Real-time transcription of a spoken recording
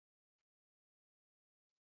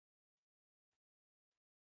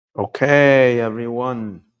Okay,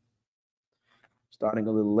 everyone. Starting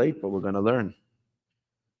a little late, but we're going to learn.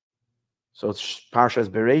 So it's Parshas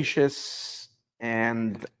Bereishis,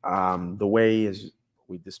 and the way is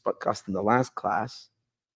we discussed in the last class,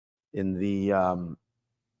 in the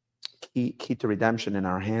key to redemption in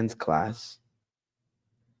our hands class.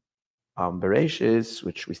 Bereishis,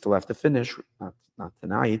 which we still have to finish, not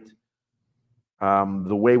tonight.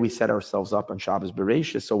 The way we set ourselves up on Shabbos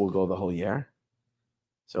Bereishis, so we'll go the whole year.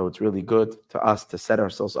 So it's really good to us to set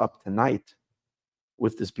ourselves up tonight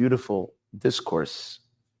with this beautiful discourse,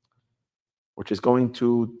 which is going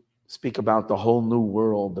to speak about the whole new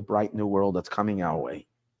world, the bright new world that's coming our way.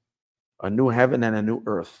 A new heaven and a new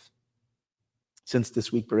earth. Since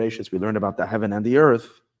this week, Bereishis, we learned about the heaven and the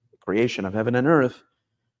earth, the creation of heaven and earth.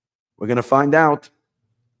 We're going to find out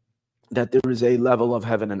that there is a level of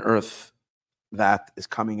heaven and earth that is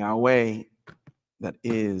coming our way that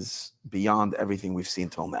is beyond everything we've seen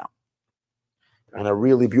till now. And a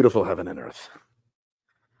really beautiful heaven and earth.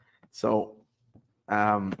 So,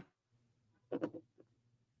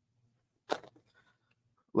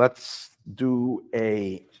 let's do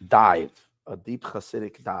a dive, a deep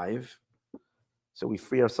Hasidic dive, so we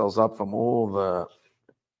free ourselves up from all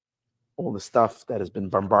the stuff that has been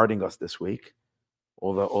bombarding us this week,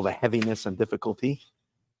 all the heaviness and difficulty,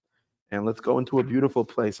 and let's go into a beautiful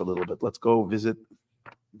place a little bit. Let's go visit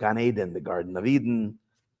Gan Eden, the Garden of Eden.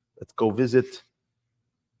 Let's go visit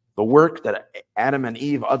the work that Adam and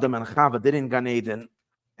Eve, Adam and Chava did in Gan Eden,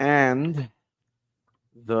 and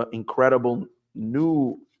the incredible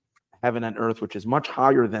new heaven and earth, which is much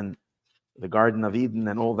higher than the Garden of Eden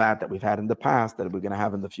and all that we've had in the past, that we're going to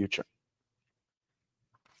have in the future.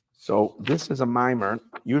 So this is a mimer.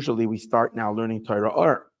 Usually we start now learning Torah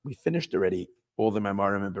Or. We finished already all the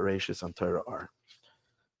Memorim and Bereishis on Torah Or.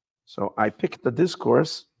 So I picked the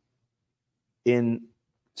discourse in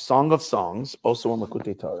Song of Songs, also in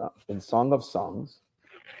Likutei Torah, in Song of Songs.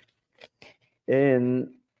 This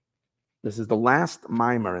is the last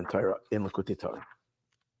mimer in Torah, in Likutei Torah.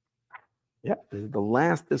 Yeah, this is the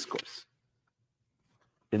last discourse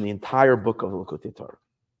in the entire book of Likutei Torah.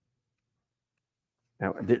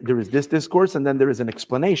 Now, there is this discourse, and then there is an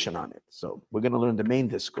explanation on it. So we're going to learn the main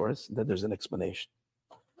discourse, and then there's an explanation.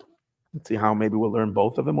 Let's see how maybe we'll learn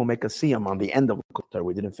both of them. We'll make a siyum on the end of Likutei Torah.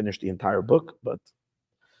 We didn't finish the entire book, but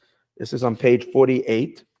this is on page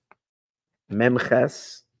 48,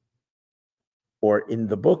 Memches, or in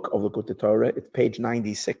the book of Likutei Torah, it's page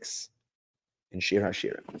 96 in Shir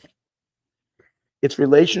HaShirim. Its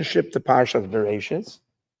relationship to Parshas Bereishis.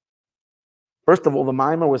 First of all, the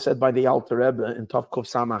Maimar was said by the Alter Rebbe in Tov Kuf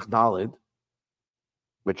Samach Dalid,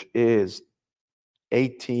 which is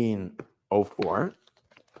 1804.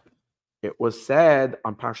 It was said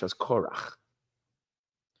on Parshas Korach,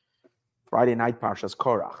 Friday night Parshas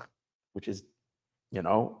Korach, which is, in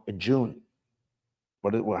June.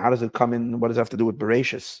 How does it come in? What does it have to do with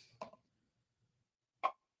Bereishis?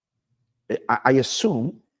 I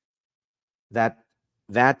assume that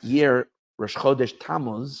year Rosh Chodesh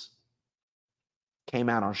Tammuz came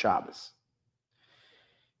out on Shabbos.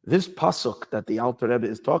 This pasuk that the Alter Rebbe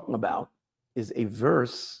is talking about is a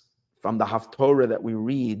verse from the Haftorah that we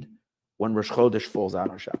read when Rosh Chodesh falls out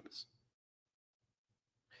on Shabbos.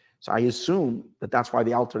 So I assume that that's why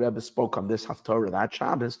the Alter Rebbe spoke on this Haftorah, that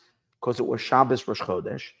Shabbos, because it was Shabbos Rosh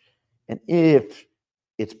Chodesh. And if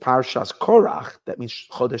it's Parshas Korach, that means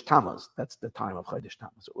Chodesh Tammuz. That's the time of Chodesh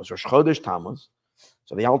Tammuz. It was Rosh Chodesh Tammuz.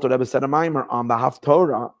 So the Alter Rebbe said a mimer on the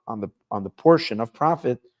Haftorah, on the portion of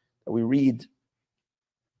prophet that we read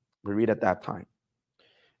at that time.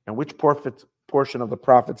 And which portion of the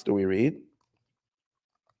prophets do we read?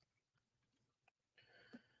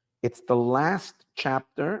 It's the last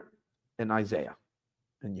chapter in Isaiah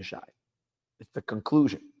and Yeshaya. It's the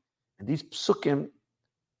conclusion. And these psukim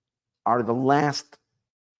are the last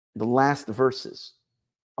verses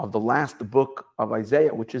of the last book of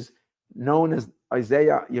Isaiah, which is known as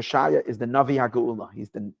Isaiah. Yeshaya is the Navi HaGeula. He's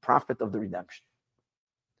the prophet of the redemption.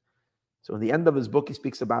 So in the end of his book, he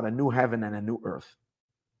speaks about a new heaven and a new earth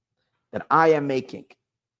that I am making.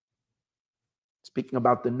 Speaking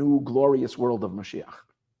about the new glorious world of Mashiach.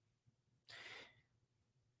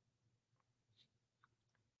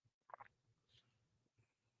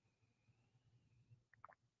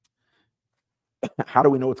 How do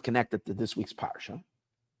we know it's connected to this week's Parsha?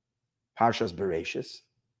 Parshas Bereishis.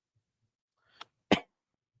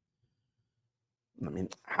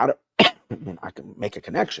 I can make a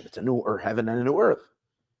connection. It's a new heaven and a new earth.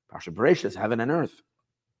 Parshas Bereishis, heaven and earth.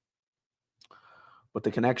 But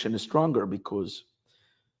the connection is stronger because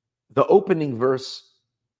the opening verse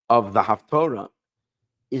of the Haftorah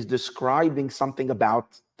is describing something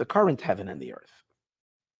about the current heaven and the earth.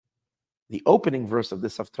 The opening verse of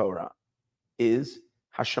this Torah is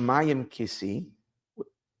Hashemayim Kisi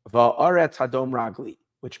Va'aretz Hadom Ragli,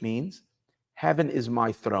 which means heaven is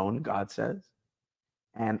my throne, God says,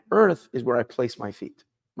 and earth is where I place my feet,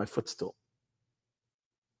 my footstool.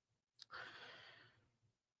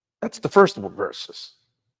 That's the first verses.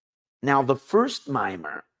 Now, the first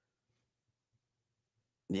mimer,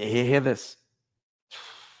 you hear this?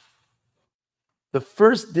 The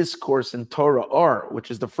first discourse in Torah Or,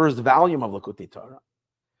 which is the first volume of Likutei Torah,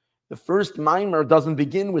 the first mimer doesn't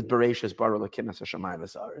begin with Bereishis bara Elokim es hashamayim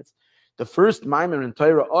v'haaretz. The first mimer in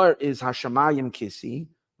Torah Or is Hashemayim Kisi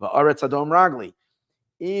va'aretz Hadom Ragli.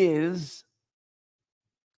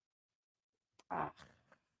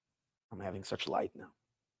 I'm having such light now.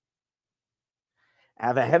 I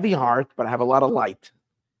have a heavy heart, but I have a lot of light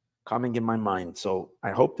coming in my mind. So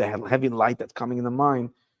I hope the heavy light that's coming in the mind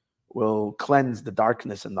will cleanse the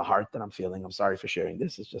darkness in the heart that I'm feeling. I'm sorry for sharing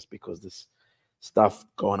this. It's just because this stuff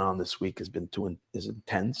going on this week has been is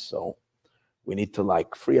intense. So we need to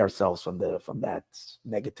free ourselves from that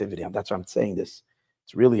negativity. That's why I'm saying this.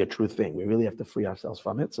 It's really a true thing. We really have to free ourselves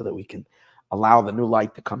from it so that we can allow the new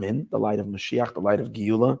light to come in, the light of Mashiach, the light of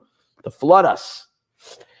Geula, to flood us.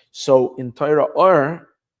 So in Torah Or,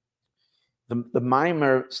 the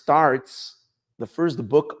mimer starts, the first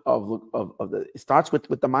book it starts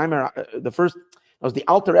with the mimer. The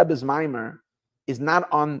Alter Rebbe's mimer is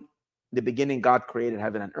not on the beginning God created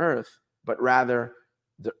heaven and earth, but rather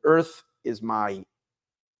the earth is my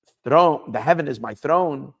throne, the heaven is my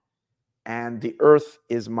throne, and the earth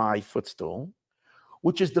is my footstool,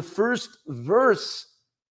 which is the first verse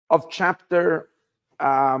of chapter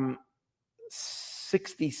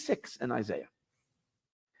 66 in Isaiah.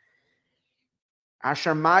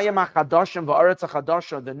 Ashermayim achadashim va'aretz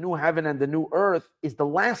achadasha, the new heaven and the new earth, is the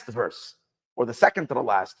last verse, or the second to the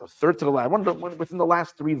last, or third to the last, one within the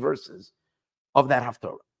last three verses of that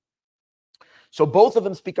Haftorah. So both of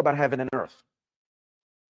them speak about heaven and earth.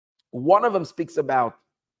 One verse speaks about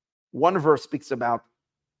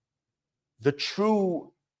the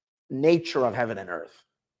true nature of heaven and earth.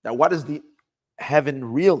 Now, what is the heaven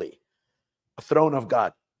really? A throne of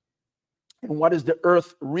God. And what is the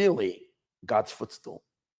earth really? God's footstool.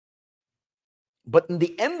 But in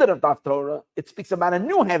the end of the Torah, it speaks about a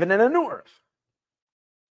new heaven and a new earth.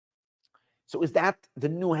 So is that the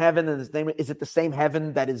new heaven and his name? Is it the same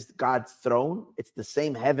heaven that is God's throne? It's the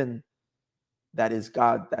same heaven that is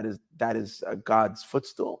God, that is God's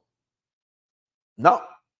footstool? No.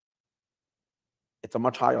 It's a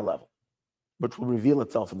much higher level, which will reveal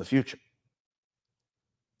itself in the future.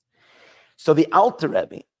 So the Alter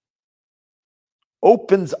Rebbe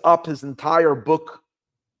opens up his entire book.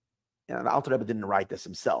 The Alter Rebbe didn't write this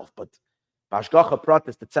himself, but Bashgacha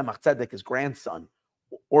Pratis, the Tzemach Tzedek, his grandson,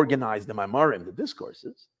 organized the Maimarim, the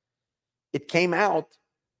discourses. It came out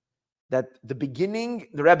that the beginning,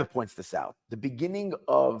 the Rebbe points this out, the beginning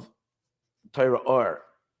of Torah Or,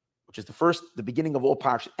 which is the beginning of all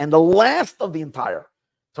parashas, and the last of the entire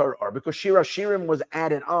Torah Or, because Shir HaShirim was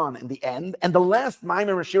added on in the end, and the last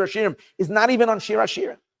Maimer of Shir HaShirim is not even on Shir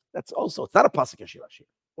HaShirim. It's not a pasuk in Shir HaShirim.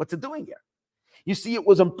 What's it doing here? You see, it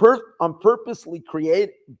was on purposely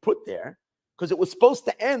put there, because it was supposed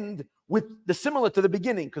to end with the similar to the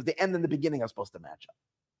beginning, because the end and the beginning are supposed to match up.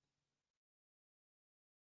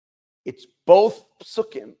 It's both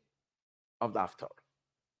psukim of the Haftorah.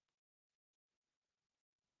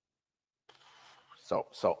 So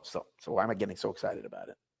why am I getting so excited about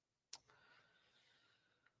it?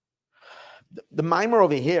 The mimer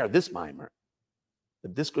over here, this mimer, the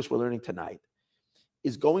discourse we're learning tonight,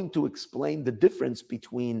 is going to explain the difference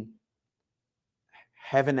between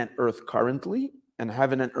heaven and earth currently and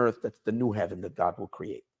heaven and earth that's the new heaven that God will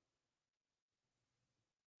create.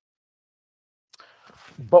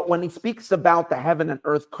 But when he speaks about the heaven and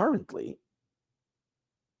earth currently,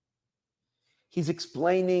 he's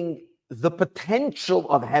explaining the potential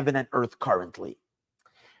of heaven and earth currently,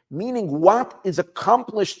 meaning what is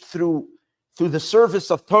accomplished through the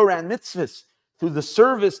service of Torah and mitzvahs, through the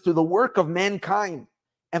service, through the work of mankind,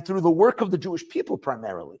 and through the work of the Jewish people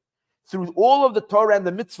primarily, through all of the Torah and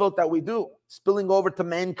the mitzvot that we do, spilling over to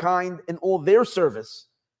mankind in all their service,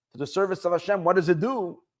 to the service of Hashem. What does it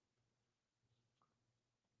do?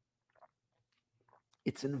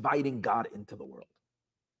 It's inviting God into the world.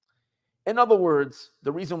 In other words,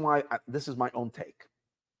 the reason why, this is my own take,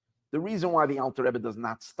 the reason why the Alter Rebbe does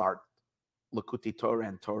not start Likutei Torah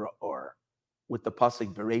and Torah Or with the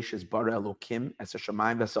pasuk Bereishis bara Elokim es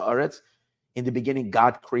hashamayim v'haaretz, in the beginning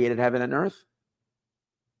God created heaven and earth,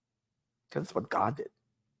 because that's what God did.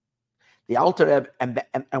 The Alter Rebbe,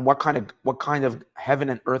 and what kind of heaven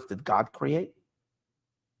and earth did God create?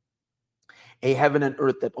 A heaven and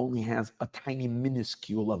earth that only has a tiny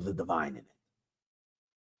minuscule of the divine in it.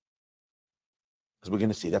 As we're going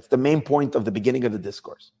to see, that's the main point of the beginning of the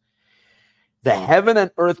discourse. The heaven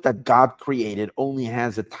and earth that God created only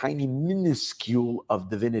has a tiny minuscule of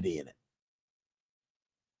divinity in it.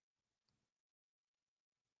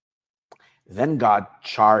 Then God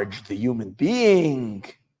charged the human being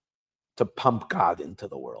to pump God into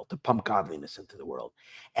the world, to pump godliness into the world,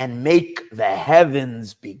 and make the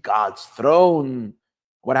heavens be God's throne.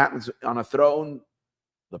 What happens on a throne?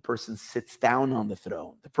 The person sits down on the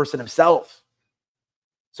throne, the person himself.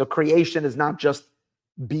 So creation is not just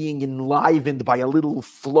being enlivened by a little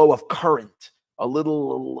flow of current, a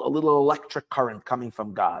little electric current coming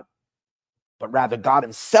from God, but rather God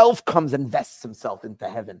himself comes and vests himself into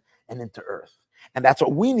heaven and into earth. And that's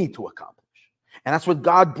what we need to accomplish. And that's what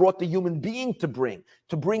God brought the human being to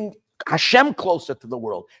bring Hashem closer to the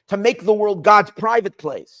world, to make the world God's private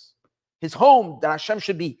place, his home, that Hashem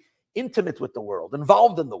should be intimate with the world,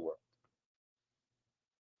 involved in the world.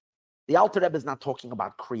 The Alter Rebbe is not talking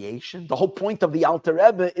about creation. The whole point of the Alter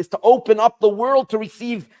Rebbe is to open up the world to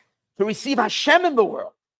receive Hashem in the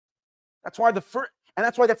world. That's why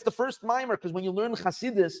that's the first mimer, because when you learn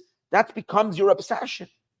Chassidus, that becomes your obsession.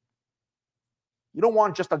 You don't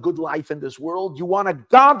want just a good life in this world. You want a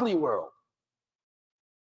godly world.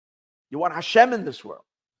 You want Hashem in this world.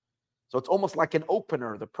 So it's almost like an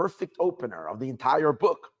opener, the perfect opener of the entire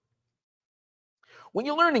book. When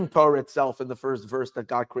you're learning Torah itself in the first verse that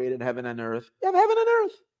God created heaven and earth, you have heaven and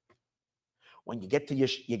earth. When you get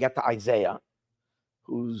to Isaiah,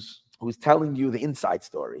 who's telling you the inside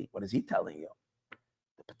story, what is he telling you?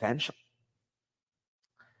 The potential.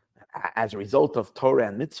 As a result of Torah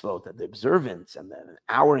and mitzvot, and the observance, and then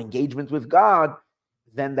our engagement with God,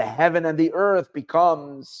 then the heaven and the earth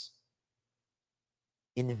becomes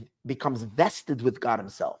vested with God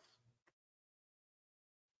himself.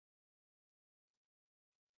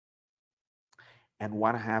 And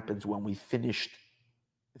what happens when we finished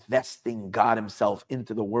vesting God himself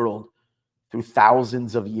into the world through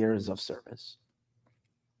thousands of years of service?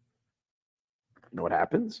 You know what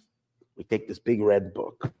happens? We take this big red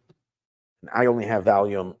book, and I only have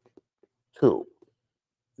volume 2.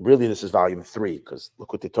 Really, this is volume 3, because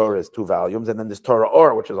Likutei Torah is 2 volumes, and then there's Torah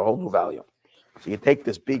Or, which is a whole new volume. So you take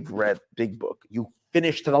this big book, you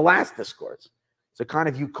finish to the last discourse. So kind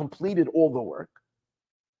of you completed all the work.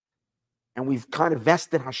 And we've kind of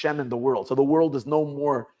vested Hashem in the world. So the world is no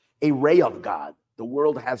more a ray of God. The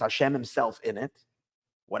world has Hashem himself in it.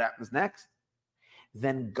 What happens next?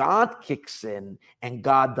 Then God kicks in and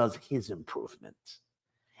God does his improvement.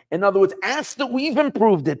 In other words, after we've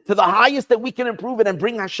improved it to the highest that we can improve it and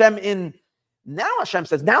bring Hashem in, now Hashem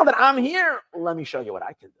says, now that I'm here, let me show you what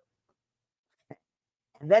I can do.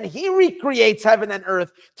 And then he recreates heaven and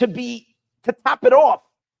earth to top it off,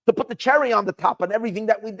 to put the cherry on the top on everything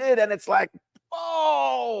that we did. And it's like,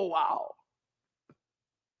 oh, wow.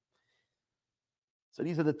 So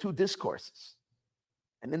these are the 2 discourses.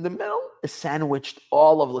 And in the middle is sandwiched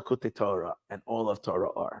all of Likutei Torah and all of Torah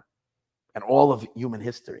Or and all of human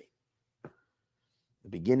history. The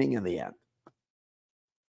beginning and the end.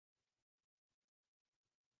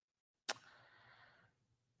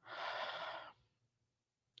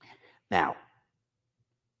 Now,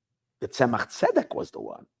 the Tzemach Tzedek was the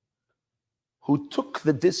one who took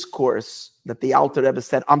the discourse that the Alter Rebbe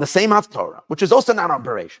said on the same Haftorah, which is also not on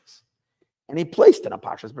Bereishis, and he placed it on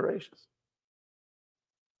Parshas Bereishis.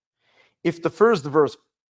 If the first verse,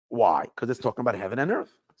 why? Because it's talking about heaven and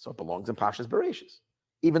earth, so it belongs in Parshas Bereishis.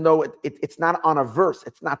 Even though it's not on a verse,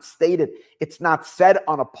 it's not stated, it's not said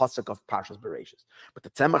on a pasuk of Parshas Bereishis. But the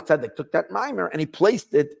Tzemach Tzedek took that mimer and he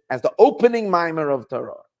placed it as the opening mimer of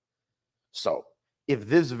Torah. So, if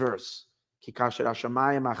this verse, Kikasher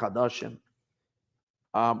Hashemayim Achadashim,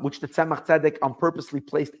 which the Tzemach Tzedek on purposely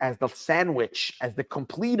placed as the sandwich, as the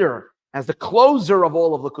completer, as the closer of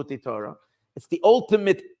all of Likutei Torah, it's the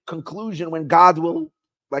ultimate conclusion when God will,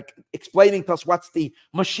 like, explaining to us what's the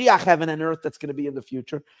Mashiach heaven and earth that's going to be in the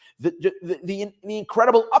future, the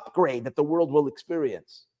incredible upgrade that the world will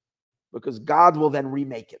experience, because God will then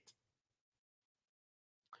remake it.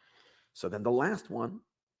 So then the last one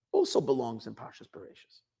also belongs in Parshas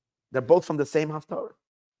Bereishis. They're both from the same Haftarah,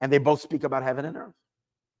 and they both speak about heaven and earth.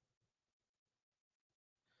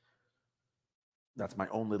 That's my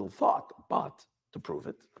own little thought, but to prove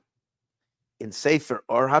it, in Sefer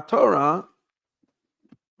Or HaTorah,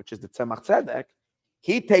 which is the Tzemach Tzedek,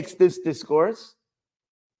 he takes this discourse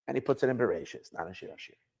and he puts it in Bereishis, not in Shir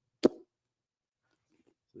Hashir.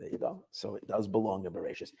 There you go. So it does belong in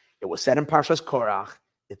Bereishis. It was said in Parshas Korach.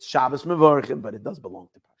 It's Shabbos Mevorchim, but it does belong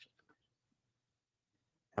to Parshas.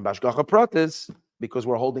 And Bashgacha Pratis, because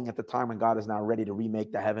we're holding at the time when God is now ready to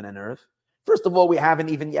remake the heaven and earth. First of all, we haven't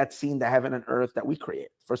even yet seen the heaven and earth that we create.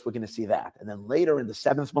 First, we're going to see that. And then later in the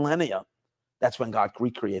 7th millennium, that's when God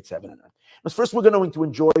recreates heaven and earth. But first, we're going to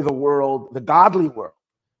enjoy the world, the godly world,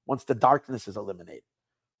 once the darkness is eliminated.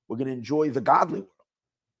 We're going to enjoy the godly world,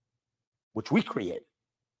 which we created.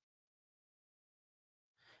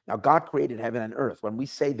 Now, God created heaven and earth. When we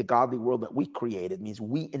say the godly world that we created, it means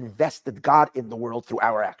we invested God in the world through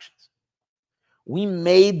our actions. We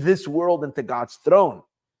made this world into God's throne,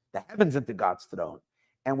 the heavens into God's throne,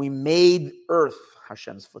 and we made earth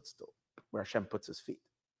Hashem's footstool, where Hashem puts his feet.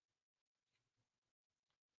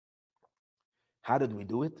 How did we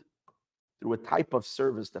do it? Through a type of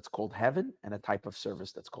service that's called heaven and a type of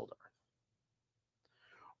service that's called earth.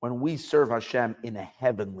 When we serve Hashem in a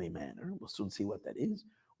heavenly manner, we'll soon see what that is.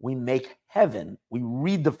 We make heaven, we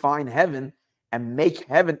redefine heaven and make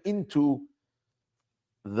heaven into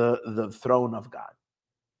the throne of God.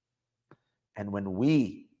 And when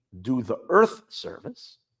we do the earth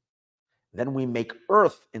service, then we make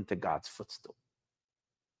earth into God's footstool.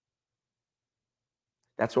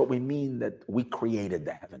 That's what we mean that we created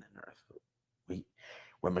the heaven and earth.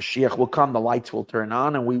 When Mashiach will come, the lights will turn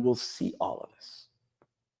on and we will see all of this.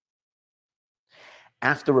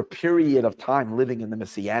 After a period of time living in the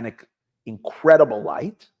Messianic incredible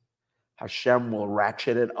light, Hashem will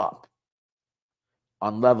ratchet it up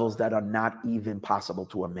on levels that are not even possible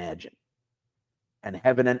to imagine. And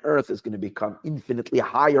heaven and earth is going to become infinitely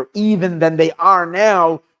higher even than they are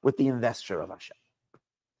now with the investure of Hashem.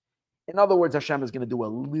 In other words, Hashem is going to do a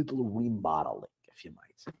little remodeling, if you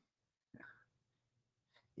might say.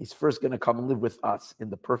 He's first going to come and live with us in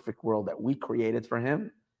the perfect world that we created for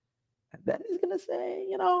him. And then he's going to say,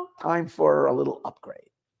 time for a little upgrade.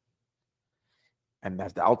 And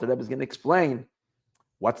as the Alter Rebbe is going to explain,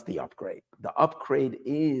 what's the upgrade? The upgrade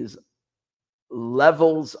is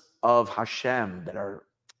levels of Hashem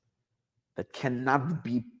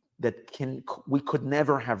we could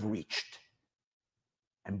never have reached,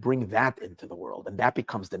 and bring that into the world. And that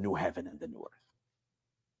becomes the new heaven and the new earth.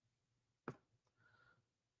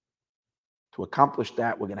 To accomplish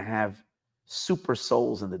that, we're going to have super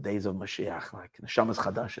souls in the days of Mashiach, like Neshamas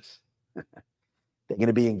Chadashis. They're going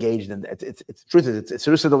to be engaged in it's truth. It's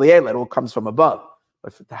Rusa D'Liela. It all comes from above,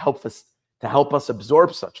 but to help us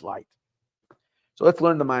absorb such light. So let's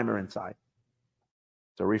learn the mimer inside.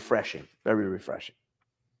 So refreshing, very refreshing.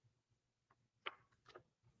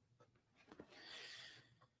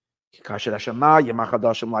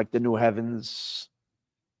 Like the new heavens.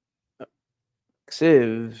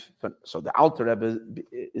 So the Alter Rebbe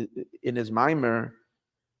in his mimer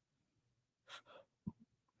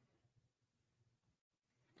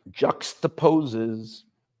juxtaposes.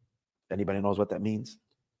 Anybody knows what that means?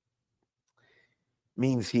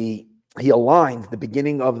 Means he aligns the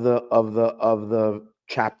beginning of the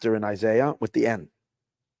chapter in Isaiah with the end.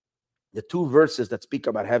 The two verses that speak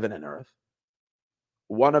about heaven and earth.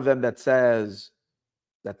 One of them that says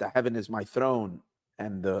that the heaven is my throne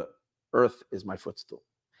and the earth is my footstool.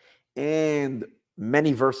 And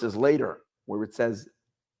many verses later where it says,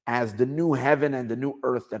 as the new heaven and the new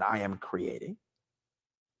earth that I am creating.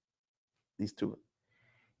 These two.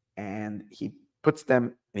 And he puts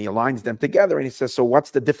them and he aligns them together and he says, so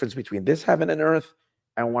what's the difference between this heaven and earth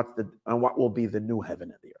and what will be the new heaven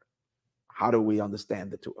and the earth? How do we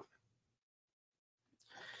understand the two of them?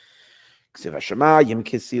 To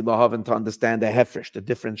understand the hefresh, the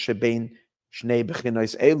difference shebein shnei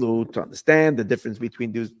bechinois elu, to understand the difference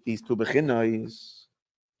between these two bechinois.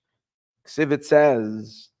 It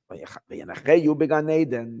says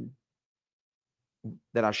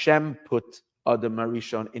that Hashem put Adam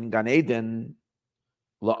Arishon in Gan Eden.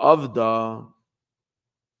 La'avda,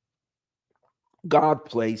 God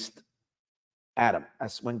placed Adam.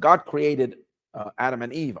 As when God created Adam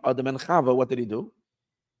and Eve, Adam and Chava, what did he do?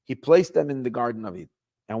 He placed them in the Garden of Eden.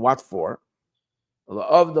 And what for? To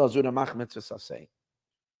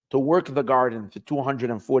work the garden for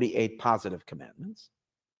 248 positive commandments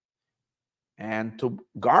and to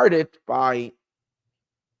guard it by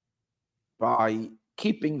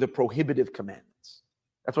keeping the prohibitive commandments.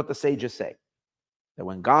 That's what the sages say. That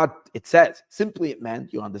when God, it says, simply it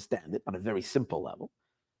meant, you understand it on a very simple level.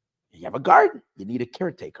 You have a garden, you need a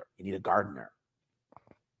caretaker, you need a gardener.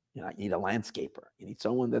 You need a landscaper. You need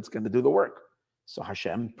someone that's going to do the work. So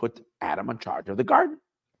Hashem put Adam in charge of the garden.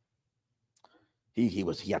 He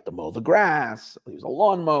had to mow the grass. He was a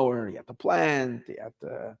lawnmower. He had to plant. He had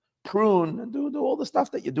to prune and do all the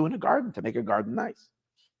stuff that you do in a garden to make a garden nice.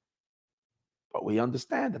 But we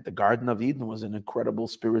understand that the Garden of Eden was an incredible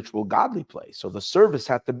spiritual, godly place. So the service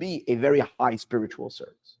had to be a very high spiritual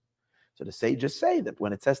service. So the sages say that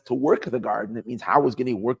when it says to work the garden, it means how is going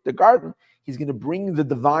to work the garden? He's going to bring the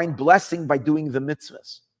divine blessing by doing the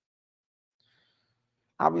mitzvahs.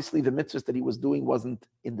 Obviously, the mitzvahs that he was doing wasn't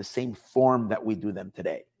in the same form that we do them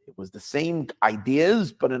today. It was the same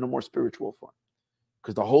ideas, but in a more spiritual form.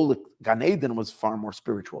 Because the whole Gan Eden was far more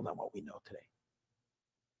spiritual than what we know today.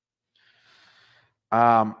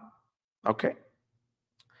 Okay.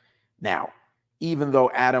 Now, even though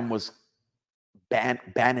Adam was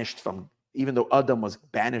banished from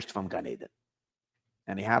Gan Eden,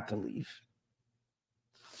 and he had to leave,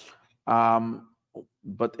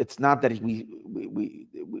 but it's not that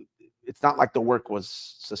it's not like the work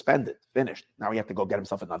was suspended, finished. Now he had to go get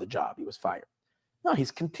himself another job. He was fired. No,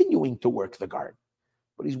 he's continuing to work the garden,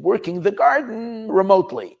 but he's working the garden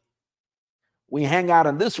remotely. We hang out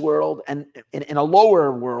in this world and in a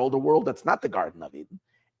lower world, a world that's not the Garden of Eden.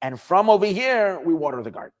 And from over here, we water the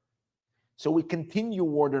garden. So we continue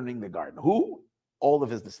watering the garden. Who? All of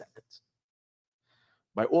his descendants.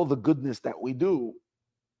 By all the goodness that we do,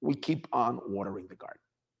 we keep on watering the garden.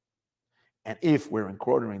 And if we're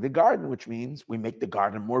watering the garden, which means we make the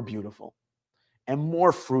garden more beautiful and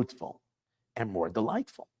more fruitful and more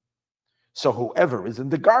delightful. So whoever is in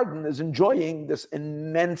the garden is enjoying this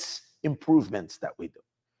immense improvements that we do.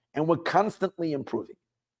 And we're constantly improving.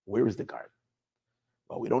 Where is the garden?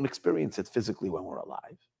 Well, we don't experience it physically when we're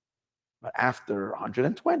alive. But after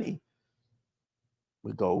 120,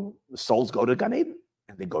 the souls go to Gan Eden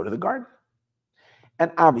and they go to the garden.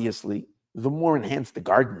 And obviously, the more enhanced the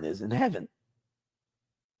garden is in heaven,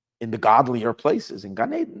 in the godlier places in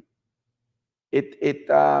Gan Eden, it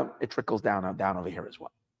trickles down over here as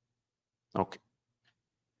well. Okay.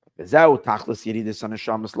 This is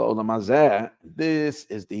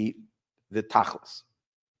the tachlis.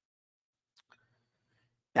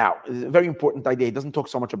 Now, it's a very important idea. He doesn't talk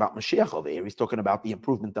so much about Mashiach over here. He's talking about the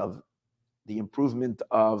improvement of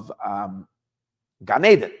Gan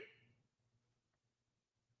Eden.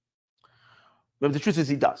 But the truth is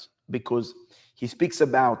he does, because he speaks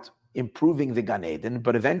about improving the Gan Eden,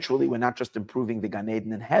 but eventually we're not just improving the Gan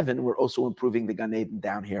Eden in heaven, we're also improving the Gan Eden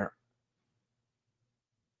down here.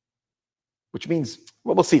 Which means,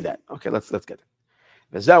 well, we'll see that. Okay, let's get it.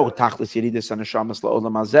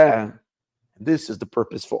 This is the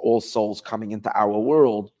purpose for all souls coming into our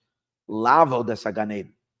world. To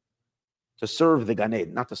serve the Gan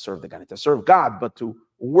Eden, not to serve the Gan Eden, to serve God, but to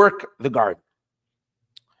work the garden.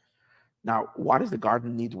 Now, why does the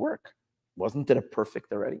garden need work? Wasn't it a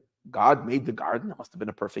perfect already? God made the garden. It must have been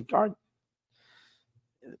a perfect garden.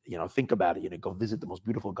 Think about it. Go visit the most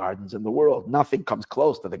beautiful gardens in the world. Nothing comes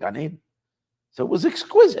close to the Gan Eden. So it was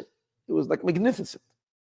exquisite. It was like magnificent.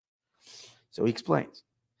 So he explains,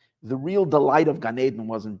 the real delight of Gan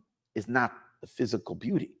Eden is not the physical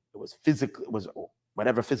beauty. It was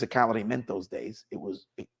whatever physicality meant those days. It was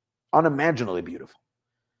unimaginably beautiful.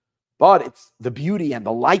 But it's the beauty and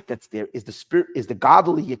the light that's there is the spirit, is the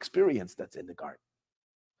godly experience that's in the garden.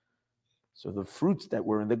 So the fruits that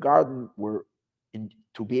were in the garden were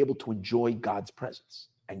to be able to enjoy God's presence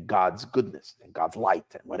and God's goodness and God's light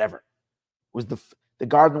and whatever. The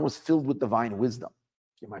garden was filled with divine wisdom,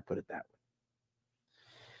 if you might put it that way.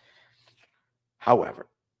 However,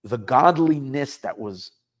 the godliness the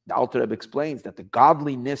Alter Rebbe explains that the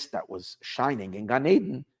godliness that was shining in Gan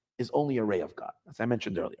Eden is only a ray of God, as I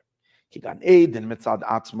mentioned earlier. Gan Eden mitzad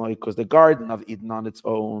atzmoi, because the Garden of Eden on its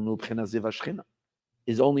own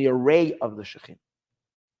is only a ray of the Shekhinah.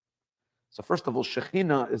 So first of all,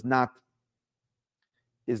 Shekhinah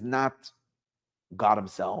is not God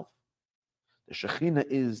himself. The Shekhinah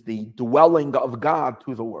is the dwelling of God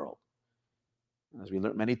to the world. As we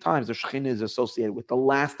learned many times, the Shekhinah is associated with the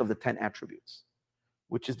last of the 10 attributes,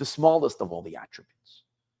 which is the smallest of all the attributes,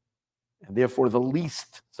 and therefore the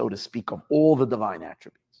least, so to speak, of all the divine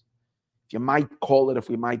attributes. If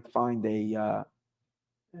we might find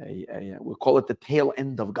we'll call it the tail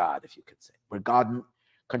end of God, if you could say, where God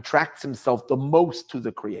contracts himself the most to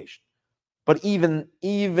the creation. But even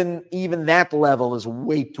that level is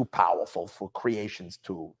way too powerful for creations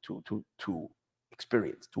to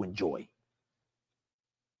experience, to enjoy.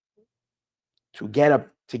 To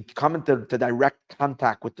come into direct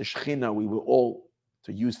contact with the Shekhinah, we will all,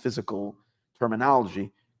 to use physical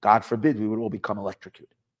terminology, God forbid, we would all become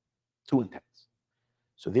electrocuted. Too intense.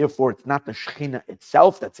 So therefore, it's not the Shekhinah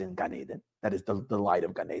itself that's in Gan Eden, that is the light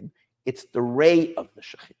of Gan Eden. It's the ray of the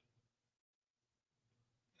Shekhinah.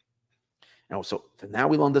 So now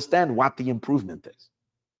we'll understand what the improvement is.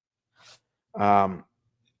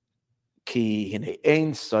 Ki hine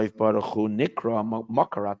ein sof baruch hu nikra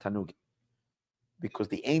makara tanugi. Because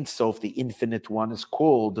the Ein Sof, the infinite one, is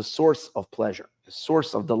called the source of pleasure, the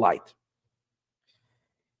source of delight.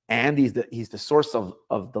 And he's the source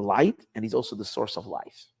of delight, and he's also the source of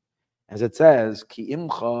life. As it says, Ki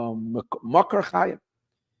imcha makar chayim.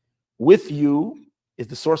 With you is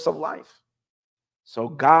the source of life. So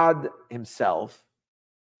God himself,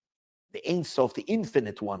 the Ein Sof, the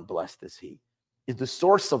infinite one, blessed is he, is the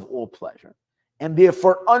source of all pleasure, and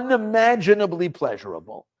therefore unimaginably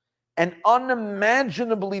pleasurable. And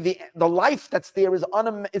unimaginably, the life that's there is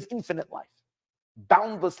infinite life,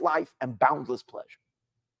 boundless life and boundless pleasure.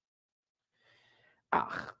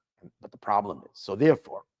 But the problem is, so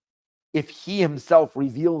therefore, if he himself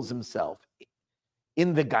reveals himself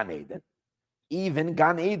in the Gan Eden,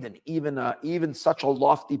 even such a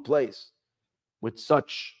lofty place with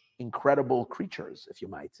such incredible creatures, if you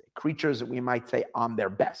might say, creatures that we might say on their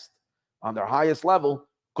best, on their highest level,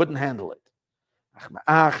 couldn't handle it.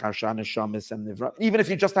 Even if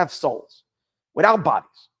you just have souls, without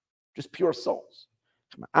bodies, just pure souls.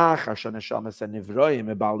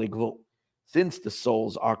 Since the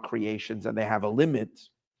souls are creations and they have a limit,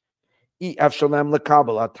 they're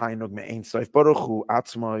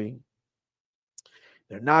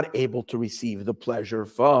not able to receive the pleasure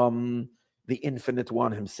from the infinite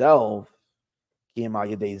one himself,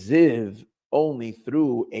 only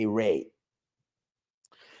through a ray.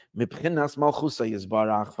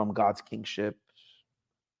 From God's kingship,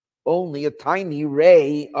 only a tiny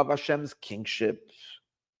ray of Hashem's kingship,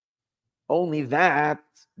 only that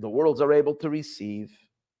the worlds are able to receive.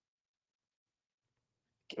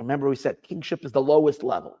 Remember, we said kingship is the lowest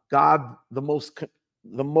level. God,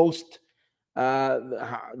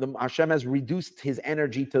 Hashem has reduced his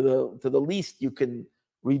energy to the least you can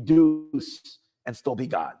reduce and still be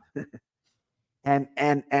God. And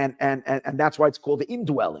that's why it's called the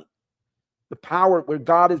indwelling, the power where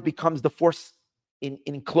God becomes the force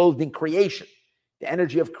enclosed in creation, the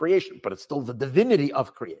energy of creation, but it's still the divinity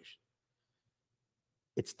of creation.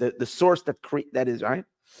 It's the source that is right.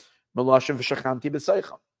 That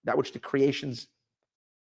which the creations,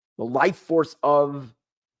 the life force of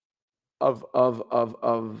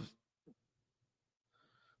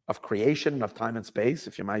creation, of time and space,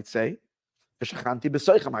 if you might say,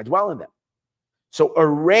 I dwell in them. So a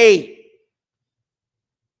ray,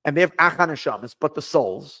 and they have achan neshamas, but the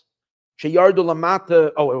souls, sheyardu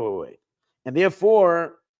lamata. Oh wait, and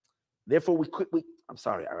therefore we. I'm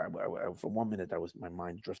sorry. For 1 minute, my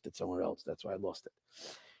mind drifted somewhere else. That's why I lost it.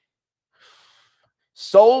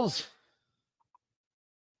 Souls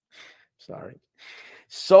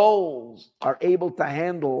are able to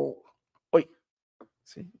handle. Wait,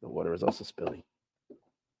 see, the water is also spilling.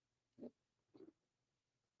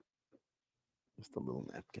 Just a little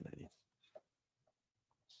napkin I need.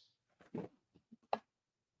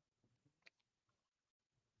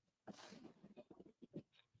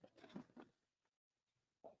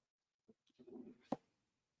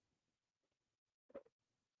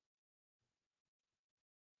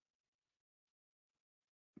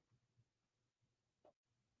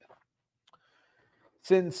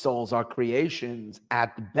 Since souls are creations,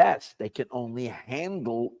 at best they can only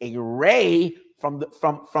handle a ray from the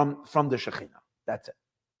Shekhinah. That's it.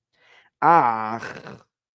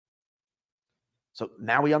 So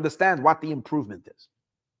now we understand what the improvement is.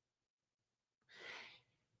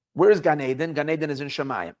 Where is Gan Eden? Gan Eden is in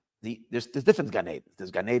Shemayim. There's different Gan Eden.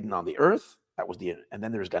 There's Gan Eden on the earth, and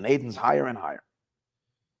then there's Gan Edens higher and higher.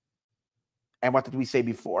 And what did we say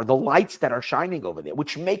before? The lights that are shining over there,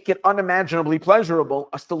 which make it unimaginably pleasurable,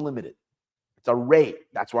 are still limited. It's a ray.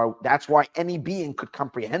 That's why any being could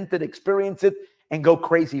comprehend it, experience it, and go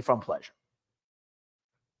crazy from pleasure.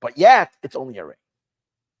 But yet, it's only a ray.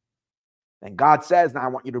 And God says, now I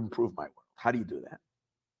want you to improve my world. How do you do that?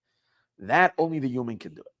 That only the human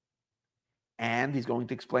can do it. And he's going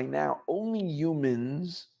to explain now, only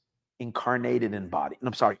humans incarnated in body.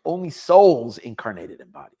 I'm sorry, only souls incarnated in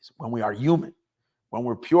bodies. When we are human, when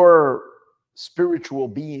we're pure spiritual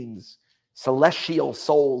beings, celestial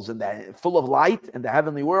souls, and full of light in the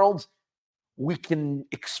heavenly worlds, we can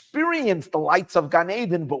experience the lights of Gan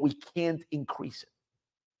Eden, but we can't increase it.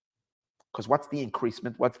 Because what's the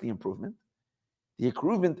increasement? What's the improvement? The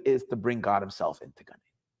improvement is to bring God himself into Gan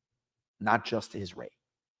Eden, not just his ray.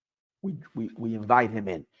 We invite him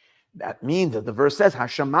in. That means that the verse says,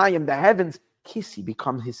 Hashemayim, the heavens, Kisi,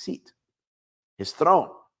 becomes his seat, his throne.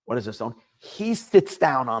 What is his throne? He sits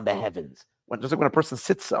down on the heavens. Just like when a person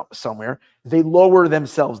sits somewhere, they lower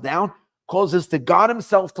themselves down, causes to God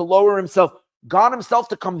himself to lower himself, God himself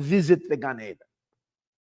to come visit the Gan Eden.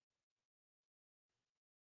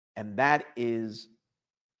 And that is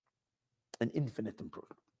an infinite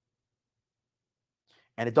improvement.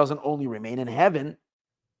 And it doesn't only remain in heaven,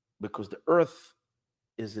 because the earth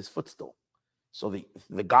is his footstool. So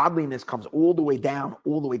the godliness comes all the way down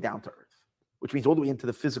to earth, which means all the way into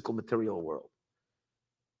the physical material world.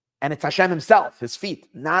 And it's Hashem himself, his feet,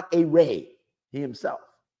 not a ray, he himself.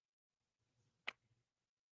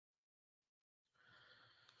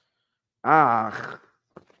 The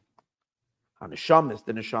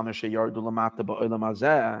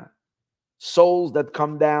souls that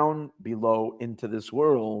come down below into this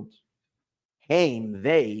world,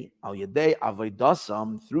 they, al yedei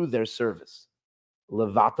avoidasam, through their service,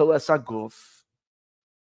 levatel es haguf,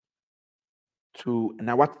 to,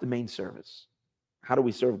 now what's the main service? How do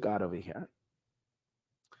we serve God over here?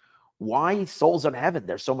 Why souls in heaven?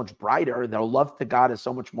 They're so much brighter. Their love to God is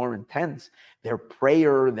so much more intense. Their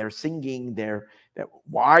prayer, their singing,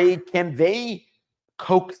 why can they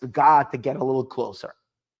coax God to get a little closer?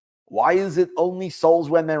 Why is it only souls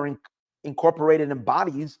when they're incorporated in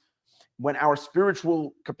bodies, when our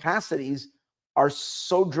spiritual capacities are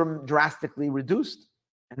so drastically reduced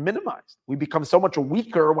and minimized? We become so much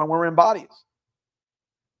weaker when we're in bodies.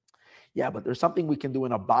 Yeah, but there's something we can do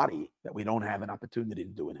in a body that we don't have an opportunity to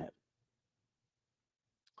do in heaven.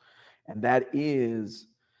 And that is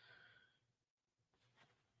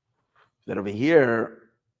that over here,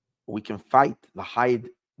 we can fight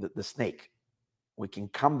the snake. We can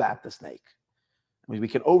combat the snake. I mean, we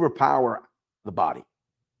can overpower the body.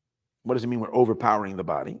 What does it mean we're overpowering the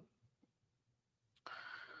body?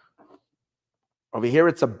 Over here,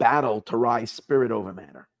 it's a battle to rise spirit over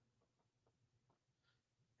matter.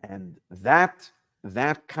 And that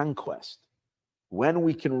conquest, when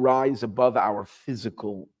we can rise above our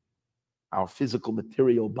physical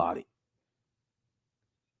material body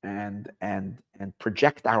and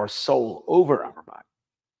project our soul over our body,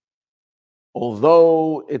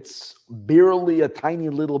 although it's barely a tiny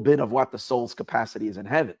little bit of what the soul's capacity is in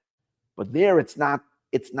heaven, but there it's not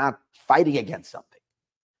fighting against something.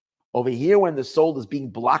 Over here, when the soul is being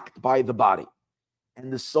blocked by the body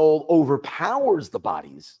and the soul overpowers the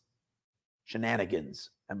body's shenanigans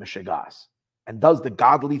and mishigas and does the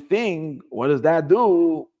godly thing, what does that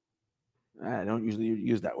do? I don't usually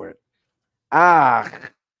use that word.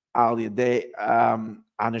 That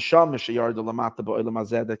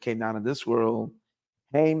came down in this world,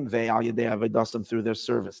 through their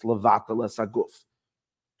service, to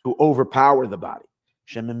overpower the body.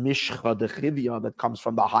 That comes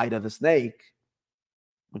from the hide of the snake,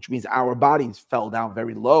 which means our bodies fell down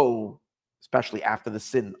very low, especially after the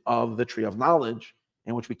sin of the tree of knowledge,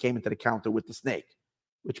 in which we came into the encounter with the snake,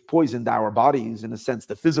 which poisoned our bodies. In a sense,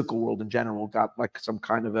 the physical world in general got like some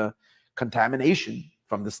kind of a contamination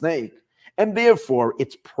from the snake. And therefore,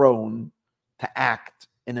 it's prone to act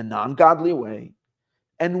in a non-godly way.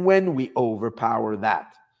 And when we overpower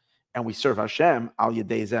that, and we serve Hashem, al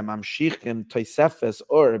yedei zeh mamshichim tosefes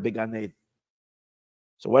or beganed.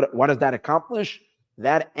 So what does that accomplish?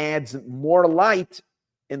 That adds more light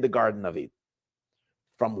in the Garden of Eden.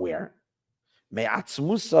 From where?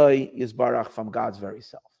 Me'atzmusai yisbarach, from God's very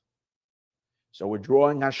self. So we're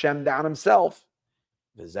drawing Hashem down himself.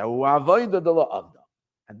 And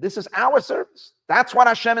this is our service. That's what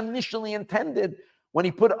Hashem initially intended when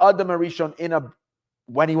he put Adam Arishon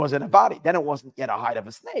when he was in a body. Then it wasn't yet a hide of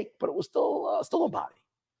a snake, but it was still a body.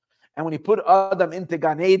 And when he put Adam into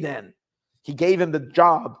Gan Eden, he gave him the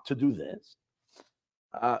job to do this.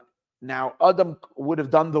 Now, Adam would have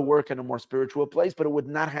done the work in a more spiritual place, but it would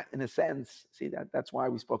not have, in a sense, that's why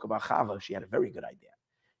we spoke about Chava. She had a very good idea.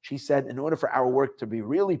 She said, in order for our work to be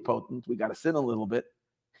really potent, we got to sin a little bit,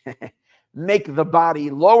 make the body,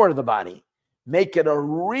 lower the body, make it a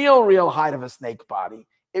real hide of a snake body.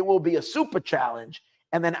 It will be a super challenge.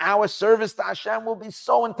 And then our service to Hashem will be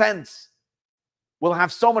so intense. We'll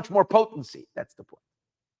have so much more potency. That's the point.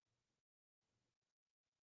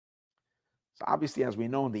 So obviously, as we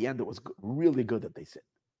know, in the end, it was really good that they sinned,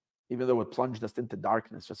 even though it plunged us into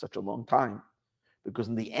darkness for such a long time. Because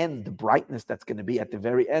in the end, the brightness that's going to be at the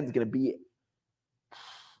very end is going to be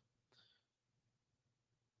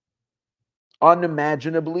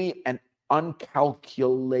unimaginably and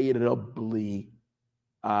uncalculatably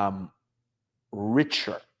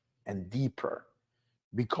richer and deeper.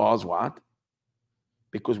 Because what?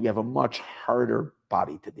 Because we have a much harder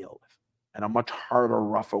body to deal with, and a much harder,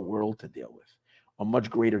 rougher world to deal with, a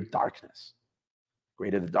much greater darkness.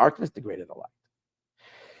 Greater the darkness, the greater the light.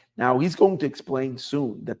 Now, he's going to explain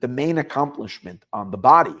soon that the main accomplishment on the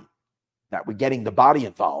body, that we're getting the body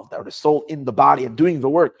involved, or the soul in the body and doing the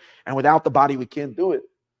work, and without the body we can't do it,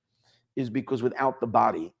 is because without the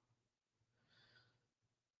body,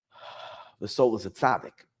 the soul is a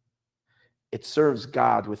tzaddik, it serves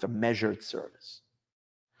God with a measured service.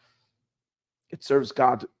 It serves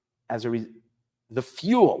God as the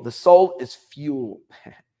fuel. The soul is fuel.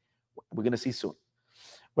 We're going to see soon.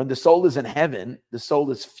 When the soul is in heaven, the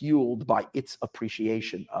soul is fueled by its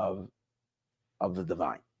appreciation of the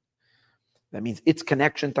divine. That means its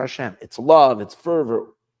connection to Hashem, its love, its fervor,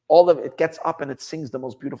 all of it gets up and it sings the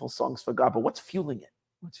most beautiful songs for God. But what's fueling it?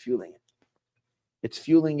 What's fueling it? It's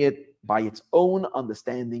fueling it by its own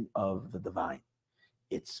understanding of the divine.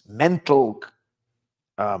 Its mental,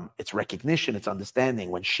 its recognition, its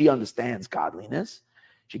understanding. When she understands godliness,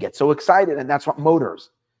 she gets so excited, and that's what motors.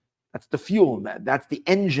 That's the fuel. That's the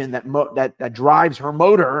engine that drives her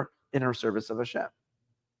motor in her service of Hashem.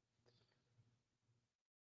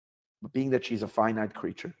 But being that she's a finite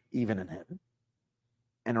creature, even in heaven,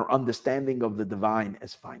 and her understanding of the divine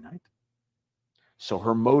is finite, so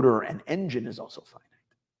her motor and engine is also finite.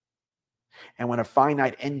 And when a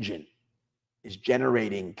finite engine is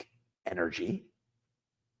generating energy,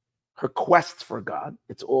 her quest for God,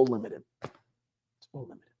 it's all limited. It's all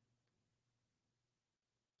limited.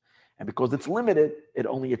 And because it's limited, it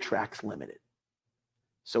only attracts limited.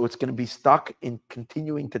 So it's going to be stuck in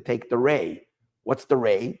continuing to take the ray. What's the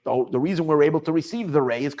ray? The reason we're able to receive the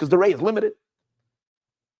ray is because the ray is limited.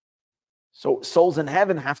 So souls in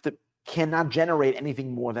heaven cannot generate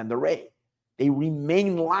anything more than the ray. They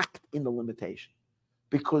remain locked in the limitation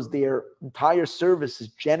because their entire service is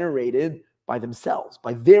generated by themselves,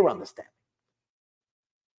 by their understanding.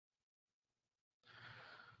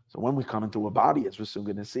 So when we come into a body, as we're soon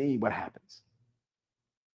going to see, what happens?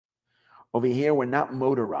 Over here, we're not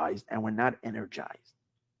motorized and we're not energized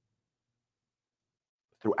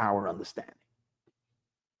through our understanding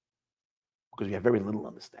because we have very little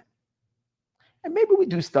understanding. And maybe we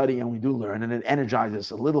do study and we do learn and it energizes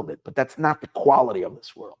us a little bit, but that's not the quality of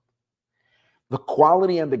this world. The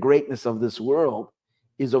quality and the greatness of this world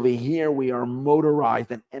is over here we are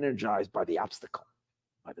motorized and energized by the obstacle,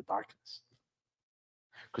 by the darkness.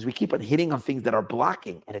 Because we keep on hitting on things that are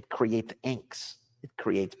blocking and it creates angst, it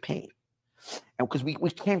creates pain. And because we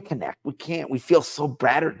can't connect, we feel so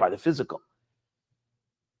battered by the physical.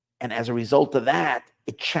 And as a result of that,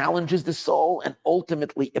 it challenges the soul and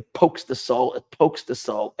ultimately it pokes the soul, it pokes the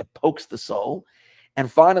soul, it pokes the soul.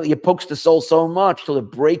 And finally, it pokes the soul so much till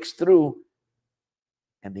it breaks through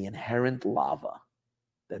and the inherent lava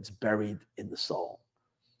that's buried in the soul,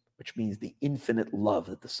 which means the infinite love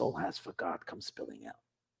that the soul has for God comes spilling out.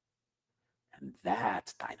 And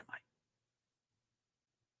that's dynamite.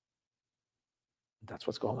 That's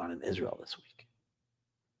what's going on in Israel this week.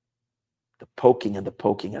 The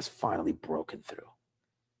poking has finally broken through.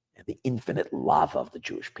 And the infinite lava of the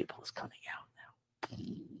Jewish people is coming out now.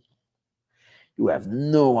 You have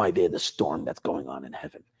no idea the storm that's going on in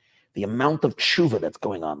heaven. The amount of tshuva that's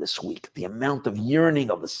going on this week, the amount of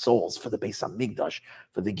yearning of the souls for the Beis Hamikdash,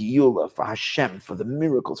 for the Geula, for Hashem, for the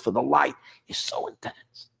miracles, for the light is so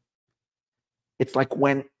intense. It's like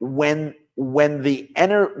when the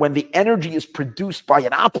energy is produced by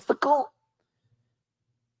an obstacle,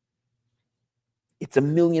 it's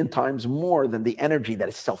 1,000,000 times more than the energy that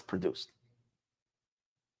is self-produced.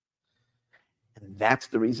 And that's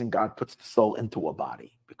the reason God puts the soul into a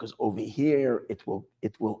body, because over here it will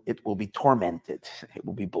be tormented, it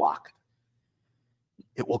will be blocked.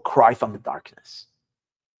 It will cry from the darkness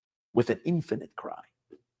with an infinite cry.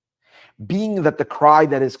 Being that the cry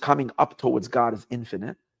that is coming up towards God is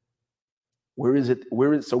infinite, where is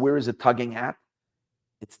it tugging at?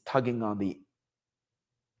 It's tugging on the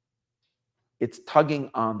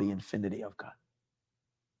infinity of God.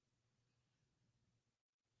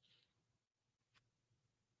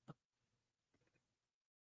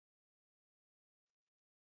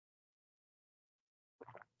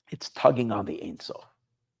 It's tugging on the Ein Sof.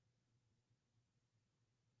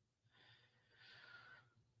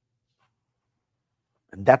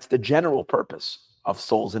 And that's the general purpose of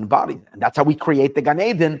souls and bodies. And that's how we create the Gan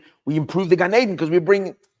Eden. We improve the Gan Eden because we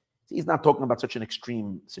bring... He's not talking about such an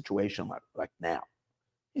extreme situation like now.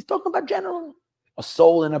 He's talking about generally a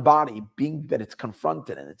soul in a body, being that it's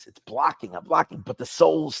confronted and it's blocking, but the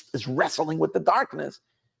soul is wrestling with the darkness.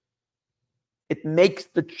 It makes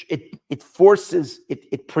it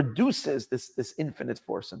produces this infinite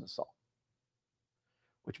force in the soul,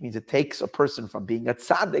 which means it takes a person from being a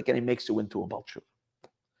tzaddik and it makes you into a Baal Tshuva.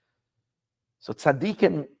 So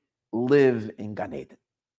tzaddikim live in Gan Eden.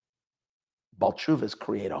 Baal Tshuvas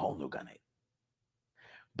create a whole new Gan Eden.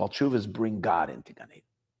 Baal Tshuvas bring God into Gan Eden.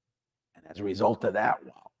 And as a result of that,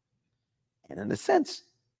 wow. And in a sense,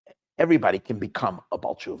 everybody can become a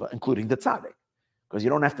Baal Tshuva, including the tzaddik, because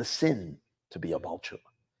you don't have to sin to be a Baal Tshuva.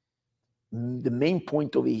 the main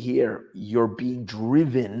point over here, you're being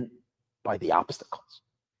driven by the obstacles.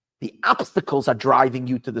 The obstacles are driving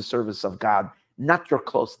you to the service of God, not your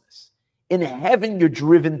closeness. In heaven, you're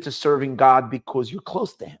driven to serving God because you're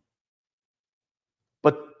close to him.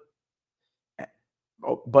 But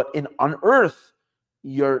on earth,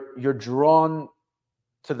 you're drawn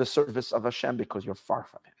to the service of Hashem because you're far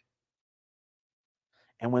from him.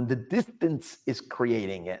 And when the distance is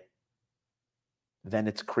creating it, then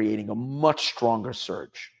it's creating a much stronger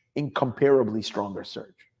surge, incomparably stronger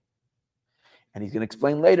surge. And he's going to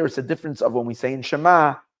explain later, it's a difference of when we say in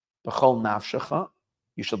Shema, b'chol nafshecha,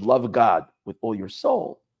 you should love God with all your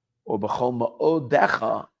soul, or b'chol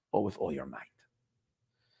ma'odecha, or with all your might.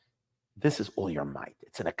 This is all your might.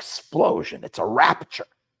 It's an explosion. It's a rapture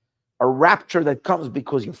that comes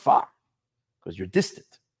because you're far, because you're distant.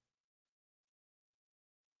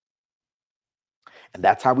 And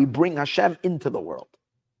that's how we bring Hashem into the world.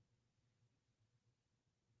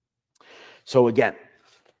 So again,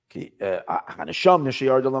 the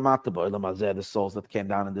souls that came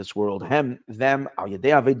down in this world, them,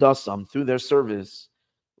 through their service,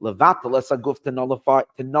 to nullify,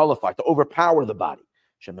 to overpower the body.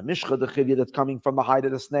 That's coming from the hide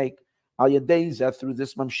of the snake. Through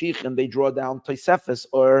this mamshich, and they draw down Tosefes,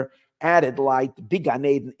 or added light, bigan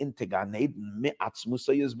eden into Gan Eden,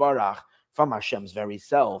 mi'atzmusa yizbarach, from Hashem's very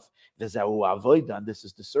self. And this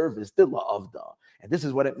is the service, dilla avda. And this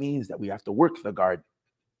is what it means that we have to work the garden.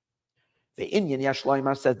 The Inyan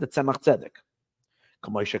Yashloimar says that Tzemach Tzedek.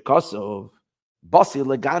 Kamoshe Kosov, Basi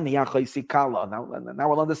Legani Yachaisi Kala. Now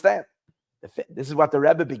we'll understand. This is what the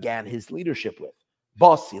Rebbe began his leadership with.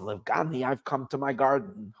 Basi Legani, I've come to my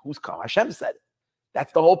garden. Who's come? Hashem said it.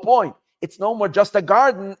 That's the whole point. It's no more just a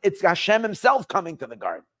garden, it's Hashem himself coming to the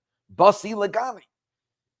garden. Basi Legani.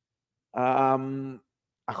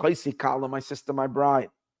 Achaisi Kala, my sister, my bride.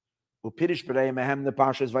 Upirish Berei Mehem the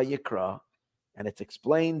Pashas Vayikra. And it's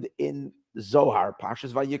explained in the Zohar,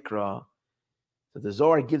 Pashas Vayikra. So the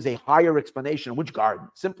Zohar gives a higher explanation of which garden.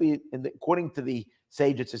 Simply, according to the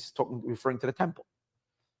sages, it's referring to the temple.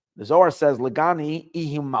 The Zohar says, Legani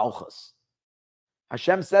ihim malchus.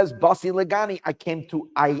 Hashem says, Basi Legani,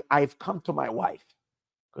 I've come to my wife.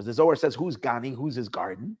 Because the Zohar says, who's Gani? Who's his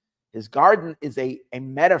garden? His garden is a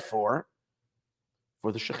metaphor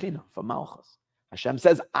for the Shekhinah, for Malchus. Hashem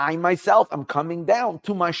says, I myself am coming down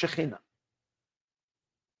to my Shekhinah.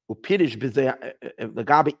 The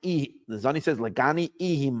Zani says, Legani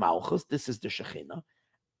ihi Malchus, this is the Shekhinah.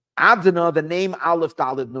 Adna, the name Aleph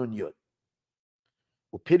Daled Nun Yud.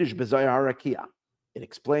 Upirish b'Zohar Harakia. It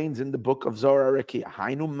explains in the book of Zohar Harakia.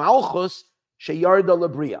 Hainu Malchus sheyarda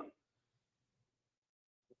lebriya.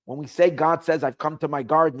 When we say God says, I've come to my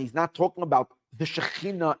garden, he's not talking about the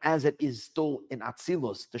Shekhinah as it is still in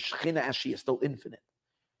Atzilus, the Shekhinah as she is still infinite.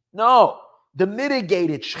 No, the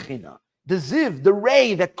mitigated Shekhinah, the Ziv, the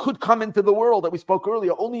ray that could come into the world that we spoke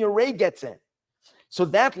earlier, only a ray gets in. So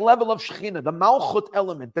that level of Shekhinah, the Malchut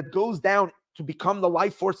element that goes down to become the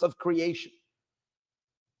life force of creation,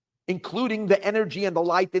 including the energy and the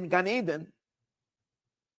light in Gan Eden,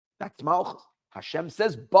 that's Malchus. Hashem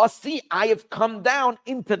says, Basi, I have come down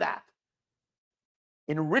into that,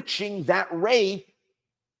 enriching that ray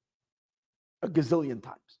a gazillion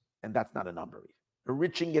times. And that's not a number,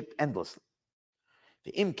 enriching it endlessly.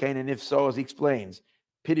 The Imkain, and if so, as he explains,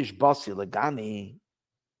 Pirish Basi Legani,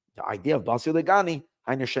 the idea of Basi Legani,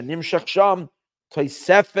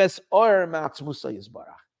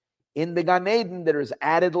 in the Gan Eden, there is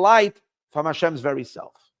added light from Hashem's very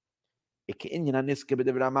self.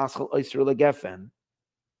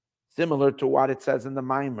 Similar to what it says in the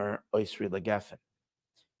Maimer, Oisri Legefen.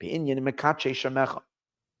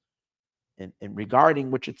 In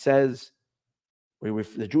regarding which it says,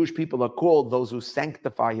 the Jewish people are called those who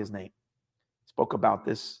sanctify his name. Spoke about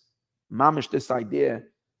this, mamish, this idea,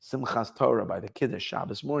 Simchas Torah by the Kiddush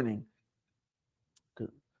Shabbos morning.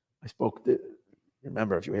 I spoke,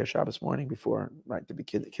 remember, if you were here Shabbos morning before, right, to be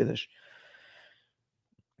Kiddush,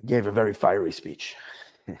 I gave a very fiery speech.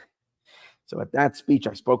 So at that speech,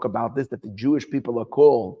 I spoke about this, that the Jewish people are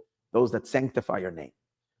called those that sanctify your name.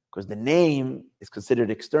 Because the name is considered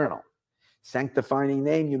external. Sanctifying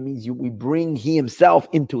name means we bring he himself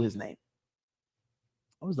into his name.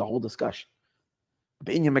 That was the whole discussion.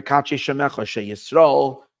 That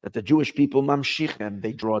the Jewish people, mamshichem,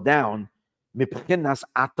 they draw down, mipchinas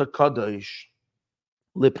ata kadosh,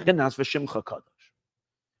 lipchinas v'shimcha kadosh.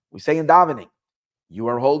 We say in davening, you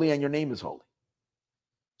are holy and your name is holy.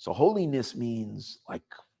 So holiness means like,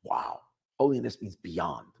 wow. Holiness means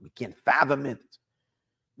beyond. We can't fathom it.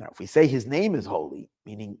 Now, if we say his name is holy,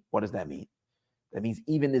 meaning, what does that mean? That means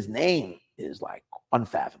even his name is like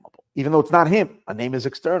unfathomable. Even though it's not him, a name is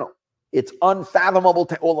external. It's unfathomable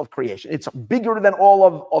to all of creation. It's bigger than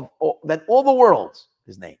all the worlds,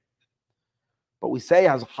 his name. But we say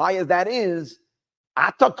as high as that is,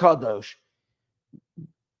 Ata Kadosh,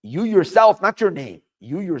 you yourself, not your name,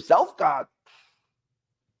 you yourself, God,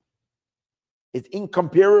 is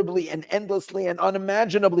incomparably and endlessly and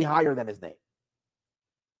unimaginably higher than his name.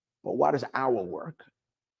 But what is our work?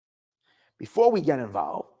 Before we get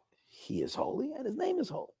involved, he is holy and his name is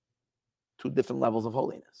holy. Two different levels of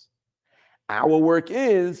holiness. Our work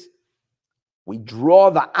is we draw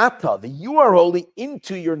the Ata, the you are holy,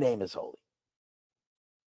 into your name is holy.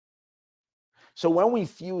 So when we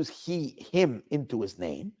fuse him into his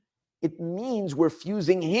name, it means we're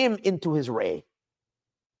fusing him into his ray.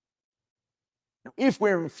 Now, if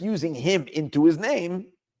we're infusing him into his name,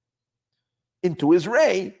 into his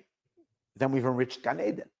ray, then we've enriched Gan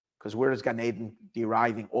Eden. Because where is Gan Eden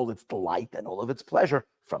deriving all its delight and all of its pleasure?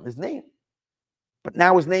 From his name. But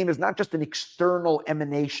now his name is not just an external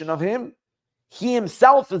emanation of him. He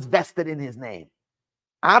himself is vested in his name.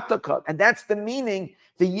 Atakat. And that's the meaning,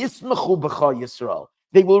 the Yismachu B'cha Yisrael.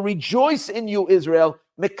 They will rejoice in you, Israel,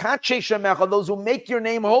 Mekache Shemecha, those who make your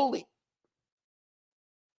name holy.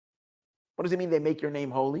 What does it mean they make your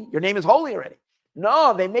name holy? Your name is holy already.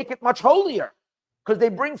 No, they make it much holier because they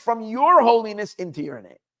bring from your holiness into your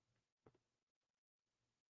name.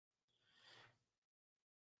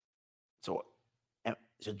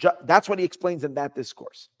 So that's what he explains in that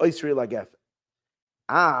discourse. Oisri Lagef.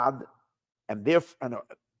 Ad, and therefore,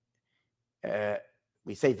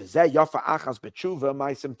 we say, Yafa Achas B'tshuva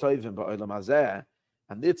Ma'asim Tovim Ba'olam Hazeh.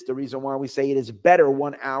 And it's the reason why we say it is better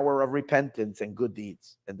 1 hour of repentance and good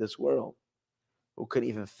deeds in this world. Who could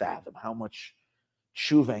even fathom how much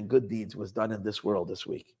tshuva and good deeds was done in this world this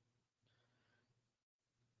week?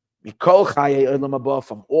 Mikol Chayei Olam Haba,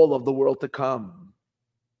 from all of the world to come.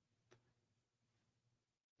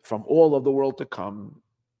 From all of the world to come.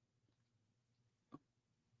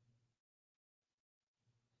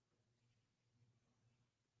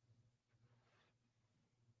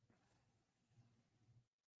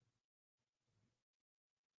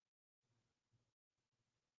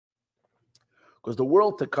 Because the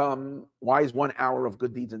world to come, why is 1 hour of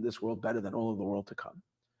good deeds in this world better than all of the world to come?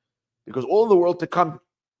 Because all of the world to come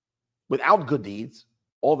without good deeds,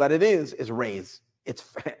 all that it is rays.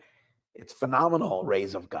 It's phenomenal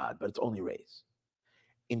rays of God, but it's only rays.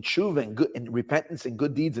 In tshuva and good, in repentance and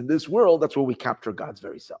good deeds in this world, that's where we capture God's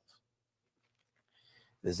very self.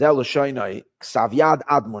 And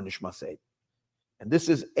this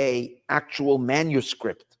is a actual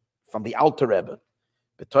manuscript from the Alter Rebbe.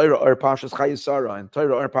 Torah or Parshas Chayei and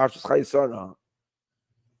Torah or Parshas Chayei.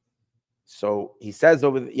 So he says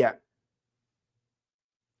over there, yeah.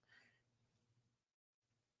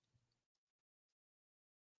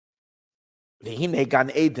 V'hinei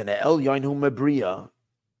Gan Eden El Yoinu Mebriya,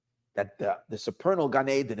 that the supernal Gan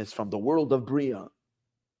Eden is from the world of Bria.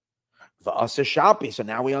 V'aseh Shapi, so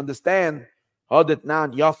now we understand. Hadet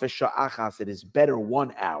nan Yafesh Sha'achas, it is better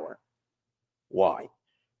 1 hour. Why?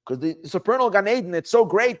 Because the supernal Gan Eden, it's so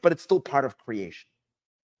great, but it's still part of creation,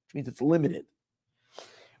 which means it's limited.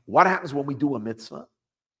 What happens when we do a mitzvah?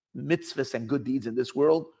 Mitzvahs and good deeds in this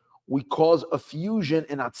world, we cause a fusion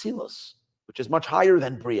in Atzilus, which is much higher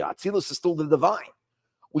than Bria. Atzilus is still the divine.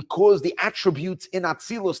 We cause the attributes in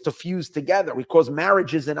Atzilus to fuse together. We cause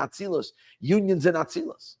marriages in Atzilus, unions in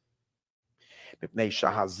Atzilus. The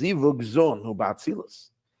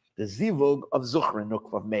zivug of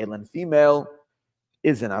Zuchrin, of male and female,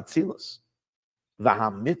 is in Atzilus.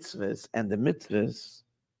 V'ha mitzvahs, and the mitzvahs,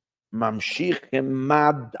 mamshichim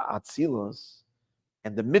mad Atzilus,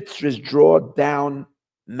 and the mitzvahs draw down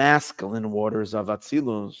masculine waters of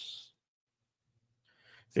Atzilus.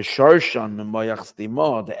 V'sharshan memoyach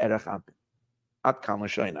stima the erech at kan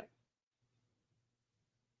l'shoinai.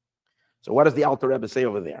 So what does the Alter Rebbe say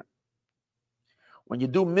over there? When you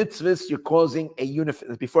do mitzvahs, you're causing a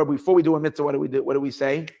unif. Before we do a mitzvah, what do we do? What do we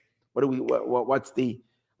say? What's the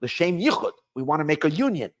l'shem yichud? We want to make a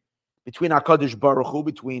union between HaKadosh Baruch Hu,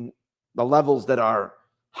 between the levels that are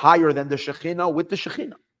higher than the Shekhinah with the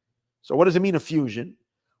Shekhinah. So what does it mean, a fusion?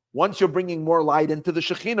 Once you're bringing more light into the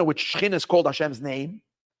Shekhinah, which Shekhinah is called Hashem's name,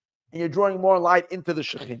 and you're drawing more light into the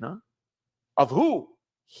Shekhinah, of who?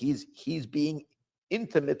 He's being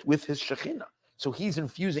intimate with his Shekhinah. So he's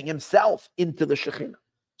infusing himself into the Shekhinah.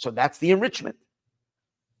 So that's the enrichment.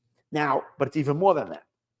 Now, but it's even more than that.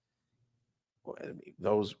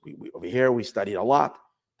 Over here, we studied a lot.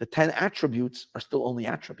 The 10 attributes are still only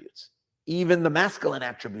attributes. Even the masculine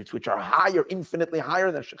attributes, which are higher, infinitely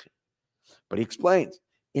higher than Shekhinah. But he explains,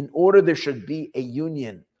 in order there should be a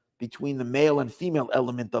union between the male and female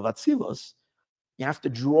element of Atzilus, you have to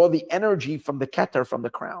draw the energy from the Keter, from the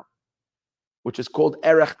crown, which is called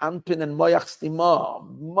Erech Anpin and Moyach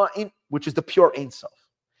Stima, which is the pure Ein Sof.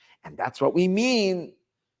 And that's what we mean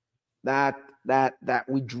that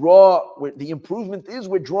we draw, the improvement is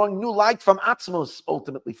we're drawing new light from Atzmos,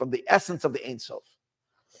 ultimately, from the essence of the Ein Sof.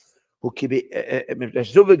 Atzilus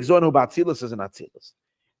is an Atzilus.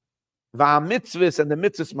 Va'amitzvahs, and the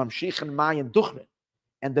mitzvahs mamshichen mayan duchmen,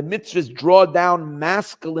 and the mitzvahs draw down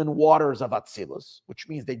masculine waters of Atzilus, which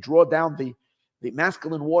means they draw down the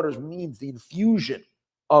masculine waters, means the infusion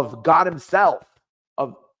of God Himself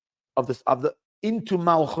of the into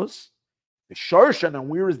Malchus. The Shorshan, and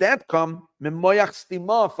where does that come? Memoyach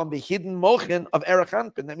stima, from the hidden mochin of Erech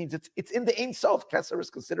Anpin. That means it's in the Ein Sof. Keser is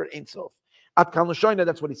considered Ein Sof. At Kal Neshoina,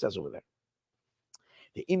 that's what he says over there.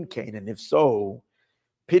 The Imkain, and if so,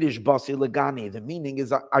 Pidish Basi Legani. The meaning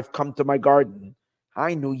is I've come to my garden.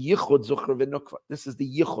 I knew Yichud Zuchra v'Nukva. This is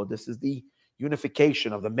the Yichud. This is the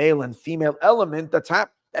unification of the male and female element that's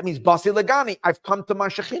happened. That means Basi Legani. I've come to my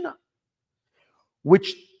Shekhinah.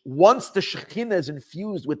 Which once the Shekhinah is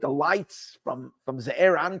infused with the lights from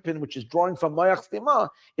Ze'er Anpin, which is drawing from Moyach Stima,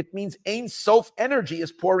 it means Ein Sof energy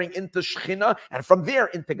is pouring into Shekhinah, and from there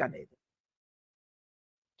into Gan Eden.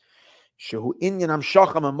 Shehu Inyan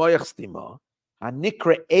Amshacham Moyach Stima.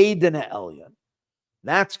 Hanikra Eden Elyon.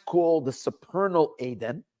 That's called the supernal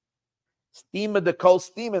Eden. Stima the kol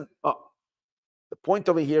Stima. The point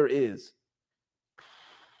over here is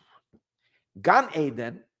Gan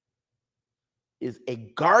Eden is a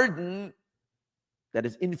garden that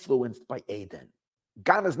is influenced by Eden.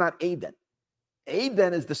 Gan is not Eden.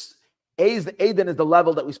 Eden is the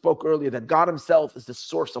level that we spoke earlier, that God Himself is the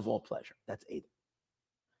source of all pleasure. That's Eden.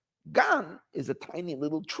 Gan is a tiny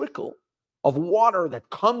little trickle of water that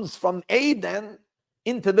comes from Eden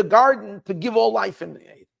into the garden to give all life in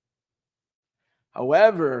Eden.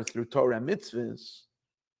 However, through Torah and mitzvahs,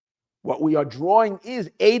 what we are drawing is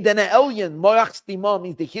Eden Elyon. Moach Stima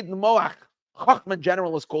means the hidden Moach. Chachma in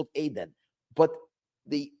general is called Eden. But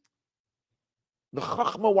the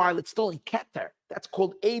Chachma, while it's still in Keter, that's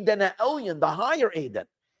called Eden Elyon, the higher Eden.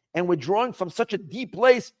 And we're drawing from such a deep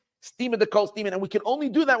place, Stima the kol Stima, and we can only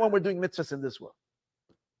do that when we're doing mitzvahs in this world.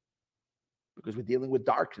 Because we're dealing with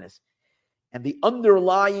darkness. And the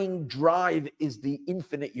underlying drive is the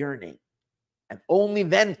infinite yearning. And only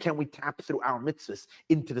then can we tap through our mitzvahs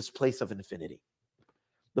into this place of infinity.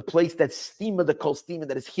 The place that's stima, the kol stima,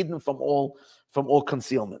 that is hidden from all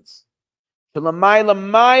concealments. It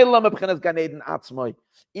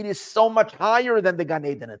is so much higher than the Gan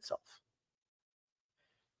Eden itself.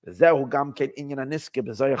 This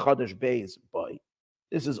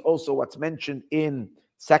is also what's mentioned in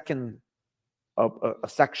a section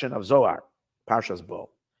of Zohar, Parshas Bo.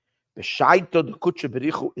 At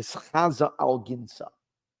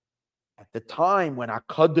the time when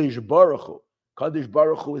HaKadosh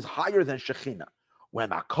Baruch Hu is higher than Shekhinah, when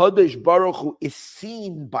HaKadosh Baruch Hu is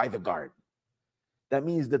seen by the garden, that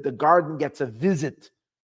means that the garden gets a visit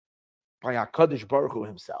by HaKadosh Baruch Hu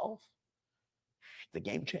Himself. The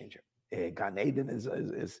game changer. Gan Eden is look at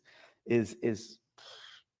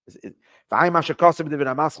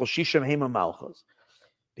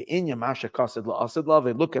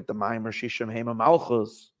the Maimer Shisham Hema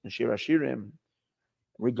Malchus and Shir Hashirim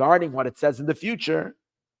regarding what it says in the future.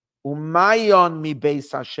 Umayon mi beis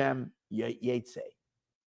Hashem yetze,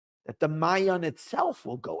 that the Mayon itself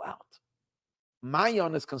will go out.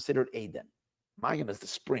 Mayon is considered Eden. Mayon is the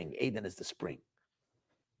spring. Eden is the spring.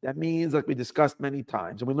 That means, like we discussed many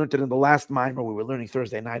times, and we learned it in the last Maimer we were learning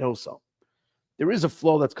Thursday night also. There is a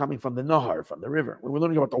flow that's coming from the Nahar, from the river. We were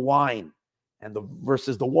learning about the wine and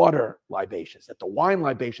versus the water libations, that the wine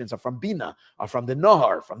libations are from Bina, are from the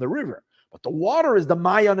Nahar, from the river. But the water is the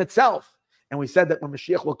Mayan itself. And we said that when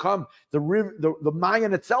Mashiach will come, the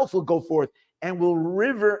Mayan itself will go forth and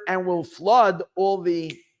will flood all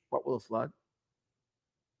the, what will it flood?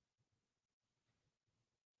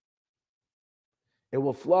 It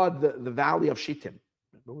will flood the valley of Shittim.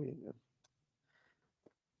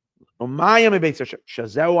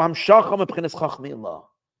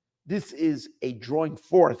 This is a drawing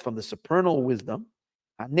forth from the supernal wisdom,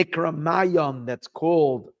 Nikra Mayon, that's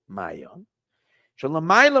called Mayon,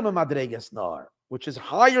 which is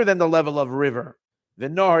higher than the level of river. The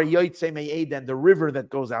Nahar Yoitze Me Eden, the river that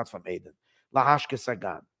goes out from Eden. Lahashke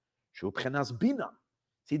Sagan. Shubchenas Bina.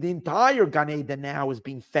 See, the entire Gan Eden now is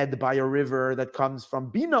being fed by a river that comes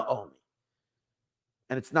from Bina only.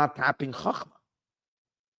 And it's not tapping Chachma.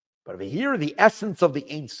 But over here, the essence of the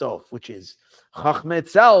Ein Sof, which is Chachma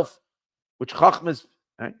itself, which Chachma is,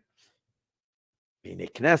 right? In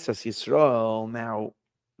Knesset Yisrael, now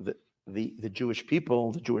the Jewish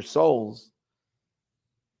people, the Jewish souls,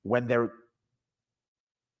 when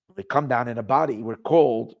they come down in a body, we're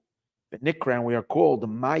called the Nikran, we are called the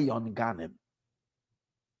Mayon Ganim.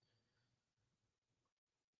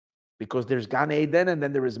 Because there's Gan Eden and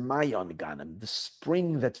then there is Mayon Ganim, the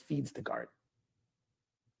spring that feeds the garden.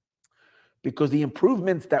 Because the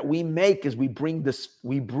improvements that we make is we bring the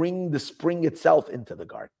spring itself into the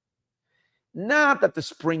garden. Not that the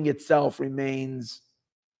spring itself remains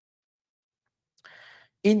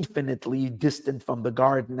infinitely distant from the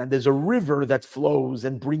garden and there's a river that flows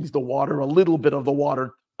and brings the water, a little bit of the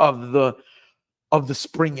water of the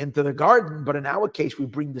spring into the garden, but in our case we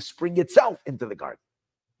bring the spring itself into the garden.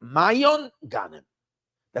 Mayon Ganim,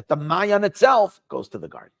 that the Mayon itself goes to the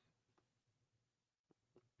garden.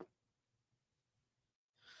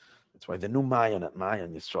 That's why the new Mayon at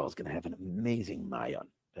Mayon Yisrael is going to have an amazing Mayon.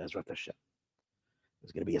 Bezrat Hashem.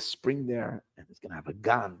 There's going to be a spring there, and it's going to have a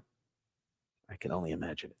gan. I can only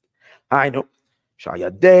imagine it. I know. And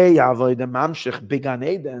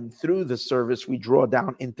through the service, we draw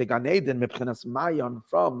down into Gan Eden mipchenas Mayon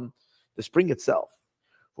from the spring itself.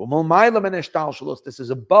 This is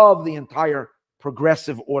above the entire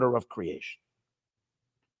progressive order of creation.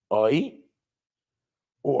 Or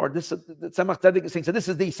this the Tzemach Tzedek is saying, so this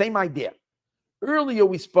is the same idea. Earlier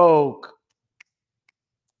we spoke,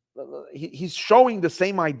 he's showing the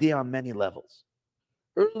same idea on many levels.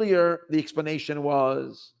 Earlier, the explanation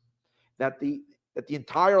was that the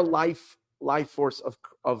entire life force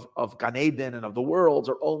of Gan Eden and of the worlds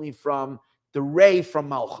are only from the ray from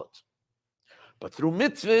Malchut. But through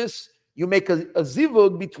mitzvahs, you make a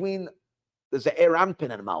zivug between the Ze'er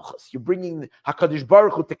Anpin and Malchus. You're bringing HaKadosh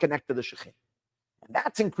Baruch Hu to connect to the Shekhin. And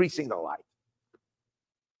that's increasing the light.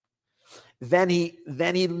 Then he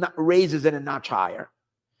raises it a notch higher.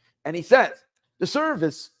 And he says, the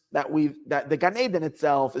service that the Gan Eden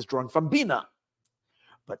itself is drawing from Bina.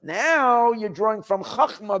 But now you're drawing from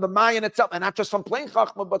Chachma, the Mayan itself, and not just from plain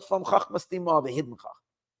Chachma, but from Chachma Stima, the hidden Chachma.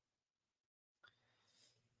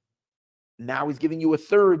 Now he's giving you a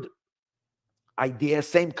third idea,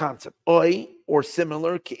 same concept. Oi, or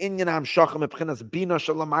similar, in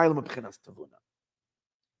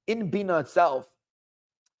Bina itself,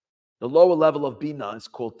 the lower level of Bina is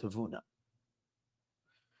called Tavuna.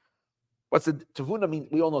 What's the Tavuna mean?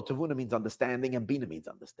 We all know Tavuna means understanding and Bina means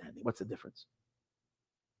understanding. What's the difference?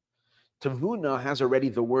 Tavuna has already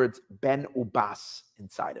the words Ben Ubas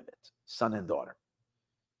inside of it, son and daughter.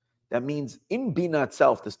 That means in Bina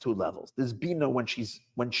itself, there's two levels. There's Bina when she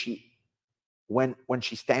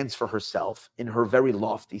stands for herself in her very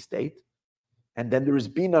lofty state. And then there is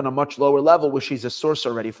Bina on a much lower level where she's a source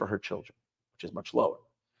already for her children, which is much lower.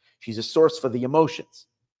 She's a source for the emotions.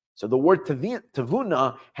 So the word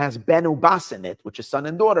Tavuna has Ben Ubas in it, which is son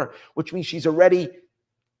and daughter, which means she's already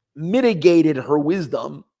mitigated her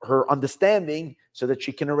wisdom, her understanding, so that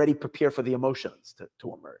she can already prepare for the emotions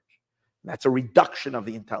to emerge. And that's a reduction of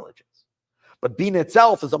the intelligence. But Bina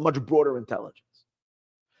itself is a much broader intelligence.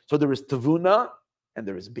 So there is Tavuna and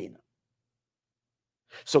there is Bina.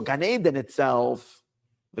 So Gan Eden itself,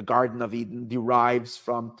 the Garden of Eden, derives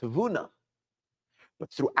from Tavuna.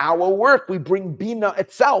 But through our work, we bring Bina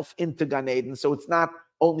itself into Gan Eden. So it's not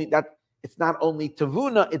only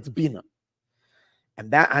Tavuna, it's Bina.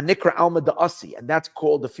 And that Hanikra Alma Da'asi, and that's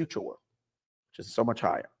called the future world, which is so much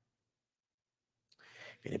higher.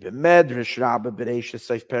 Now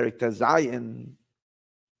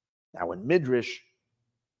in Midrash,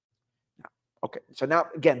 okay, so now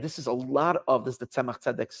again, this is the Tzemach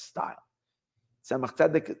Tzedek style. Tzemach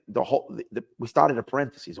Tzedek, we started a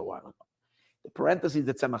parentheses a while ago. The parentheses,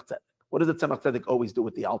 the Tzemach Tzedek. What does the Tzemach Tzedek always do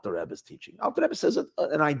with the Alter Rebbe's teaching? Alter Rebbe says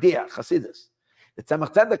an idea, Chassidus. The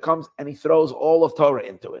Tzemach Tzedek comes and he throws all of Torah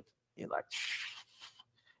into it. He's like,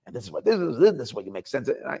 and this is what you make sense.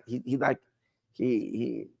 So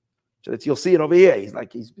that you'll see it over here. He's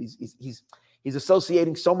like he's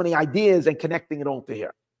associating so many ideas and connecting it all to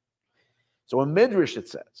here. So in Midrash it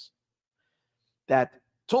says that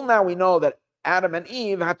till now we know that Adam and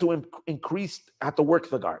Eve had to work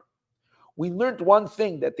the garden. We learned one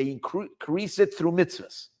thing, that they increase it through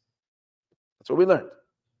mitzvahs. That's what we learned.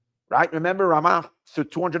 Right? Remember Ramah through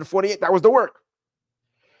 248, that was the work.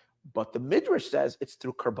 But the Midrash says it's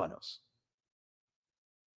through karbanos,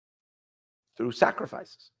 through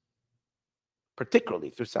sacrifices, particularly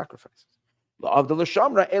through sacrifices. Of the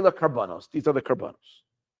Lashamra Ela karbanos, these are the karbanos.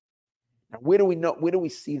 Now, where do we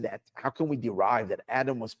see that? How can we derive that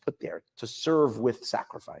Adam was put there to serve with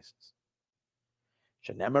sacrifices?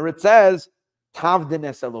 Shenemar, it says, Tavdin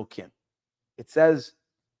es Elokim. It says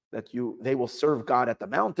that they will serve God at the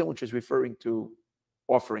mountain, which is referring to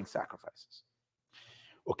offering sacrifices.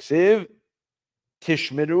 Uksiv,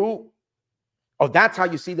 tishmiru. Oh, that's how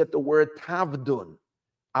you see that the word tavdun,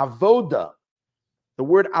 avoda, the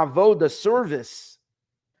word avoda, service,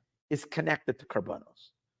 is connected to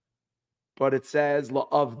karbanos. But it says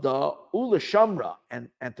la'avda u'lashamra, and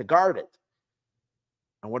to guard it.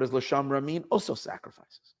 And what does lashamra mean? Also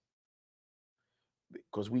sacrifices.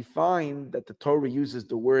 Because we find that the Torah uses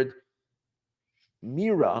the word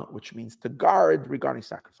mira, which means to guard, regarding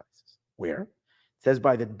sacrifices. Where? It says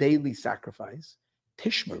by the daily sacrifice,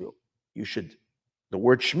 tishmeru. You should, the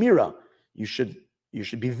word shmira, you should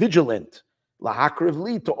be vigilant. Lahakriv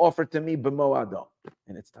li, to offer to me b'moado,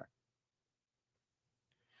 in its time.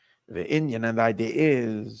 The Indian, and the idea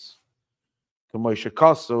is Kamoisha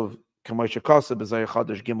Kosov B'Zayah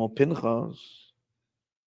Chadash Gimel Pinchas.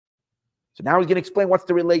 So now he's going to explain what's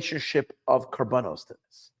the relationship of karbanos to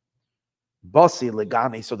this. Basi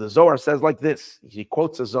legani. So the Zohar says like this. He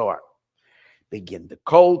quotes a Zohar. Begin the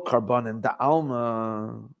kol karban and the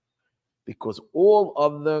alma, because all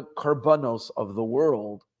of the karbanos of the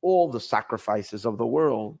world, all the sacrifices of the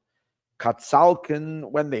world, katzalkin,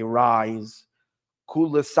 when they rise,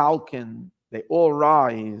 kula salkin, they all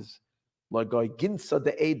rise, lagoy ginsa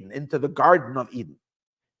de Eden, into the Garden of Eden,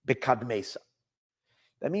 bekad mesa.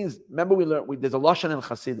 That means, remember we learned, there's a Lashon in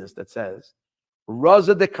Chassidus that says,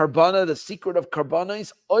 Raza de Karbana, the secret of Karbana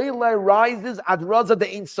is, Oile rises at Raza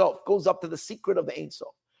de Ein Sof, goes up to the secret of the Ein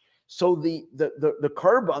Sof. So the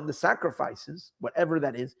Karban, the sacrifices, whatever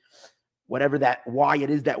that is, why it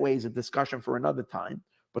is that way is a discussion for another time,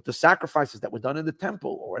 but the sacrifices that were done in the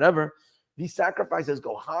temple or whatever, these sacrifices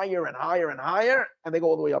go higher and higher and higher, and they go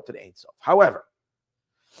all the way up to the Ein Sof. However,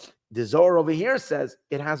 the Zohar over here says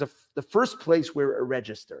it has the first place where it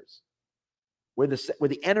registers, where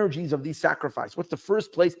the energies of these sacrifices. What's the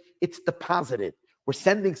first place? It's deposited. We're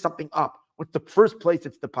sending something up. What's the first place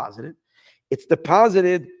it's deposited? It's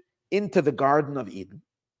deposited into the Garden of Eden,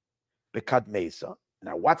 Bekad Mesa.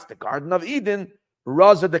 Now, what's the Garden of Eden?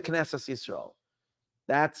 Raza de Knesset Yisrael.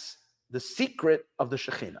 That's the secret of the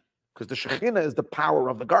Shekhinah, because the Shekhinah is the power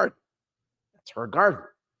of the garden. That's her garden.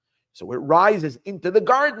 So it rises into the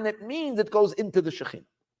garden. It means it goes into the Shekhinah.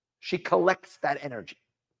 She collects that energy.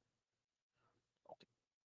 Okay.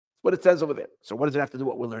 That's what it says over there. So what does it have to do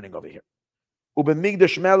with what we're learning over here?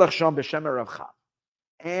 Migdash Melech Sham B'Shem Rav Chaim.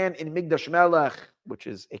 And in Migdash Melech, which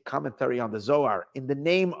is a commentary on the Zohar, in the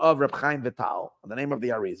name of Reb Chaim Vital, in the name of the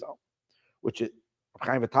Arizal, which is Reb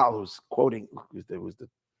Chaim Vital, who's quoting,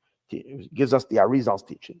 gives us the Arizal's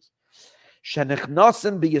teachings.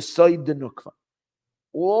 Shenechnasim b'Yesoid denukva.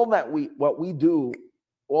 All what we do,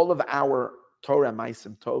 all of our Torah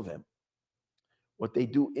Maisim Tovim, what they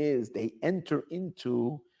do is they enter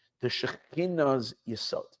into the Shekhinah's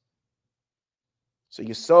Yesod. So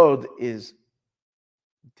Yesod is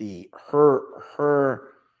her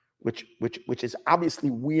which is obviously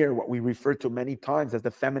what we refer to many times as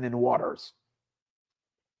the feminine waters.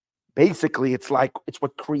 Basically, it's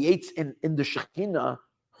what creates in the Shekhinah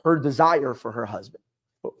her desire for her husband,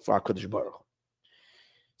 for HaKadosh Baruch Hu.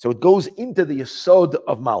 So it goes into the Yesod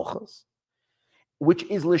of Malchus, which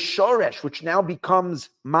is Lishoresh, which now becomes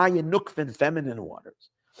Maya Nukvin, feminine waters,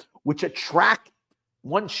 which attract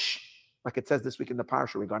like it says this week in the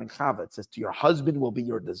Parsha regarding Chava, it says, to your husband will be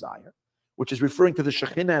your desire, which is referring to the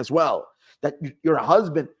Shekhinah as well, that your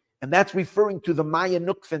husband, and that's referring to the Maya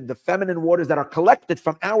Nukvin, the feminine waters that are collected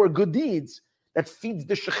from our good deeds, that feeds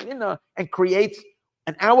the Shekhinah and creates.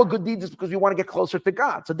 And our good deeds is because we want to get closer to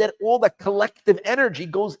God. So that all that collective energy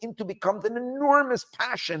goes into becomes an enormous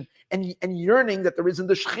passion and yearning that there is in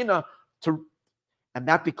the Shekhinah, and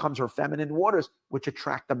that becomes her feminine waters, which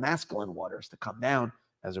attract the masculine waters to come down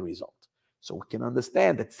as a result. So we can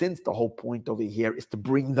understand that since the whole point over here is to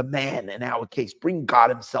bring the man, in our case, bring God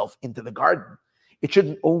himself into the garden, it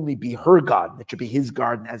shouldn't only be her garden, it should be his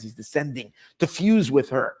garden as he's descending to fuse with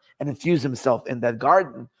her and infuse himself in that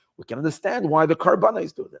garden. We can understand why the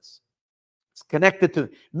Karbanos do this. It's connected to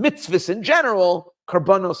mitzvahs in general,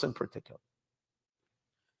 Karbanos in particular.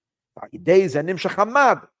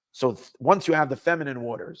 So once you have the feminine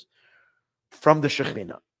waters from the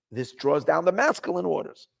Shekhinah, this draws down the masculine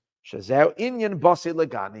waters. This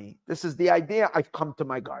is the idea, I've come to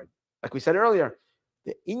my garden. Like we said earlier,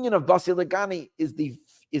 the inyan of Basi Legani is the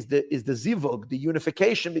zivug, the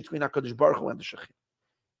unification between HaKadosh Baruch Hu and the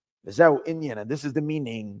Shekhinah. And this is the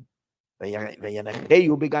meaning. He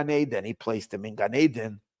placed him in Gan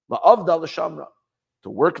Eden to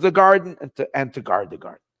work the garden and to guard the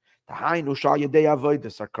garden.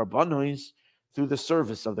 Through the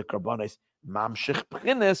service of the karbanos,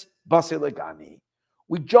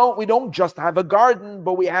 We don't just have a garden,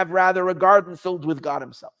 but we have rather a garden filled with God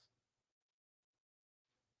himself.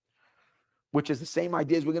 Which is the same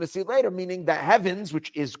idea as we're going to see later, meaning that heavens,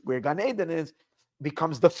 which is where Gan Eden is,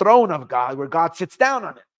 becomes the throne of God, where God sits down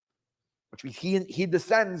on it. Which means he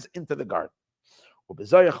descends into the garden.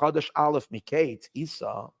 Isa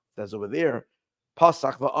says over there,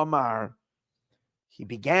 Pasach va'amar, he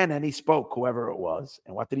began and he spoke, whoever it was.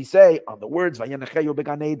 And what did he say? On the words, when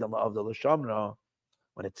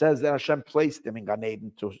it says that Hashem placed him in Gan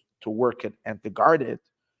Eden to work it and to guard it,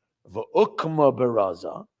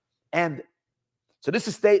 and so this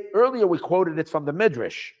is earlier we quoted it from the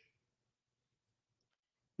Midrash.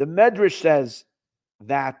 The Midrash says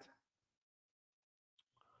that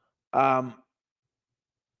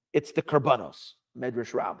it's the Karbanos,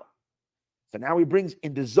 Midrash Rabbah. So now he brings,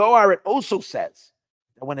 in the Zohar, it also says,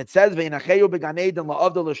 that when it says, Ve'inacheyu began Eden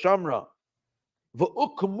la'avda l'shamra,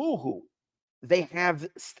 v'ukmuhu, they have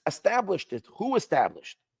established it. Who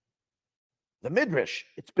established? The Midrash.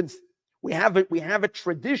 We have a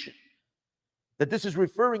tradition that this is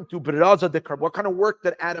referring to Beraza de Karb. What kind of work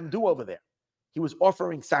did Adam do over there? He was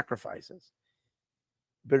offering sacrifices.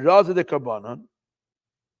 Beraza de Karbanon,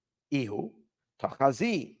 Ihu,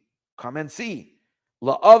 Tachazi, come and see.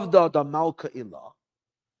 La'avda da Malka Ilah.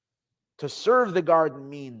 To serve the garden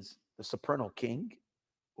means the supernal king.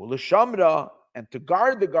 U'lishamra, and to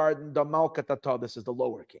guard the garden, da Malka Tata, this is the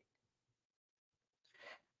lower king.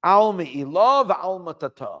 Alma Ilah va'alma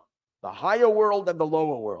Tata, the higher world and the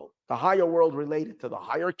lower world. The higher world related to the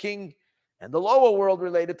higher king, and the lower world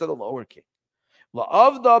related to the lower king.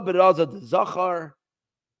 La'avda beraza de Zachar,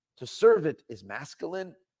 to serve it is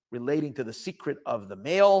masculine, relating to the secret of the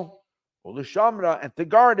male. U'lishamra, and to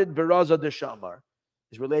guard it, beraza de Shamar,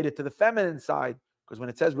 is related to the feminine side, because when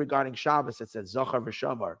it says regarding Shabbos, it says Zachar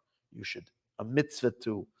v'Shamar. You should, a mitzvah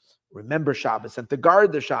to remember Shabbos and to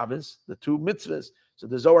guard the Shabbos, the two mitzvahs. So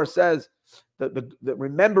the Zohar says that the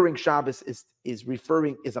remembering Shabbos is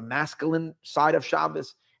a masculine side of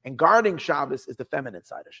Shabbos, and guarding Shabbos is the feminine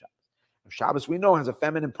side of Shabbos. And Shabbos, we know, has a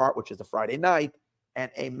feminine part, which is the Friday night,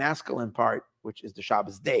 and a masculine part, which is the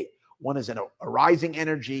Shabbos day. One is an arising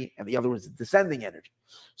energy, and the other is a descending energy.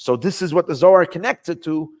 So this is what the Zohar connected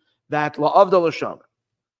to, that la'avda l'shamar.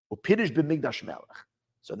 U'pirish b'migdash melech.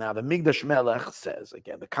 So now the Migdash Melech says,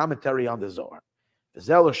 again, the commentary on the Zohar,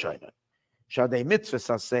 V'zel l'shayna, shadei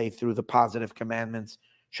mitzvahs say through the positive commandments,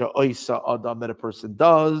 sha'oisa adam, that a person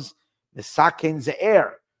does, misaken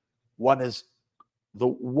ze'er. One is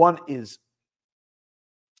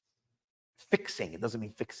fixing. It doesn't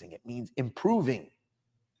mean fixing. It means improving.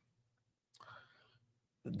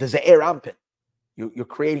 The ze'er ampin. You're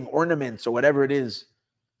creating ornaments or whatever it is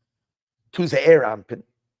to ze'er ampin,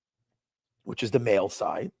 which is the male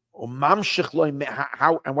side. And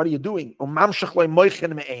what are you doing?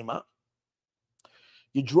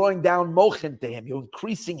 You're drawing down mochin to him. You're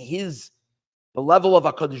increasing the level of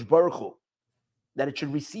HaKadosh Baruch Hu, that it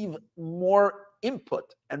should receive more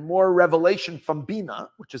input and more revelation from Bina,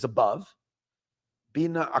 which is above.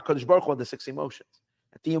 Bina, HaKadosh Baruch Hu, are the 6 emotions.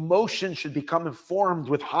 That the emotion should become informed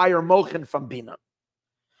with higher mochin from Bina.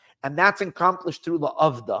 And that's accomplished through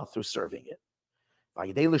la'avda, through serving it.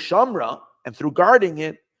 And through guarding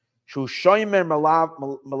it,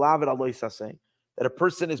 that a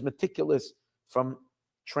person is meticulous from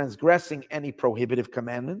transgressing any prohibitive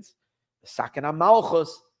commandments. Sakana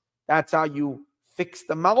malchus, that's how you fix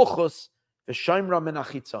the malchus,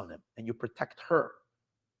 and you protect her.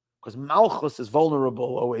 Because malchus is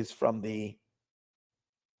vulnerable always from the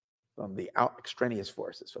extraneous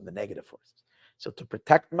forces, from the negative forces. So to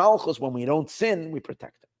protect malchus, when we don't sin, we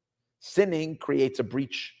protect it. Sinning creates a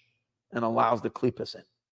breach and allows the klippas in.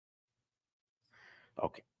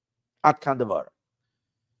 Okay. At Kandavara.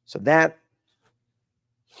 So now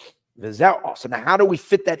how do we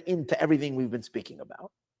fit that into everything we've been speaking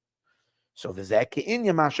about? So this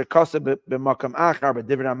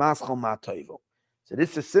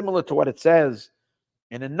is similar to what it says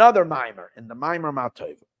in another mimer, in the mimer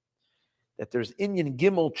Matoivo, that there's Inyan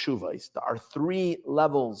Gimel Tshuvais. There are 3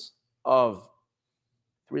 levels of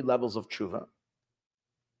tshuva.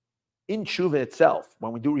 In tshuva itself,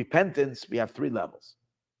 when we do repentance, we have 3 levels.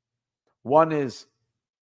 One is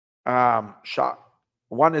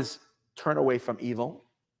turn away from evil.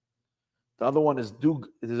 The other one is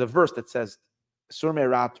there's a verse that says, Sur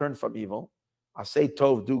me'ra, turn from evil. Asay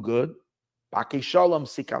tov, do good. Baki shalom,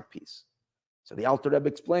 seek out peace. So the Alter Rebbe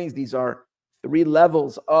explains these are 3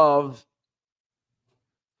 levels of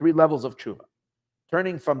tshuva.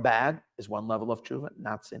 Turning from bad is 1 level of tshuva,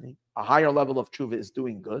 not sinning. A higher level of tshuva is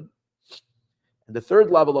doing good. And the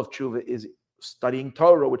 3rd level of tshuva is studying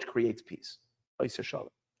Torah, which creates peace.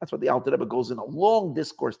 That's what the Alter Rebbe goes in a long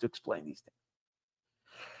discourse to explain these things.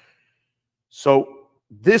 So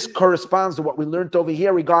this corresponds to what we learned over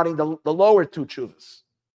here regarding the lower two tshuvas.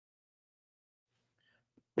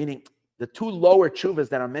 Meaning, the two lower tshuvas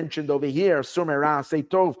that are mentioned over here, Sur Merah, Sei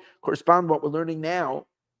Tov, correspond to what we're learning now.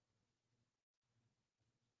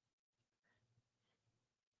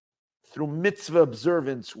 Through mitzvah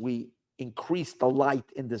observance, we increase the light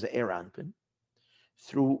in the Ze'er Anpin.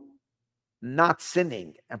 Through not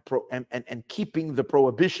sinning and keeping the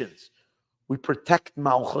prohibitions, we protect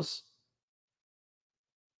Malchus.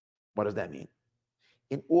 What does that mean?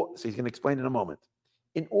 So he's going to explain in a moment.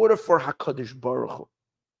 In order for HaKadosh Baruch Hu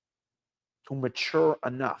to mature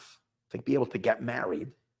enough to be able to get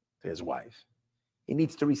married to his wife, he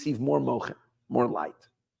needs to receive more mochen, more light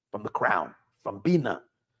from the crown, from Bina.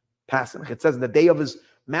 Passing. It says in the day of his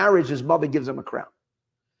marriage, his mother gives him a crown.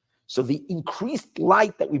 So the increased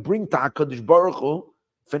light that we bring to HaKadosh Baruch Hu,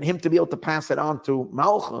 for him to be able to pass it on to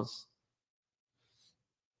Malchus,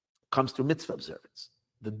 comes through mitzvah observance.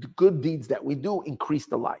 The good deeds that we do increase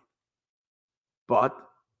the light. But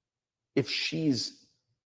if the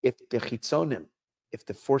chitzonim, if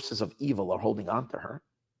the forces of evil are holding on to her,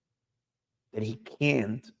 then he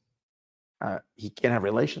can't have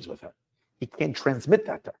relations with her. He can't transmit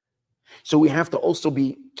that to her. So we have to also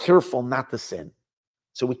be careful not to sin.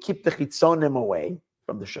 So we keep the chitzonim away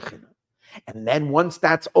from the Shekhinah. And then once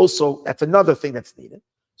that's another thing that's needed.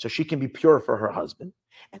 So she can be pure for her husband.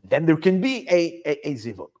 And then there can be a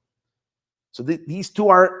zivug. So these two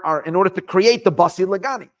are in order to create the Basi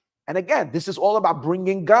Lagani. And again, this is all about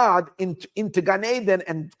bringing God into Gan Eden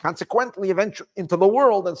and consequently eventually into the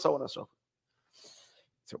world and so on and so forth.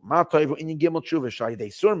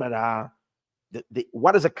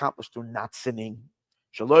 What is accomplished through not sinning?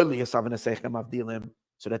 So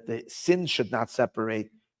that the sin should not separate.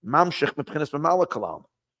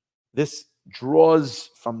 This draws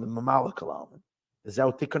from the Mamala Kalam.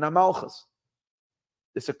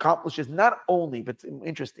 This accomplishes not only, but it's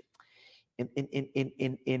interesting.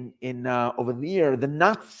 In over there, the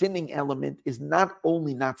not sinning element is not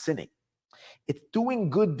only not sinning. It's doing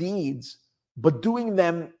good deeds, but doing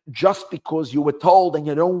them just because you were told and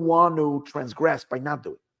you don't want to transgress by not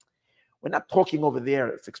doing it. We're not talking over there,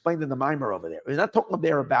 it's explained in the Mimer over there. We're not talking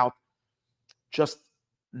there about just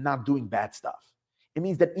not doing bad stuff. It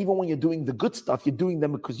means that even when you're doing the good stuff, you're doing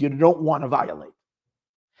them because you don't want to violate.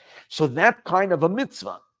 So that kind of a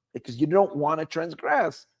mitzvah, because you don't want to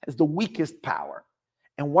transgress, has the weakest power.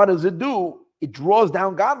 And what does it do? It draws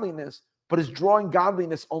down godliness, but it's drawing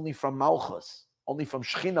godliness only from Malchus, only from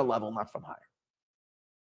Shechina level, not from higher.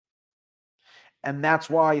 And that's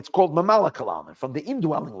why it's called Mamala Kalam, from the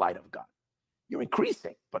indwelling light of God. You're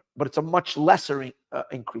increasing, but it's a much lesser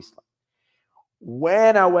increased light.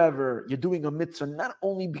 When, however, you're doing a mitzvah, not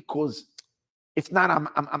only because if not, I'm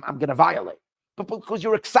going to violate, but because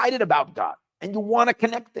you're excited about God and you want to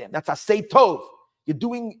connect to Him. That's a Sei Tov. You're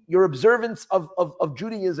doing your observance of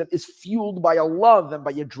Judaism is fueled by a love and by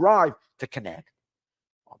your drive to connect.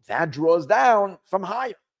 That draws down from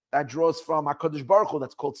higher. That draws from HaKadosh Baruch Hu.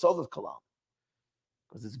 That's called Sovav Kalam,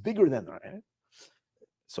 because it's bigger than that. Right?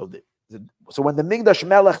 So when the Migdash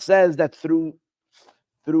Melech says that through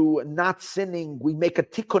not sinning we make a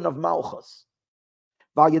tikkun of Malchus,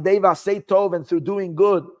 V'al Sei Tov, and through doing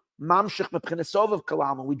good, Mamshich Mepchines Sovav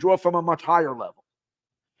Kalam, and we draw from a much higher level.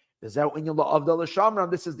 This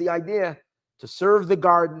is the idea, to serve the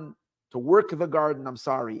garden, to work the garden, and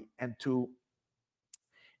to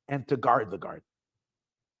guard the garden.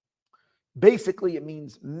 Basically, it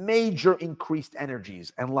means major increased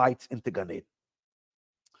energies and lights into Gan Eden.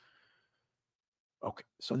 Okay,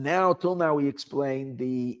 so till now we explained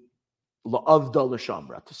the La'avda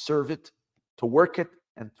L'Shamra, to serve it, to work it,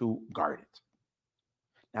 and to guard it.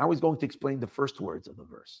 Now he's going to explain the first words of the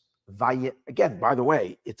verse. Again, by the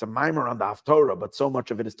way, it's a mimer on the Haftorah, but so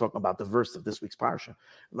much of it is talking about the verse of this week's parsha.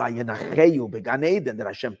 Vayenacheyu beGan Eden, that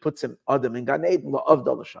Hashem puts him Adam in Gan Eden,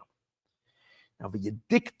 La'avda L'Shamra. Now,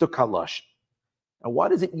 v'yediktu kalash. Now, why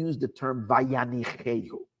does it use the term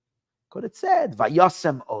vayanichehu? Because it said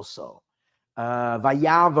vayasem also,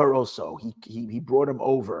 vayavar also. He brought him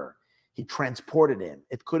over. He transported him.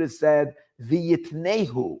 It could have said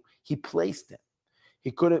v'yitnehu. He placed him. He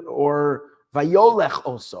could have, or vayolech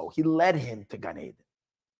also. He led him to Gan Eden.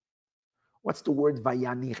 What's the word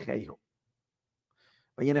vayanichehu?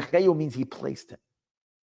 Vayanichehu means he placed him.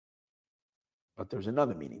 But there's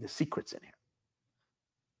another meaning. The secret's in here.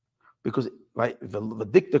 Because the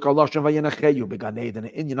dikta kalash vayenacheyu beGan Eden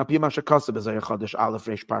in Yinapi Mashakasa b'Zayir Chadash Aleph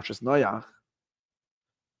Reish Parshas Noach.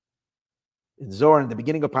 In Zohar, in the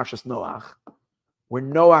beginning of Parshas Noach, where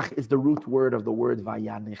Noach is the root word of the word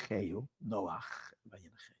Vayanecheyu, Noach,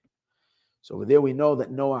 Vayanecheyu. So over there we know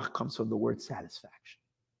that Noach comes from the word satisfaction.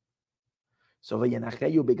 So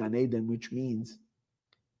Vayanecheyu began Eden, which means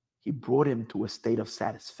he brought him to a state of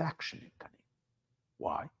satisfaction in Gan Eden.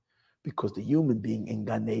 Why? Because the human being in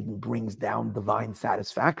Gan Eden brings down divine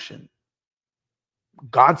satisfaction,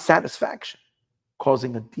 God's satisfaction,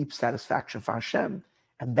 causing a deep satisfaction for Hashem,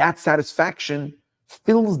 and that satisfaction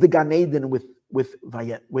fills the Gan Eden with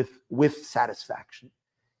satisfaction.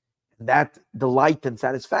 And that delight and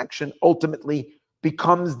satisfaction ultimately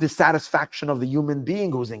becomes the satisfaction of the human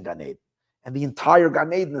being who's in Gan Eden, and the entire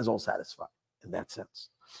Gan Eden is all satisfied in that sense.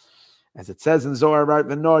 As it says in Zohar, right?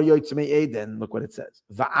 Eden, look what it says.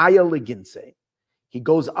 Va'aya leginse. He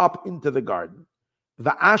goes up into the garden.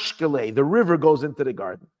 Va'ashkele, the river goes into the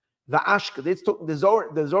garden. The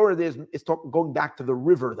Zohar is going back to the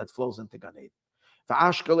river that flows into Gan Eden.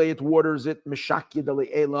 Va'ashkele, it waters it, mishakya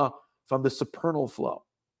dele'ela, from the supernal flow.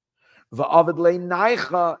 Va'avid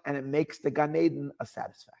le'naicha, and it makes the Gan Eden a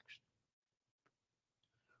satisfaction.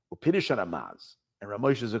 Upidish Ramaz, and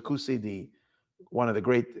Ramosha Zakusi, one of the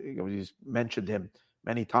great, we mentioned him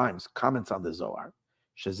many times, comments on the Zohar.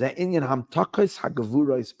 The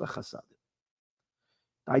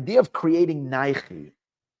idea of creating naichi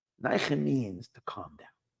means to calm down,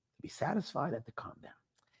 to be satisfied and to calm down.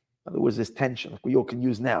 In other words, there's tension, like we all can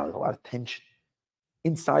use now. There's a lot of tension.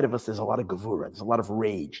 Inside of us, there's a lot of gevura, there's a lot of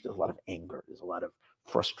rage, there's a lot of anger, there's a lot of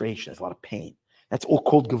frustration, there's a lot of pain. That's all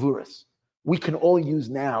called gevuras. We can all use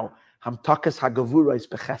now hamtakas hagavuras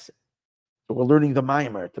bechesed. So we're learning the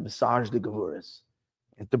mimer to massage the gevuras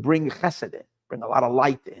and to bring chesed in, bring a lot of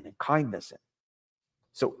light in and kindness in.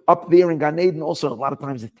 So up there in Gan Eden also a lot of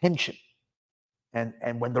times the tension.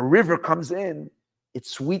 And when the river comes in, it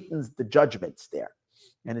sweetens the judgments there.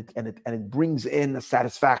 And it brings in a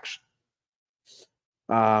satisfaction.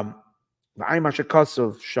 And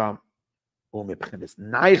once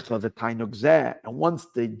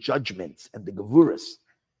the judgments and the gevuras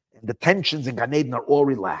and the tensions in Gan Eden are all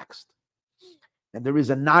relaxed, and there is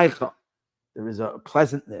a naicha, there is a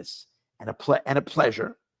pleasantness and a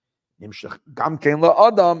pleasure,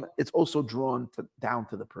 it's also drawn down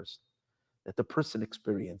to the person, that the person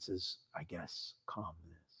experiences, I guess, calmness.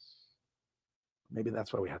 Maybe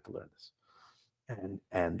that's why we have to learn this,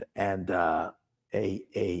 and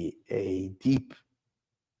a deep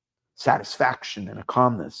satisfaction and a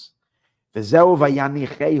calmness. That's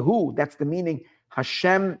the meaning.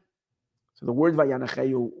 Hashem. So the word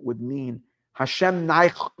Vayanecheyu would mean Hashem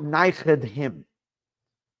neiched him.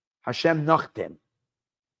 Hashem nocht him.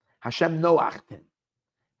 Hashem noacht him.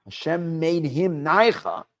 Hashem made him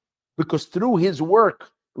neicha, because through his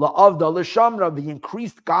work, la'avda l'shamra, the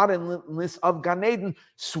increased godliness of Gan Eden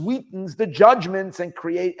sweetens the judgments and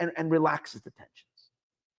create and relaxes the tensions.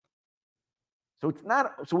 So it's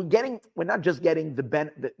not. So we're not just getting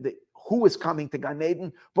the who is coming to Gan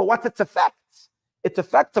Eden, but what's its effects. Its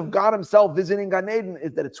effects of God Himself visiting Gan Eden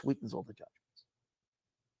is that it sweetens all the judgments.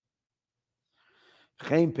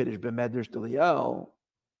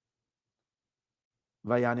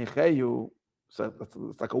 So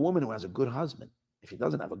it's like a woman who has a good husband. If he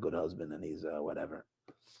doesn't have a good husband and he's whatever,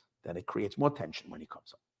 then it creates more tension when he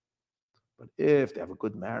comes home. But if they have a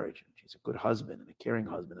good marriage and she's a good husband and a caring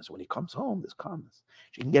husband, so when he comes home, there's calmness.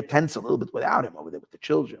 She can get tense a little bit without him over there with the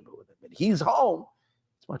children, but when he's home,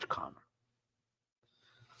 it's much calmer.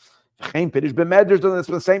 It's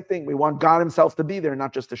the same thing. We want God Himself to be there,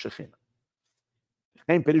 not just the Shekhinah.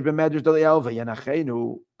 Now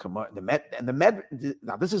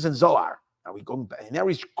this is in Zohar. Now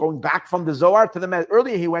he's going back from the Zohar to the Medrash.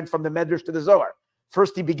 Earlier he went from the Medrash to the Zohar.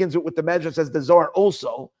 First he begins it with the Medrash, says the Zohar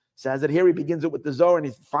also says that here he begins it with the Zohar and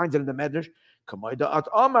he finds it in the Medrash. The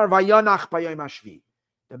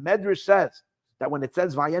Medrash says that when it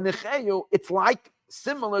says Vayanecheyu, it's like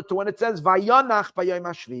similar to when it says Vayanach b'yom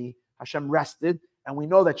hashvi. Hashem rested, and we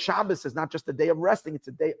know that Shabbos is not just a day of resting; it's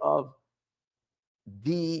a day of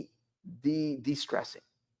de-stressing.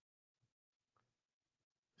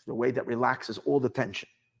 It's the way that relaxes all the tension.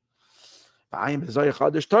 Hashem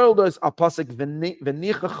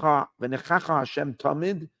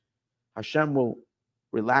will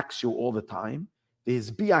relax you all the time. He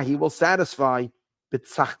will satisfy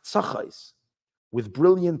with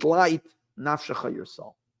brilliant light, nafshecha, your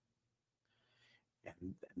soul.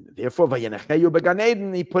 And therefore, Vayanecheyu began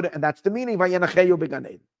Eden, he put it, and that's the meaning, Vayanecheyu began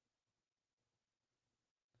Eden.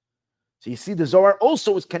 So you see, the Zohar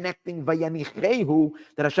also is connecting Vayanecheyu,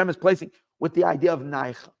 that Hashem is placing, with the idea of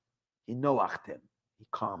Naicha. He noached him, he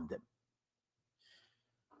calmed him.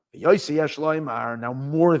 Now,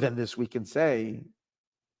 more than this, we can say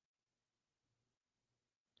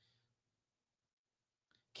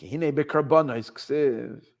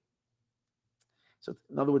So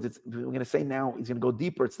in other words, we're going to say now, he's going to go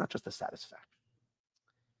deeper. It's not just a satisfaction.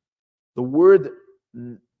 The word,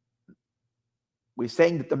 we're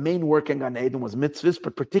saying that the main work in Gan Eden was mitzvahs,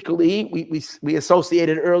 but particularly we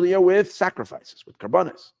associated earlier with sacrifices, with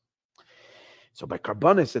karbanis. So by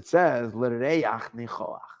karbanis it says l'reach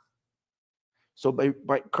nichoach. So by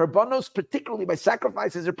karbanos, particularly by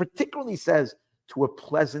sacrifices, it particularly says to a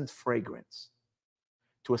pleasant fragrance,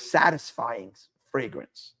 to a satisfying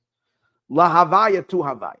fragrance. La havaya to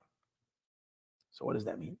havaya. So what does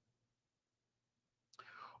that mean?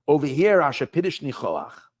 Over here, Asher Pidish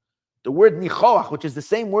Nichoach. The word Nichoach, which is the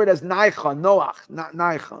same word as Naicha, Noach, not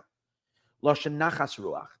Naicha. Loshen Nachas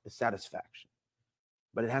Ruach, the satisfaction.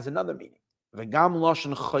 But it has another meaning. V'gam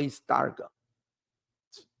Loshen Chois Darga.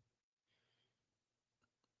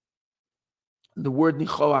 The word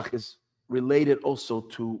Nichoach is related also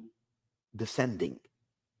to descending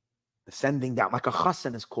down. Like a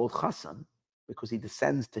chassan is called chassan because he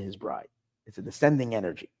descends to his bride. It's a descending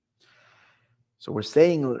energy. So we're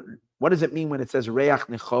saying, what does it mean when it says reach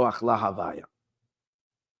nichoach la havaya?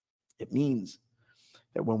 It means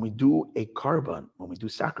that when we do a karban, when we do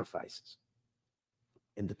sacrifices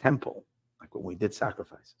in the temple, like when we did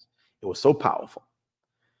sacrifices, it was so powerful.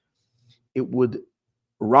 It would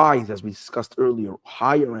rise, as we discussed earlier,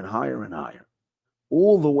 higher and higher and higher,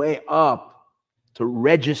 all the way up to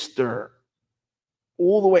register,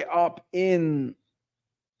 all the way up in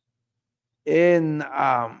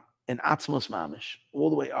Atzmos Mamish, all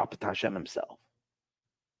the way up to Hashem himself.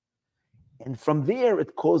 And from there,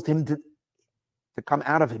 it caused him to come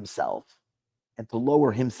out of himself and to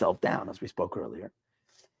lower himself down, as we spoke earlier.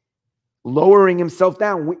 Lowering himself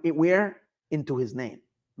down, where? Into his name.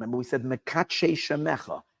 Remember we said, Mekache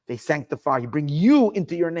Shemecha, they sanctify, you bring you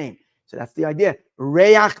into your name. So that's the idea.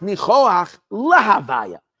 Reach nichoach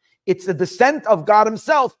lahavaya. It's the descent of God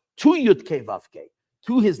himself to Yud Kei Vav Kei,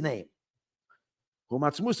 to his name.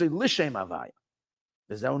 Humatzmusei l'shem havaya.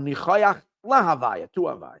 V'zeu nichoach lahavaya, to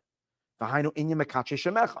havaya. V'hainu inyam mekache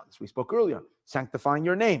shemecha. As we spoke earlier, sanctifying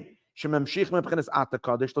your name. Shememshich mebchenes ata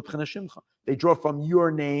kadosh lebchenes shimcha. They draw from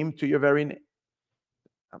your name to your very name.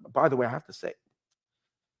 By the way, I have to say,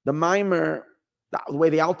 the mimer, the way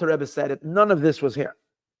the Alter Rebbe said it, none of this was here.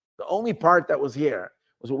 The only part that was here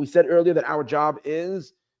was what we said earlier, that our job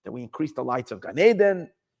is that we increase the lights of Gan Eden.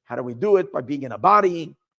 How do we do it? By being in a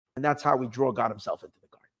body. And that's how we draw God himself into the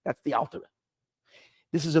garden. That's the Alter Rebbe.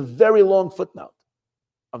 This is a very long footnote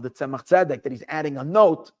of the Tzemach Tzedek that he's adding a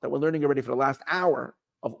note that we're learning already for the last hour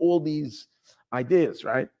of all these ideas,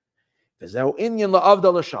 right? Now,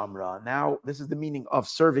 this is the meaning of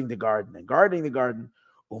serving the garden and guarding the garden.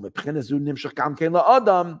 And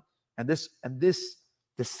this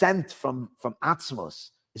descent from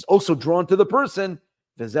Atzmos is also drawn to the person,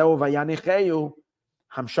 to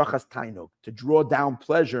draw down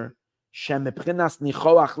pleasure. From the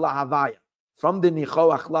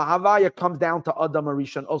nichoach lahavaya comes down to Adam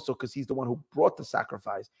Arishon also, because he's the one who brought the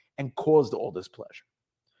sacrifice and caused all this pleasure.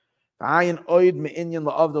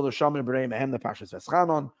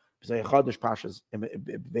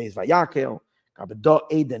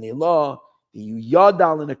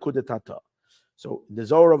 So the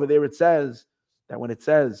Zohar over there, it says that when it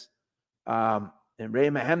says, and Rei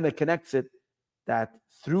Mehemna connects it, that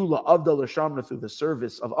through La'avda L'Shamra, through the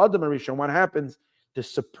service of Adam Arishon, what happens? The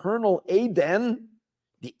supernal Eden,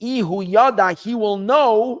 the Ihu Yada, he will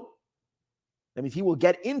know, that means he will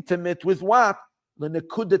get intimate with what?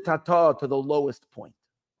 L'Nekudetata, to the lowest point.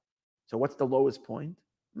 So what's the lowest point?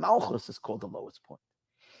 Malchus is called the lowest point.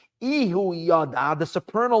 Ihu Yada, the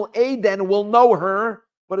supernal Eden will know her.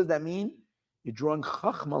 What does that mean? You're drawing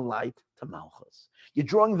Chachma light to Malchus. You're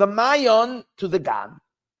drawing the Mayon to the Gan.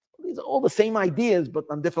 These are all the same ideas, but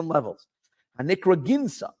on different levels. Hanikra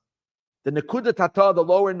Ginsa, the Nekuda Tata, the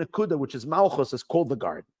lower Nekuda, which is Malchus, is called the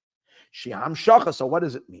garden. Shiam Shacha, so what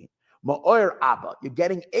does it mean? Ma'oir Abba, you're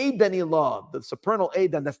getting Eden Ilah, the supernal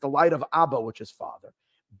Eden, that's the light of Abba, which is Father.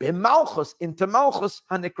 Bim Malchus, into Malchus,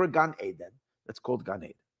 Hanikra Gan Eden, that's called Gan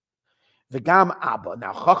Eden. The Gam Abba,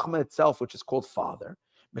 now Chachma itself, which is called Father,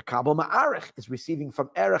 Mekabel Ma'arech, is receiving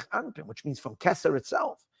from Erech Anpin, which means from Keser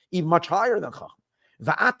itself, even much higher than Chachma.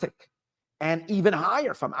 Va'atik, and even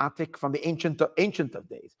higher from Atik, from the ancient of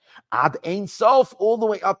days. Ad Ein Sof, all the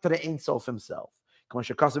way up to the Ein Sof himself.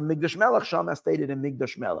 Migdash Melech, Shama stated in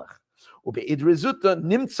Migdash Melech. Ube'idrizuta,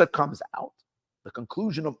 Nimtza comes out, the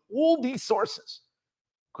conclusion of all these sources.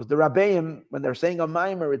 Because the Rabbeim, when they're saying a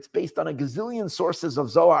Maimer, it's based on a gazillion sources of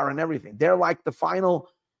Zohar and everything. They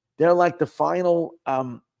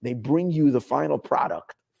bring you the final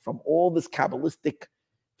product from all this Kabbalistic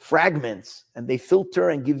fragments, and they filter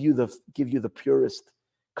and give you the purest,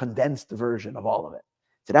 condensed version of all of it.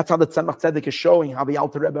 So that's how the Tzemach Tzedek is showing how the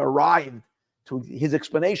Alter Rebbe arrived to his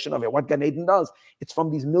explanation of it, what Gan Eden does. It's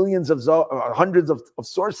from these millions of hundreds of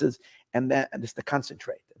sources, and it's the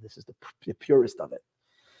concentrate. This is the purest of it.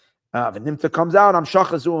 When Nimta comes out, this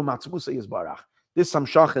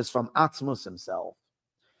Hamshach is from Atzmus himself,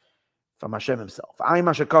 from Hashem himself. Al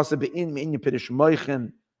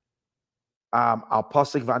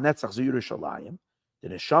Pasik Vanetzach Zu Yerushalayim. The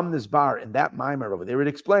Nesham Nizbar in that mimer over there, it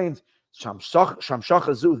explains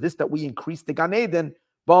Shamshach Zu, this that we increase the Gan Eden,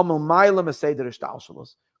 comes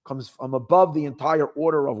from above the entire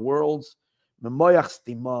order of worlds.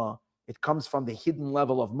 It comes from the hidden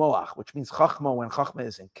level of Moach, which means Chachma, when Chachma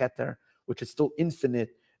is in Keter, which is still infinite.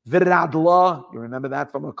 Viradla, you remember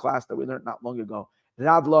that from a class that we learned not long ago.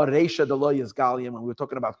 Radla Reisha Delo Yizgalim, when we were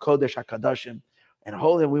talking about Kodesh HaKadashim and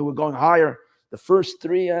Holy, we were going higher. The first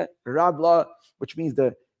three, Radla, which means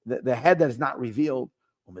the head that is not revealed.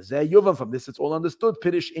 From this, it's all understood.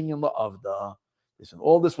 Pirish Inyan La'avda. Listen,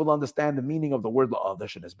 all this will understand the meaning of the word La'avda.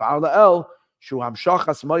 Shenes Ba'al La'el, Shuham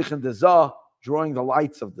Shachas Moichen Dezah, drawing the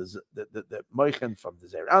lights of the Moichen from the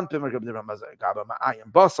Zer Anpim,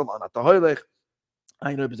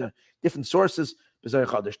 different sources, the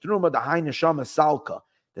high neshama salka,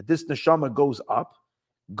 that this neshama goes up,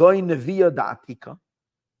 goy nevia da atika,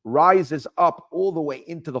 rises up all the way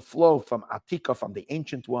into the flow from atika, from the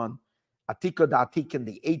ancient one, atika da atikin,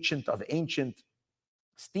 the ancient of ancient,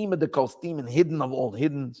 steam of the kol steam, and hidden of all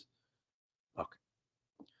hiddens. Okay,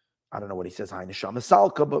 I don't know what he says, high neshama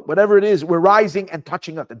salka, but whatever it is, we're rising and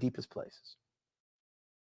touching at the deepest places.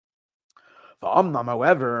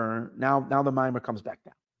 However, now the mimer comes back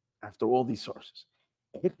down after all these sources.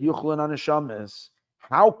 How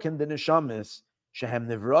can the neshamis shehem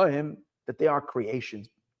nivroim, that they are creations,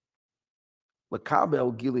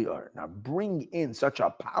 lekabel giliar, now bring in such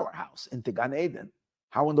a powerhouse into Gan Eden?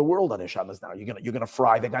 How in the world are neshamis now? You're gonna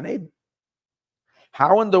fry the Gan Eden?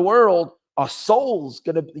 How in the world are souls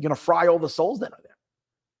you're gonna fry all the souls that are there?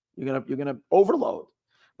 You're gonna overload.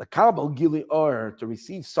 The Kabel Gili Or, to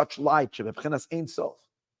receive such light,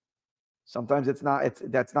 sometimes that's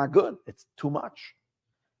not good. It's too much.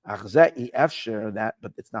 That,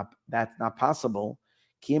 but that's not possible.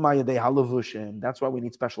 That's why we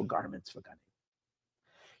need special garments for Gan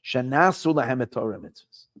Eden.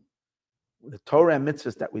 The Torah and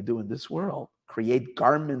mitzvahs that we do in this world create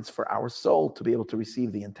garments for our soul to be able to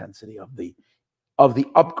receive the intensity of the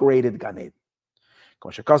upgraded Gan Eden.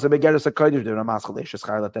 From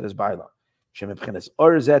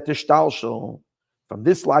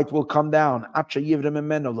this light will come down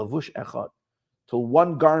till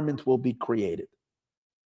one garment will be created.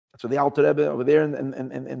 That's what the Alter Rebbe over there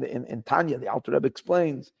in Tanya, the Alter Rebbe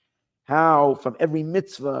explains how from every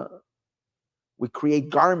mitzvah we create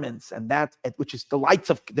garments, and that which is the lights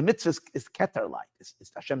of the mitzvah is Keter light, it's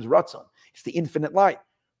Hashem's Ratzon, it's the infinite light,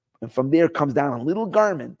 and from there comes down a little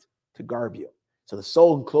garment to garb you. So the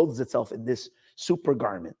soul encloses itself in this super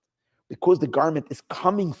garment. Because the garment is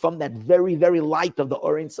coming from that very, very light of the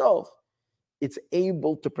Or Ein Sof, it's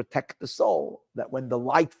able to protect the soul, that when the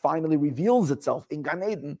light finally reveals itself in Gan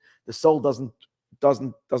Eden, the soul doesn't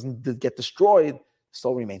get destroyed. The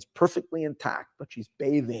soul remains perfectly intact, but she's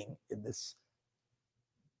bathing in this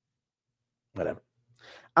whatever.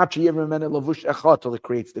 Till it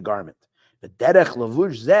creates the garment.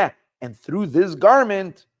 And through this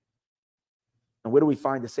garment, and where do we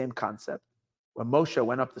find the same concept? When Moshe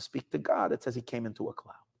went up to speak to God, it says he came into a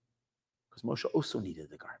cloud. Because Moshe also needed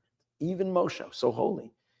the garment. Even Moshe, so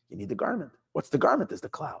holy, you need the garment. What's the garment? Is the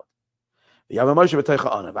cloud. Check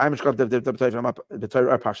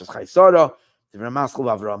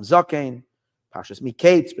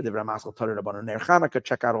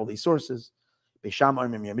out all these sources. This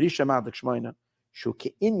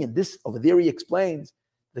over there he explains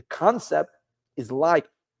the concept is like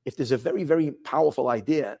if there's a very, very powerful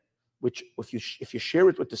idea, which if you share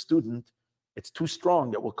it with the student, it's too strong,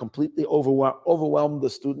 that will completely overwhelm the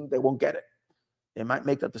student. They won't get it. It might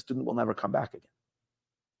make that the student will never come back again.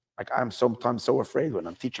 Like I'm sometimes so afraid when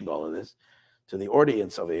I'm teaching all of this to the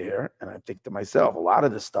audience over here, and I think to myself, a lot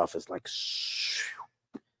of this stuff is like,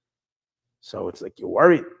 so it's like you're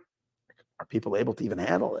worried. Are people able to even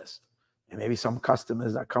handle this? And maybe some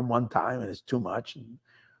customers that come one time and it's too much, and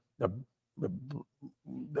their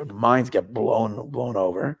minds get blown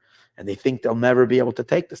over, and they think they'll never be able to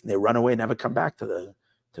take this, and they run away, never come back to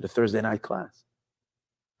the Thursday night class.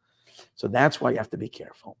 So that's why you have to be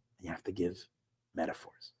careful. You have to give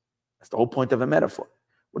metaphors. That's the whole point of a metaphor.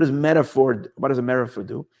 What does a metaphor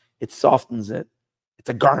do? It softens it. It's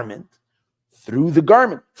a garment through the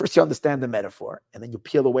garment. First you understand the metaphor, and then you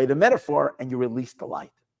peel away the metaphor, and you release the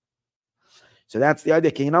light. So that's the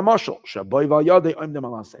idea.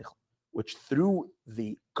 Which through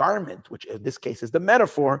the garment, which in this case is the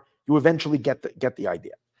metaphor, you eventually get the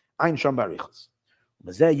idea. Ein Sham Bereishis.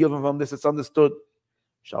 This is understood.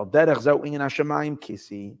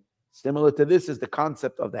 Similar to this is the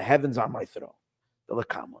concept of the heavens on my throne. The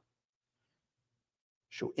Lekama.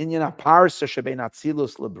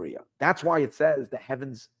 That's why it says the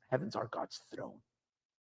heavens are God's throne.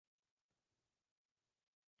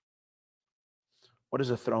 What does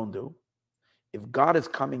a throne do? If God is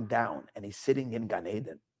coming down and he's sitting in Gan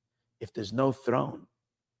Eden, if there's no throne,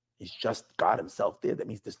 he's just God himself there, that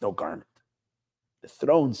means there's no garment. The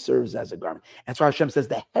throne serves as a garment. That's why Hashem says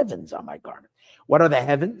the heavens are my garment. What are the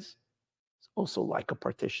heavens? It's also like a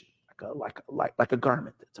partition, like a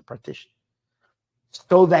garment. It's a partition.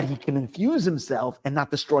 So that he can infuse himself and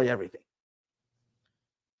not destroy everything.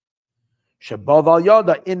 Shabav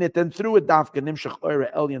yada in it and through it, dafka nimshach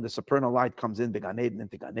oira elyon, the supernal light comes in, began Eden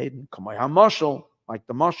into Gan Eden, kamay hamashal, like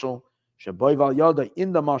the mashal, shabav yada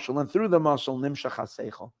in the mashal and through the mashal nimshach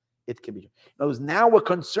haseichel, it can be. Now we're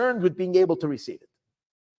concerned with being able to receive it.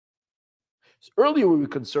 So earlier we were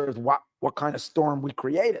concerned what kind of storm we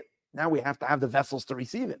created. Now we have to have the vessels to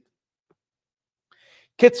receive it.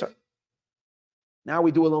 Kitzer. Now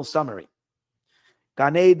we do a little summary.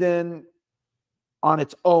 Gan Eden on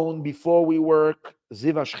its own, before we work,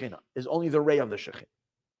 Ziva Shechina is only the ray of the Shechina.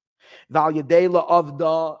 Val Yedela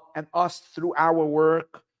Avda, and us through our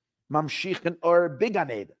work, Mamshichin or Big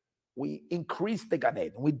Gan Eden. We increase the Gan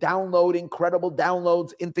Eden. We download incredible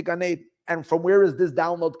downloads into Gan Eden. And from where is this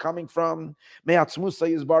download coming from? Me'atzmusa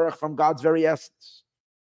Yisbarach, from God's very essence.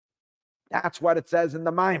 That's what it says in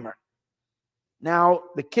the Maimer. Now,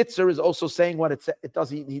 the Kitzer is also saying what it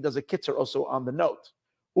does. He does a Kitzer also on the note.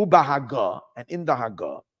 Uba Haga, and in the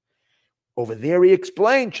Haga, over there he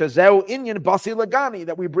explained Shazeu Inyan Basi Lagani,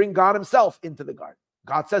 that we bring God himself into the garden.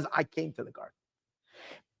 God says, I came to the garden.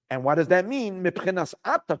 And what does that mean? Mipchinas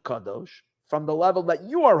Ata Kadosh, from the level that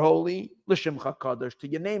you are holy, Lishimcha Kadosh, to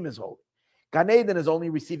your name is holy. Gan Eden is only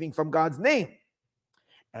receiving from God's name.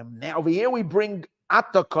 And now over here we bring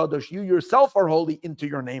Ata Kadosh, you yourself are holy, into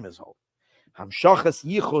your name is holy. Hamshachas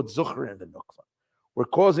Yichud Zuchra in the Nukva. We're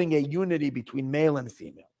causing a unity between male and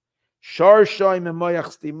female. Shar Shoim and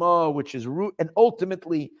Moyach Stima, which is root, and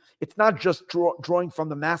ultimately it's not just drawing from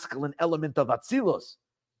the masculine element of Atzilus,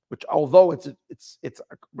 which although it's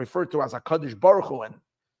referred to as a Kaddish Baruch Hu,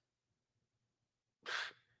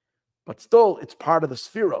 but still it's part of the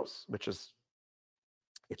Spheros, which is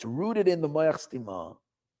it's rooted in the Moyach Stima,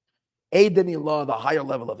 Eden Ilah, the higher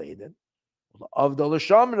level of Eden. Of the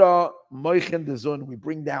Lashamra, Moichin the Zun, we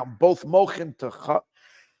bring down both Mochin to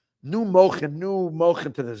new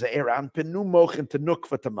Mochin to the Ze'eran, new Mochin to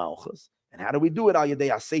Nukva to Malchus. And how do we do it? Al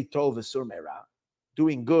Yedei Asei Tov V'Sur Meira,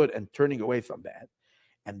 doing good and turning away from bad.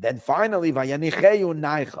 And then finally, Vayanicheyu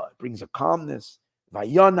Naicha, it brings a calmness.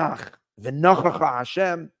 Vayonach V'Nochacha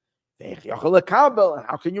Hashem V'Yachol Lekabel, and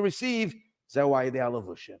how can you receive? Zeu Yedei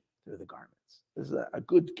Alavushim, through the garments. This is a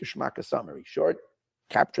good Kishmaka summary, short,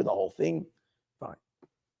 capture the whole thing. Fine.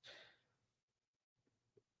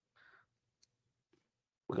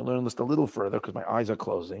 We're going to learn this a little further because my eyes are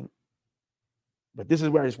closing. But this is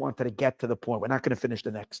where I just wanted to get to the point. We're not going to finish the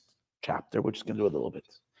next chapter. We're just going to do a little bit.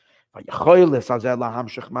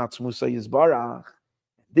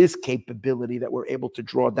 This capability that we're able to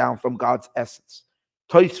draw down from God's essence.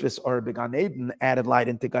 Toisvis or Began Eden added light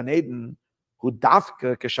into Gan Eden. Who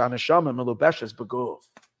dafka k'shan neshama melubeshes beguf.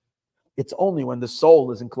 It's only when the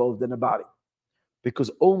soul is enclosed in a body.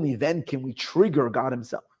 Because only then can we trigger God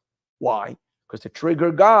himself. Why? Because to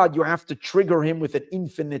trigger God, you have to trigger him with an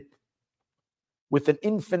infinite,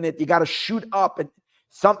 you got to shoot up and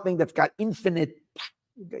something that's got infinite,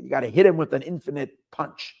 you got to hit him with an infinite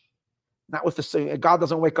punch. Not with the, God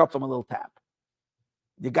doesn't wake up from a little tap.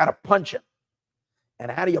 You got to punch him.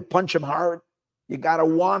 And how do you punch him hard? You got to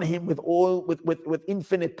want him with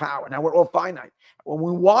infinite power. Now we're all finite. When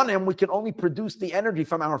we want him, we can only produce the energy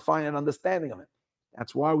from our finite understanding of it.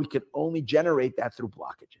 That's why we can only generate that through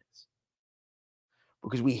blockages.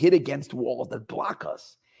 Because we hit against walls that block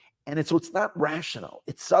us. And it's not rational.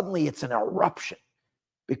 It's an eruption.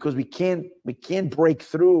 Because we can't break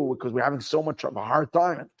through because we're having so much of a hard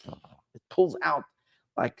time. It pulls out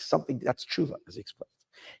like something that's tshuva, as he explains.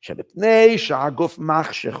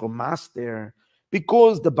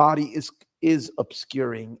 Because the body is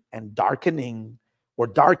obscuring and darkening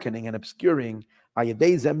and obscuring.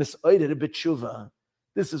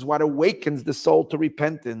 This is what awakens the soul to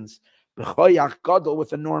repentance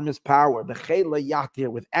with enormous power,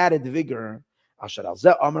 with added vigor. Asher al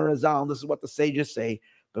zeh amar Razal, this is what the sages say.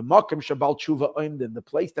 B'makom shabal tshuva oimdin, the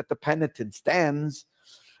place that the penitent stands,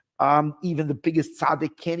 even the biggest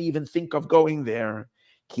tzaddik can't even think of going there.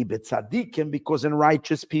 Ki b'tzaddikim, because in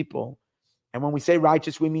righteous people, and when we say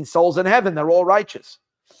righteous, we mean souls in heaven. They're all righteous,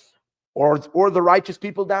 or the righteous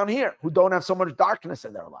people down here who don't have so much darkness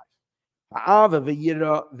in their life.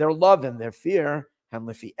 Their love and their fear, and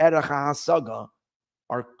lefi erech hasaga,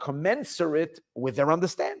 are commensurate with their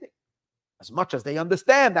understanding. As much as they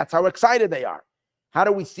understand, that's how excited they are. How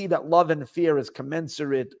do we see that love and fear is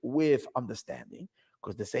commensurate with understanding?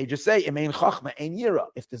 Because the sages say, "Emein chachma ein yira."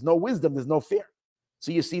 If there's no wisdom, there's no fear.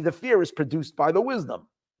 So you see, the fear is produced by the wisdom,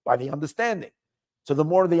 by the understanding. So the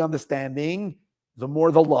more the understanding, the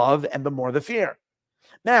more the love, and the more the fear.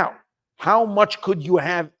 Now, how much could you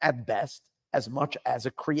have at best? As much as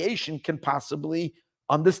a creation can possibly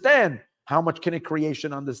understand. How much can a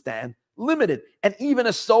creation understand? Limited. And even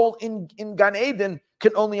a soul in Gan Eden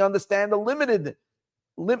can only understand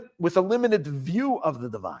with a limited view of the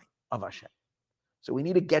divine, of Hashem. So we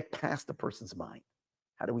need to get past the person's mind.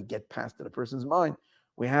 How do we get past the person's mind?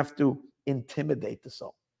 We have to intimidate the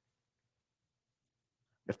soul.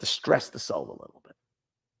 We have to stress the soul a little bit.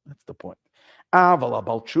 That's the point. But the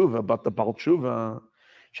Baal Tshuva,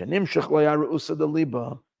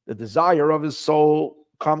 the desire of his soul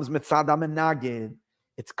comes mitzadam and nagid.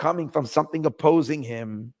 It's coming from something opposing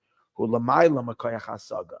him.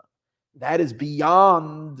 That is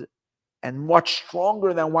beyond and much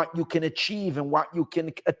stronger than what you can achieve and what you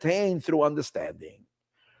can attain through understanding.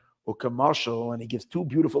 And he gives two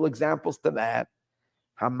beautiful examples to that.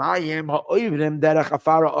 You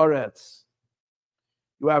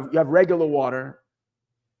have regular water.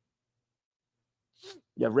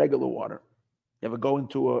 You have regular water. You ever go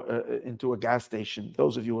into a gas station?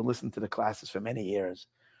 Those of you who listen to the classes for many years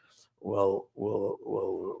will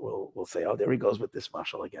say, "Oh, there he goes with this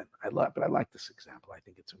mashal again." But I like this example. I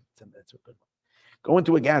think it's a good one. Go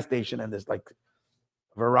into a gas station and there's like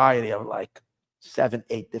a variety of like 7,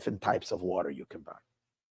 8 different types of water you can buy.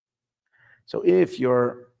 So if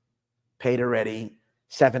you're paid already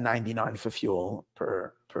 $7.99 for fuel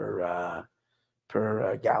per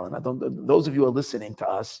gallon. Those of you who are listening to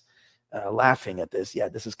us laughing at this, yeah,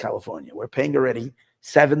 this is California. We're paying already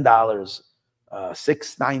 $7,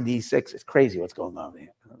 $6.96. It's crazy what's going on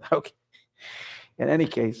here. Okay. In any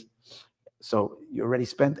case, so you already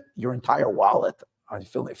spent your entire wallet on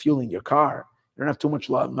fueling your car. You don't have too much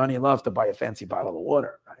money left to buy a fancy bottle of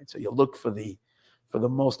water, right? So you look for the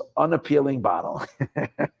most unappealing bottle,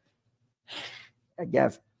 I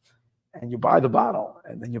guess, and you buy the bottle,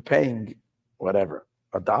 and then you're paying whatever,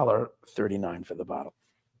 $1.39 for the bottle.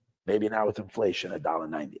 Maybe now with inflation,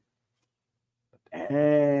 $1.90.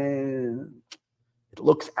 And it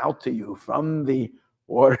looks out to you from the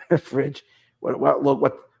water fridge. What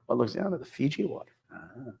looks out of the Fiji water?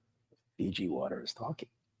 Fiji water is talking.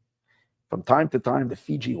 From time to time, the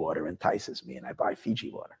Fiji water entices me, and I buy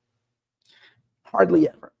Fiji water. Hardly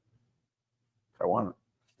ever, if I want it.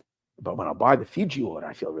 But when I buy the Fiji water,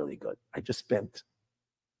 I feel really good. I just spent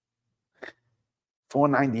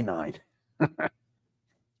 $4.99.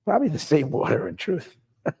 Probably the same water in truth.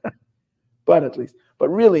 But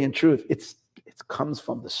really in truth, it comes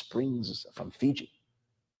from the springs from Fiji.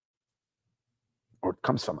 Or it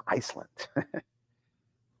comes from Iceland.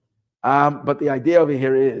 But the idea over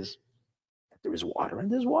here is that there is water and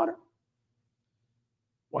there's water.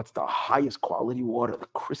 What's the highest quality water, the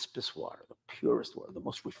crispest water, the purest water, the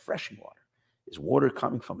most refreshing water? Is water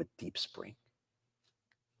coming from a deep spring.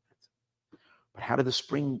 But how does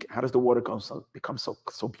the water become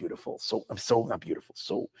so beautiful, so not beautiful,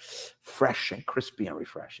 so fresh and crispy and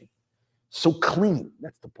refreshing? So clean,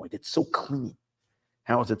 that's the point. It's so clean.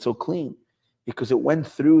 How is it so clean? Because it went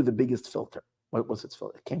through the biggest filter. What was its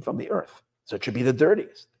filter? It came from the earth. So it should be the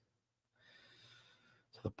dirtiest.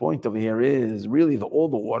 So the point over here is really all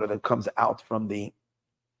the water that comes out from beneath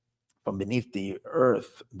the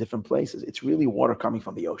earth, different places, it's really water coming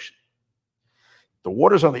from the ocean. The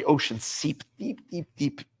waters on the ocean seep deep, deep,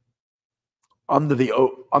 deep into the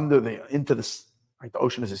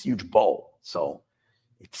ocean is this huge bowl. So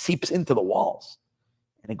it seeps into the walls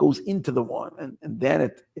and it goes into the water, and then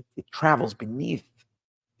it travels beneath,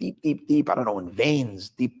 deep, deep, deep, I don't know, in veins,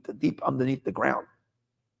 deep underneath the ground.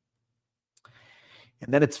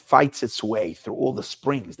 And then it fights its way through all the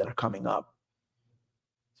springs that are coming up.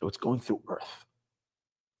 So it's going through earth.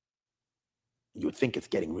 You would think it's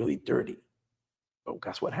getting really dirty. But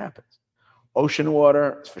guess what happens? Ocean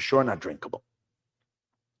water is for sure not drinkable.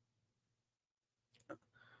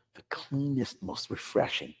 The cleanest, most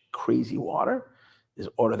refreshing, crazy water is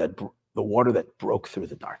the water that broke through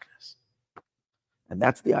the darkness. And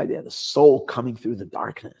that's the idea. The soul coming through the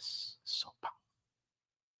darkness. So powerful.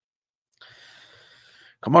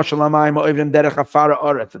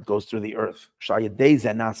 It goes through the earth.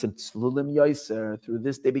 Through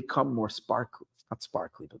this, they become more sparkly. Not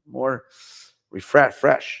sparkly, but more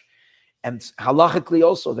fresh. And halachically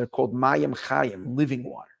also, they're called mayim chayim, living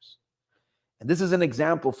waters. And this is an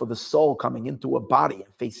example for the soul coming into a body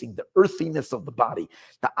and facing the earthiness of the body,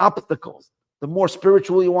 the obstacles. The more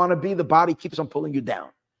spiritual you want to be, the body keeps on pulling you down.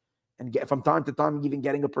 And from time to time, even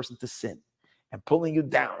getting a person to sin and pulling you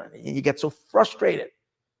down. And you get so frustrated.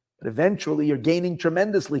 But eventually, you're gaining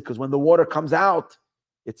tremendously because when the water comes out,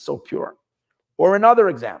 it's so pure. Or another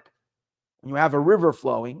example, when you have a river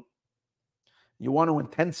flowing, you want to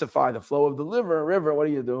intensify the flow of the river, what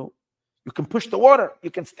do? You can push the water.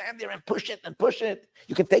 You can stand there and push it and push it.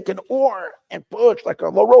 You can take an oar and push like a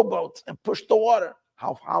rowboat and push the water.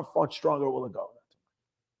 How much stronger will it go?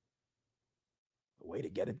 The way to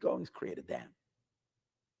get it going is create a dam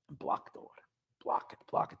and block the water. Block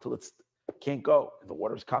it till it can't go. And the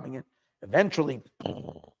water is coming in. Eventually,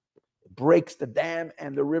 it breaks the dam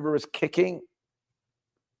and the river is kicking.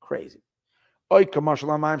 Crazy. When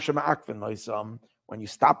you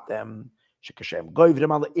stop them,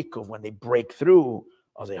 when they break through,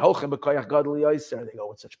 they go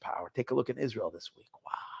with such power. Take a look in Israel this week.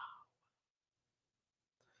 Wow.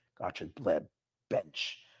 God should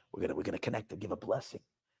bench. We're gonna connect and give a blessing.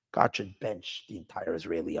 God should bench the entire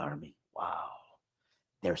Israeli army. Wow.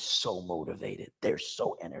 They're so motivated. They're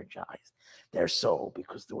so energized.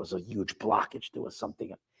 Because there was a huge blockage. There was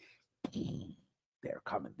something. They're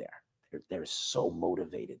coming there. They're so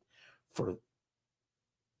motivated to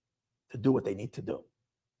do what they need to do.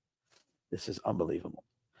 This is unbelievable.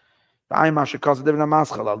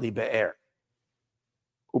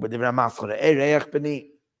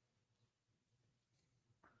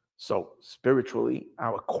 So spiritually,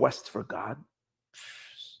 our quest for God,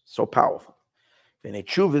 so powerful. Now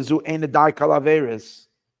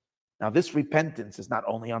this repentance is not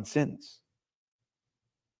only on sins.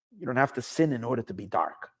 You don't have to sin in order to be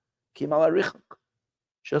dark.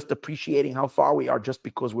 Just appreciating how far we are just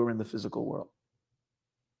because we're in the physical world.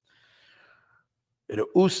 And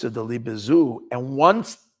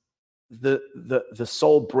once the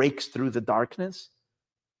soul breaks through the darkness,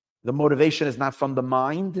 the motivation is not from the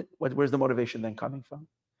mind. Where's the motivation then coming from?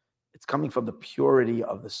 It's coming from the purity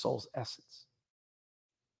of the soul's essence.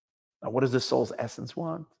 Now, what does the soul's essence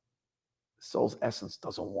want? The soul's essence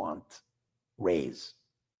doesn't want rays.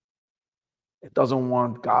 It doesn't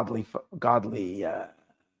want godly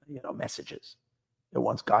messages. It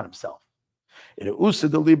wants God Himself. And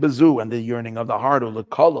the yearning of the heart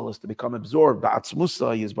is to become absorbed,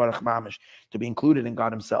 to be included in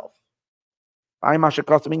God Himself. And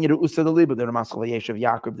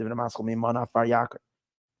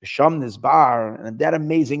that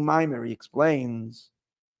amazing mimer, he explains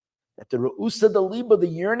that the Re'usa de Liba, the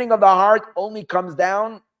yearning of the heart, only comes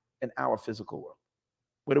down in our physical world.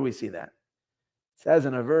 Where do we see that? It says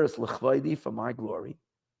in a verse, L'chvaydi, for my glory.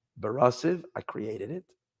 Berasiv, I created it.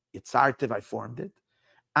 Yitzartiv, I formed it.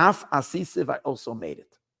 Af asisiv, I also made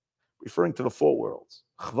it. Referring to the four worlds.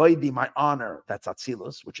 Chvaydi, my honor, that's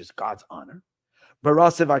Atzilus, which is God's honor.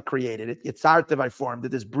 Berasiv, I created it. Yitzartiv, I formed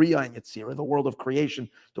it. Is Bria and Yitzira, the world of creation,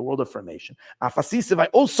 the world of formation. Af asisiv, I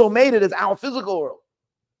also made it as our physical world.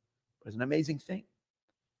 But it's an amazing thing.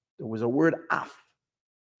 There was a word af.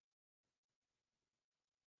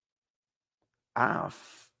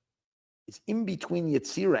 Af is in between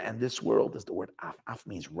Yetzirah and this world is the word af. Af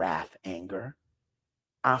means wrath, anger.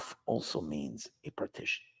 Af also means a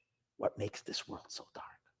partition. What makes this world so dark?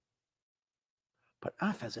 But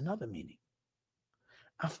af has another meaning.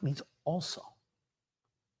 Af means also.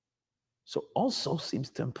 So also seems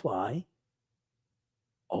to imply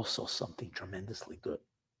also something tremendously good.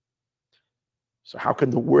 So how can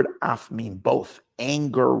the word af mean both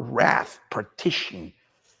anger, wrath, partition,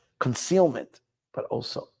 concealment, but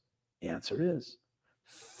also the answer is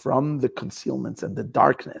from the concealments and the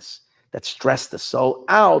darkness that stress the soul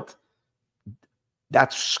out,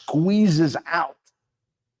 that squeezes out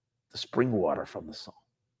the spring water from the soul.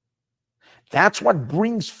 That's what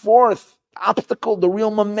brings forth the obstacle, the real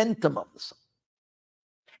momentum of the soul.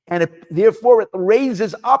 And therefore it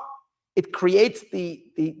raises up, it creates the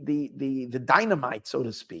dynamite, so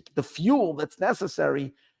to speak, the fuel that's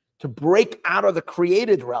necessary to break out of the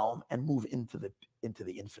created realm and move into the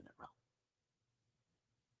infinite realm.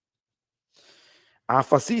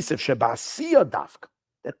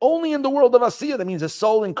 That only in the world of Asiya, that means a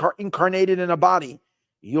soul incarnated in a body,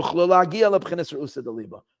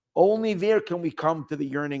 only there can we come to the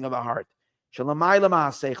yearning of the heart.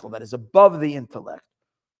 that is above the intellect.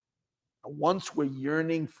 And once we're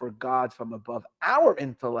yearning for God from above our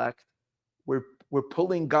intellect, we're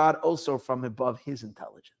pulling God also from above his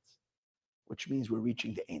intelligence, which means we're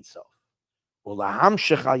reaching the Ein Sof. And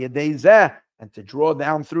to draw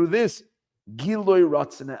down through this,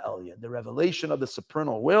 the revelation of the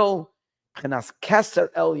supernal will, keser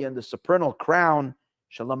elya, and the supernal crown,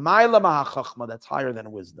 that's higher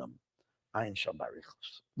than wisdom.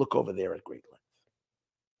 Look over there at great length.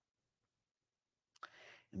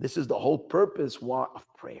 And this is the whole purpose of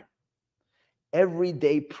prayer.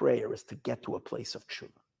 Everyday prayer is to get to a place of tshuva.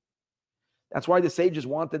 That's why the sages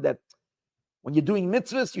wanted that when you're doing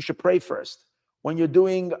mitzvahs, you should pray first. When you're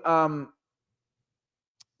doing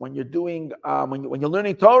when you're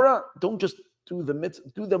learning Torah, don't just do the mitzvah,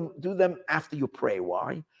 do them after you pray.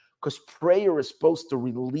 Why? Because prayer is supposed to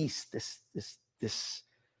release this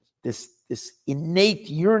innate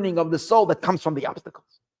yearning of the soul that comes from the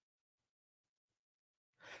obstacles.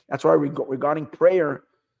 That's why regarding prayer,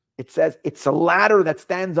 it says it's a ladder that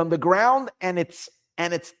stands on the ground and its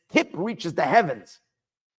tip reaches the heavens.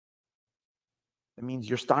 That means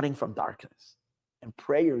you're starting from darkness. And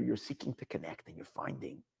prayer, you're seeking to connect, and you're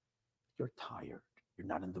finding you're tired, you're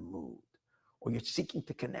not in the mood, or you're seeking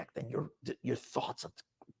to connect, and your thoughts are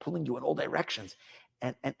pulling you in all directions,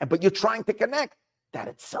 but you're trying to connect. That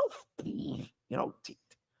itself,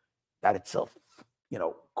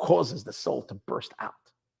 causes the soul to burst out.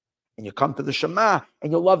 And you come to the Shema,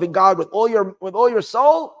 and you're loving God with all your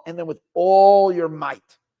soul, and then with all your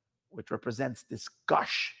might, which represents this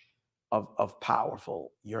gush of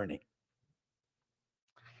powerful yearning.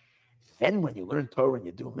 Then when you learn Torah and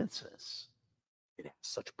you do mitzvahs, it has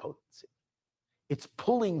such potency. It's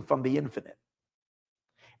pulling from the infinite,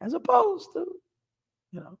 as opposed to,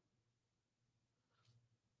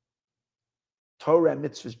 Torah and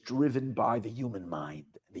mitzvahs driven by the human mind,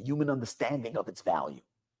 the human understanding of its value.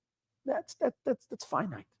 That's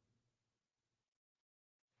finite.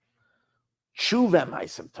 Tshuva,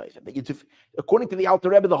 according to the Alter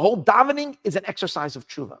Rebbe, the whole davening is an exercise of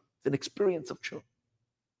tshuva. It's an experience of tshuva.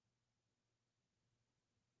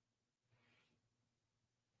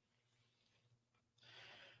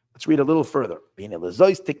 Let's read a little further. This is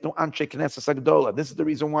the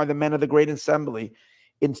reason why the men of the Great Assembly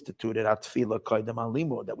instituted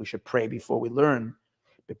that we should pray before we learn.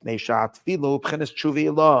 Because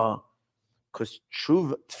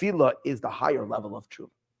tefillah is the higher level of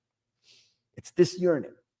tshuva. It's this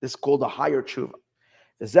yearning. This is called a higher tshuva.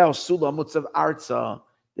 This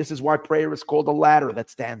is why prayer is called a ladder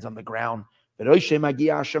that stands on the ground.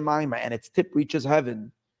 And its tip reaches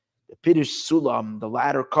heaven. The Pirush Sulam, the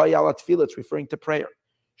ladder, it's referring to prayer.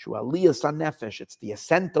 It's the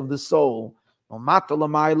ascent of the soul, from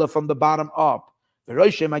the bottom up. And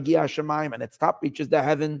its top reaches the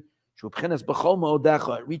heaven.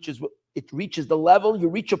 It reaches the level. You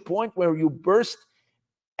reach a point where you burst,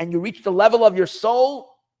 and you reach the level of your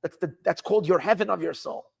soul. That's called your heaven of your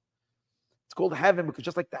soul. It's called heaven because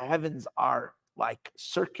just like the heavens are like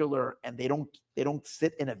circular and they don't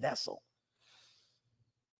sit in a vessel.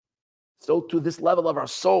 So to this level of our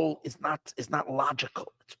soul is not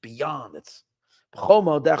logical. It's beyond. It's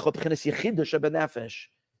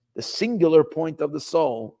the singular point of the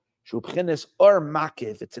soul.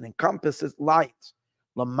 It's an encompasses light.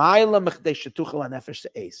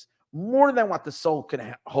 More than what the soul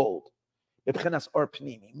can hold.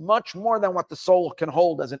 Much more than what the soul can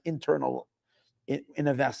hold as an internal in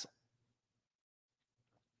a vessel.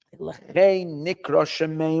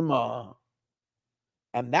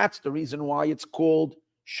 And that's the reason why it's called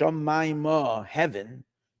Shamayim, heaven.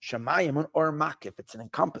 Shamayim or Makif. It's an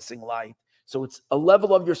encompassing light. So it's a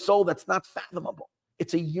level of your soul that's not fathomable.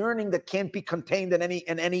 It's a yearning that can't be contained in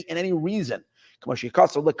any reason. As we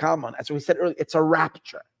said earlier, it's a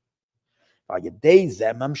rapture.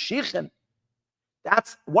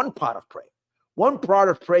 That's one part of prayer. One part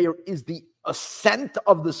of prayer is the ascent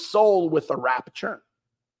of the soul with a rapture.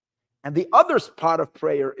 And the other part of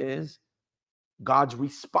prayer is God's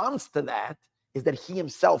response to that is that he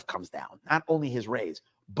himself comes down, not only his rays.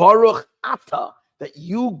 Baruch Ata, that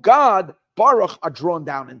you, God, Baruch, are drawn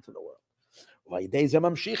down into the world.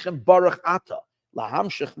 Baruch Ata,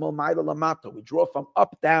 we draw from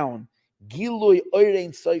up down. Gilui Orein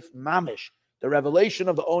Soif Mamish, the revelation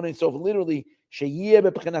of the Orein Soif, literally,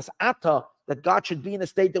 Ata, that God should be in a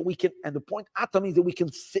state that we can, and the point Ata means that we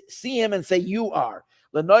can see him and say, you are.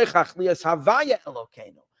 That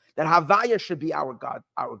Havaya should be our God,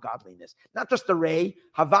 our godliness. Not just the ray.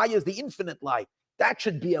 Havaya is the infinite light. That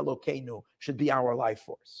should be Elokeinu, should be our life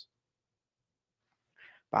force.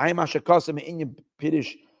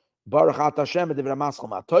 Baruch Ata Hashem b'divrei maschal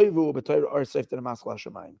ma'toivu b'toiv or seif d'rei maschal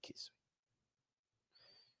hashemayim kisui.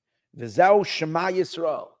 V'zeu Shema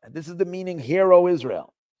Yisrael, and this is the meaning, Hear, O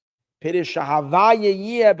Israel. Pirish shahavaya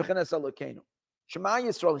yeh b'chenes Elokeinu. Shema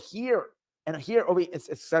Yisrael, hear. And here it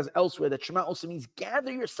says elsewhere that Shema also means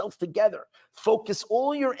gather yourself together. Focus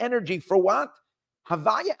all your energy for what?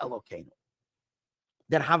 Havaya Elokeinu.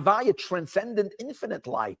 That Havaya, transcendent, infinite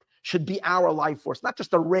light, should be our life force, not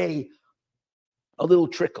just a ray, a little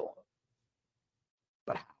trickle.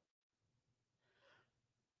 But how?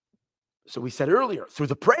 So we said earlier, through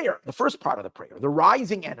the prayer, the first part of the prayer, the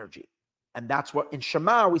rising energy. And that's what in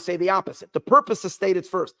Shema we say the opposite. The purpose is stated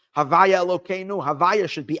first. Havaya Elokeinu, Havaya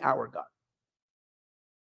should be our God.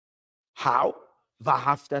 How?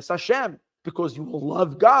 V'haftes Hashem, because you will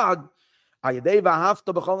love God. Ayadei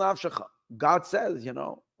v'hafta b'chol nafshecha. God says,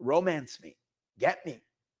 romance me, get me,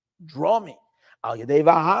 draw me. Ayadei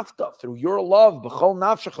v'hafta, through your love, b'chol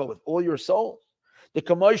nafshecha, with all your soul. The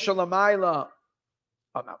kamoy shalamayla.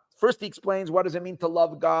 First, he explains what does it mean to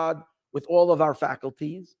love God with all of our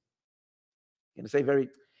faculties. It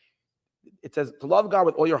says to love God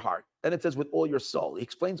with all your heart. Then it says with all your soul. He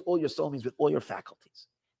explains all your soul means with all your faculties.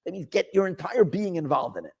 That means get your entire being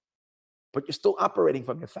involved in it, but you're still operating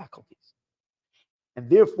from your faculties, and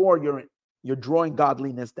therefore you're drawing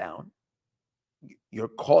godliness down. You're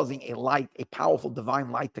causing a light, a powerful divine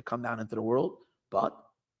light, to come down into the world, but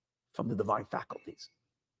from the divine faculties.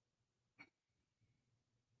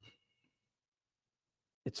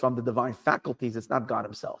 It's from the divine faculties. It's not God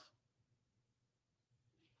Himself.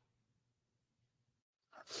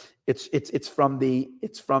 It's from the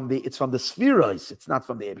spheroids. It's not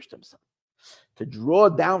from the Eibishter himself. To draw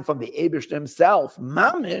down from the Eibishter himself,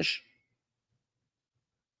 mamish.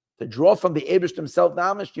 To draw from the Eibishter himself,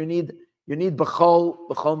 mamish, you need b'chol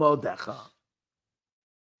mo'odecha.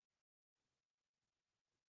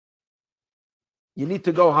 You need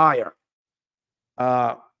to go higher,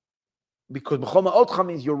 because b'chol mo'odecha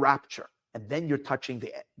means your rapture, and then you're touching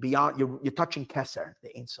the beyond. You're touching Keser,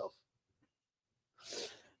 the Ein Sof.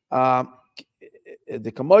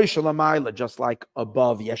 The kamoy shalamayla, just like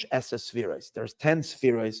above, yesh esses spheres. There's 10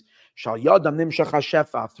 spheres. Shal yadam nimshach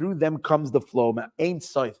hashefa. Through them comes the flow. Ein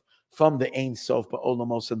Sof, from the Ein Sof,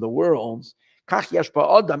 ba'olamos in the worlds. Kach yesh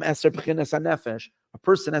ba'adam eser b'chines hanefesh. A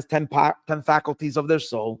person has 10 faculties of their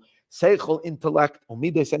soul. Seichel, intellect,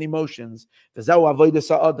 umides, and emotions. V'zeu avodas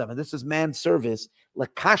ha'adam. And this is man's service.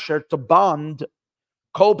 Lekasher, to bond.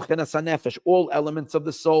 All elements of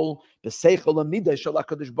the soul. You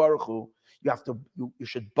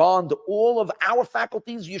should bond all of our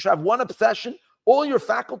faculties. You should have one obsession. All your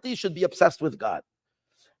faculties should be obsessed with God.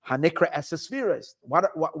 Hanikra esespheres.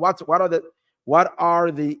 What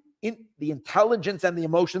are the intelligence and the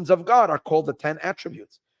emotions of God are called the 10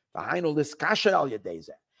 attributes.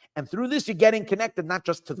 And through this, you're getting connected not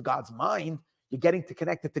just to God's mind. You're getting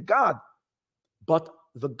connected to God, but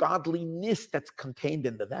the godliness that's contained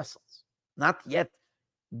in the vessels, not yet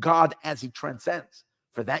God as He transcends.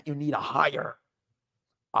 For that, you need a higher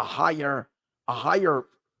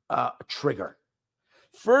trigger.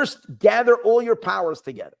 First, gather all your powers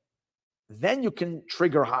together. Then you can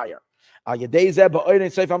trigger higher. You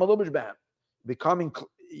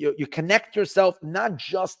connect yourself not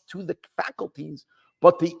just to the faculties,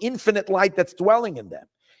 but the infinite light that's dwelling in them.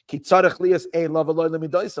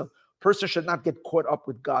 Person should not get caught up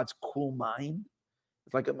with God's cool mind.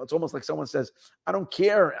 It's almost like someone says, "I don't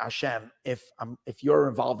care, Hashem, if you're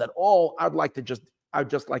involved at all. I'd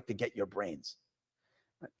just like to get your brains."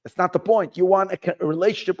 That's not the point. You want a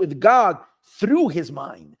relationship with God through His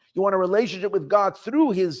mind. You want a relationship with God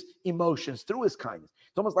through His emotions, through His kindness.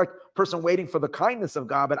 It's almost like a person waiting for the kindness of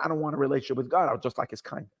God, but I don't want a relationship with God. I would just like His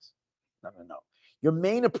kindness. No. Your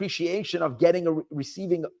main appreciation of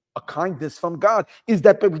receiving a kindness from God is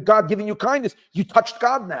that by God giving you kindness, you touched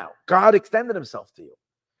God now. God extended Himself to you.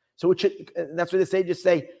 So and that's what the sages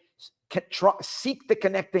say, seek to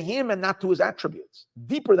connect to Him and not to His attributes,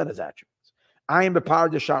 deeper than His attributes. I am the power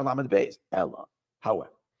of the Shar Lamed Beis. Ella.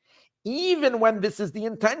 However, even when this is the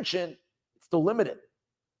intention, it's still limited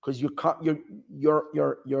because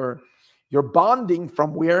you're bonding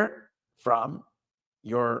from where? From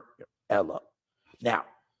your Ella. Now,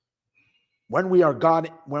 when we are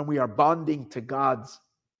bonding to God's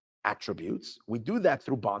attributes, we do that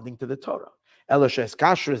through bonding to the Torah.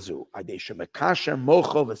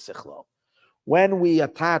 When we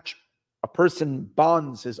attach, a person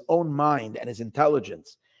bonds his own mind and his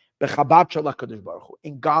intelligence in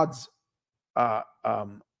God's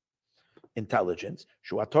intelligence,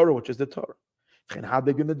 which is the Torah.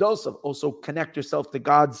 Also connect yourself to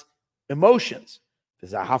God's emotions.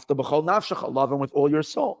 Love Him with all your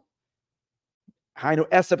soul.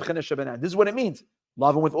 This is what it means.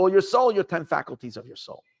 Love him with all your soul, your 10 faculties of your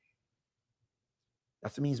soul.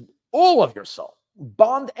 That means all of your soul.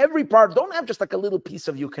 Bond every part. Don't have just like a little piece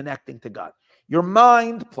of you connecting to God. Your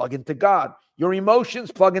mind, plug into God. Your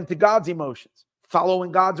emotions, plug into God's emotions. Follow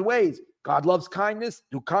in God's ways. God loves kindness,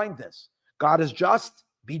 do kindness. God is just,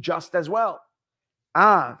 be just as well.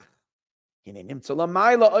 But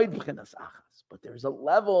there's a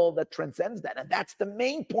level that transcends that. And that's the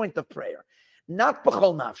main point of prayer. Not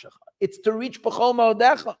b'chol nafshecha. It's to reach b'chol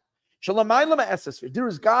ma'odecha. There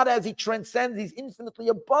is God as he transcends. He's infinitely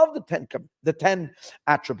above the 10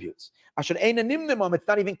 attributes. It's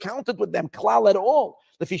not even counted with them klal at all.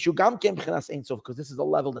 Because this is a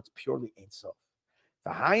level that's purely Ein Sof.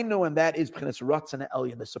 And that is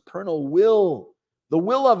the supernal will, the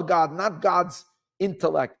will of God, not God's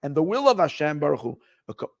intellect, and the will of Hashem Baruch Hu.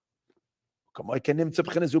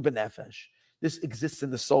 This exists in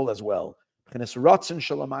the soul as well.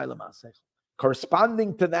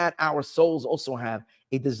 Corresponding to that, our souls also have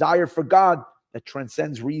a desire for God that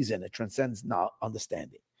transcends reason, it transcends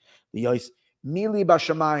understanding. We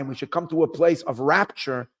should come to a place of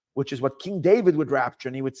rapture, which is what King David would rapture,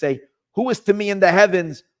 and he would say, who is to me in the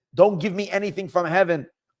heavens? Don't give me anything from heaven.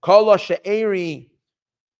 Kala she'eri,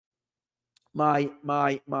 my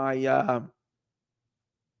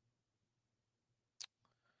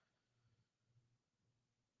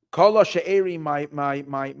Kala she'eri, my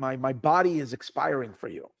body is expiring for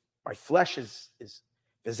you. My flesh is. This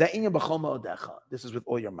is with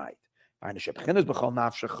all your might.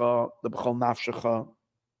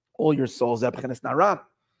 All your souls.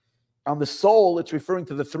 On the soul, it's referring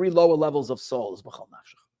to the 3 lower levels of souls.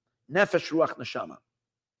 Nefesh, ruach, neshama.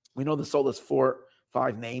 We know the soul has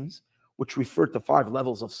 5 names, which refer to 5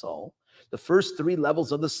 levels of soul. The first 3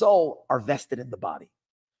 levels of the soul are vested in the body.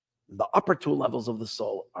 The upper 2 levels of the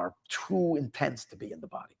soul are too intense to be in the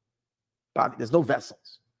body. There's no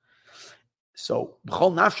vessels. So,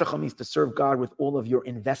 b'chol nafshecha means to serve God with all of your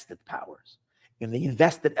invested powers, in the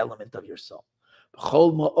invested element of your soul.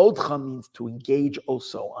 B'chol ma'odcha means to engage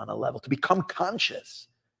also on a level, to become conscious,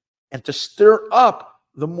 and to stir up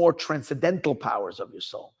the more transcendental powers of your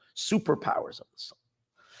soul, superpowers of the soul.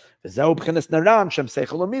 That's the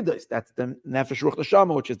nefesh ruach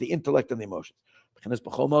neshama, which is the intellect and the emotions. And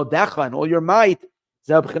all your might.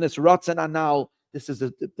 This is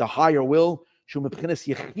the higher will. It's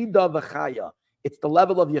the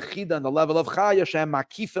level of yechida and the level of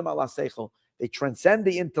chaya. They transcend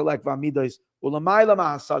the intellect. They're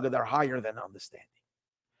higher than understanding.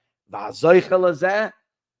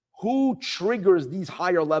 Who triggers these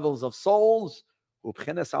higher levels of souls?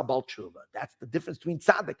 That's the difference between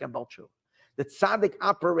tzaddik and bal tshuva. The tzaddik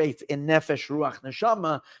operates in nefesh, ruach,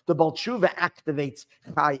 neshama. The bal tshuva activates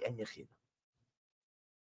chai and yechida.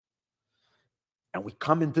 And we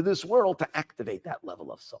come into this world to activate that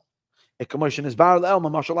level of soul. And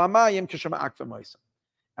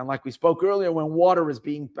like we spoke earlier, when water is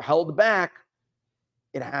being held back,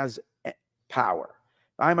 it has power.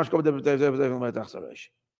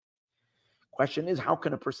 Question is, how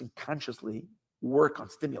can a person consciously work on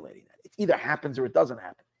stimulating that? It either happens or it doesn't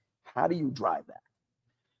happen. How do you drive that?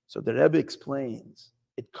 So the Rebbe explains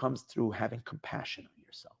it comes through having compassion on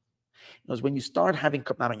yourself. Because when you start having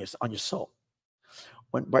not on your soul,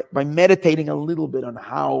 by meditating a little bit on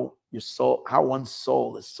how one's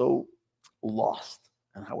soul is so lost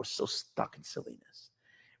and how we're so stuck in silliness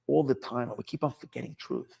all the time, and we keep on forgetting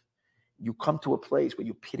truth. You come to a place where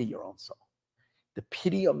you pity your own soul. The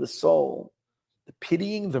pity of the soul, the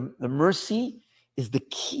pitying, the mercy is the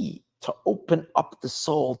key to open up the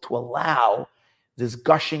soul to allow this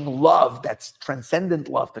gushing love, that's transcendent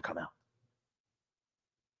love, to come out.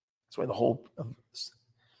 That's why the whole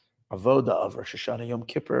avoda of Rosh Hashanah Yom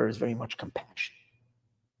Kippur is very much compassion.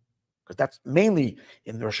 Because that's mainly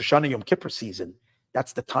in the Rosh Hashanah Yom Kippur season,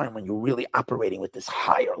 that's the time when you're really operating with this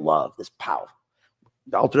higher love, this power.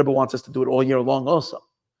 The Alter Rebbe wants us to do it all year long also.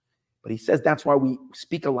 But he says that's why we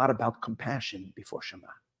speak a lot about compassion before Shema.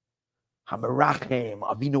 Hamerachem,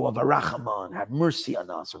 Avinu Avarachaman, have mercy on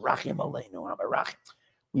us. Rachim Aleinu, Hamerachem.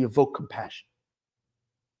 We evoke compassion.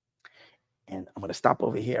 And I'm going to stop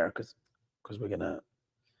over here because we're going to,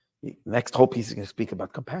 next whole piece is going to speak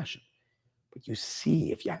about compassion. But you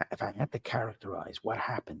see, if I had to characterize what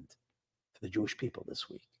happened to the Jewish people this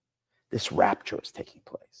week, this rapture is taking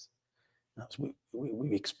place.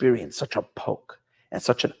 We experienced such a poke and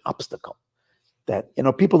such an obstacle that,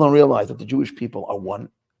 people don't realize that the Jewish people are one.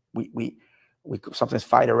 We sometimes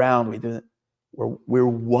fight around. We're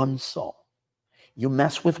one soul. You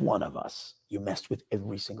mess with one of us, you messed with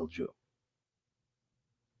every single Jew.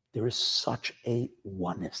 There is such a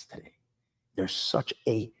oneness today. There's such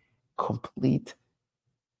a complete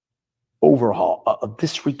overhaul, a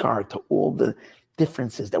disregard to all the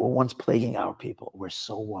differences that were once plaguing our people. We're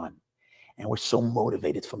so one. And we're so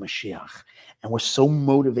motivated for Mashiach. And we're so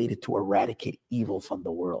motivated to eradicate evil from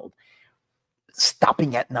the world.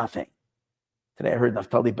 Stopping at nothing. Today I heard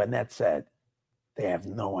Naftali Bennett said, they have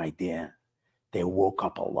no idea. They woke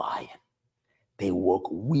up a lion.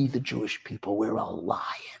 We the Jewish people, we're a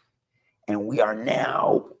lion. And we are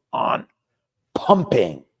now on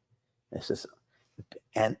pumping. This is,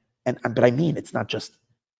 but I mean, it's not just,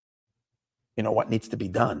 what needs to be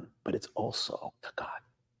done, but it's also to God.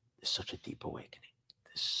 There's such a deep awakening.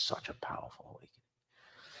 There's such a powerful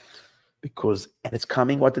awakening. And it's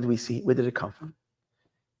coming, what did we see? Where did it come from?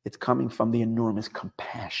 It's coming from the enormous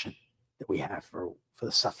compassion that we have for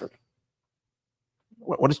the suffering.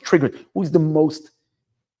 What is triggered? Who's the most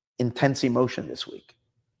intense emotion this week?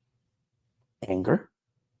 Anger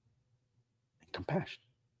and compassion.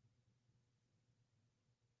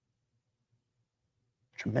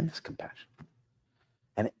 Tremendous compassion.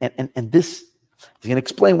 And this, he's going to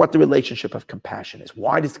explain what the relationship of compassion is.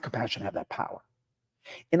 Why does the compassion have that power?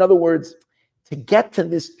 In other words, to get to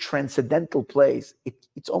this transcendental place,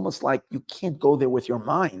 it's almost like you can't go there with your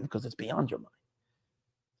mind because it's beyond your mind.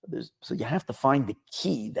 So you have to find the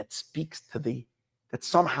key that speaks to that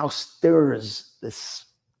somehow stirs this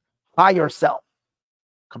higher self.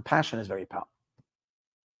 Compassion is very powerful.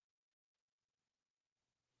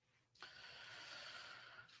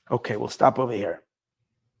 Okay, we'll stop over here.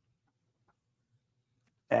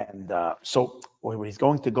 And so where he's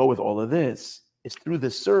going to go with all of this is through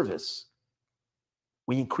this service,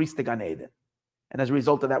 we increase the Gan Eden. And as a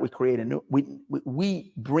result of that, we create a new,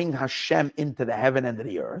 we bring Hashem into the heaven and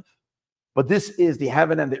the earth. But this is the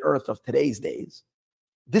heaven and the earth of today's days.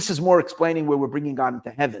 This is more explaining where we're bringing God into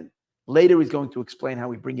heaven. Later, he's going to explain how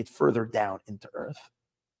we bring it further down into earth.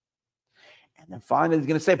 And then finally, he's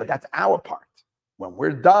going to say, but that's our part. When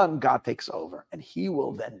we're done, God takes over. And he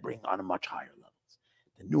will then bring on a much higher level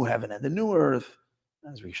the new heaven and the new earth,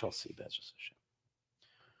 as we shall see. Bereishis.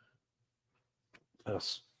 Let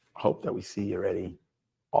us hope that we see already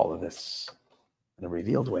all of this in a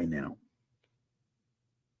revealed way now.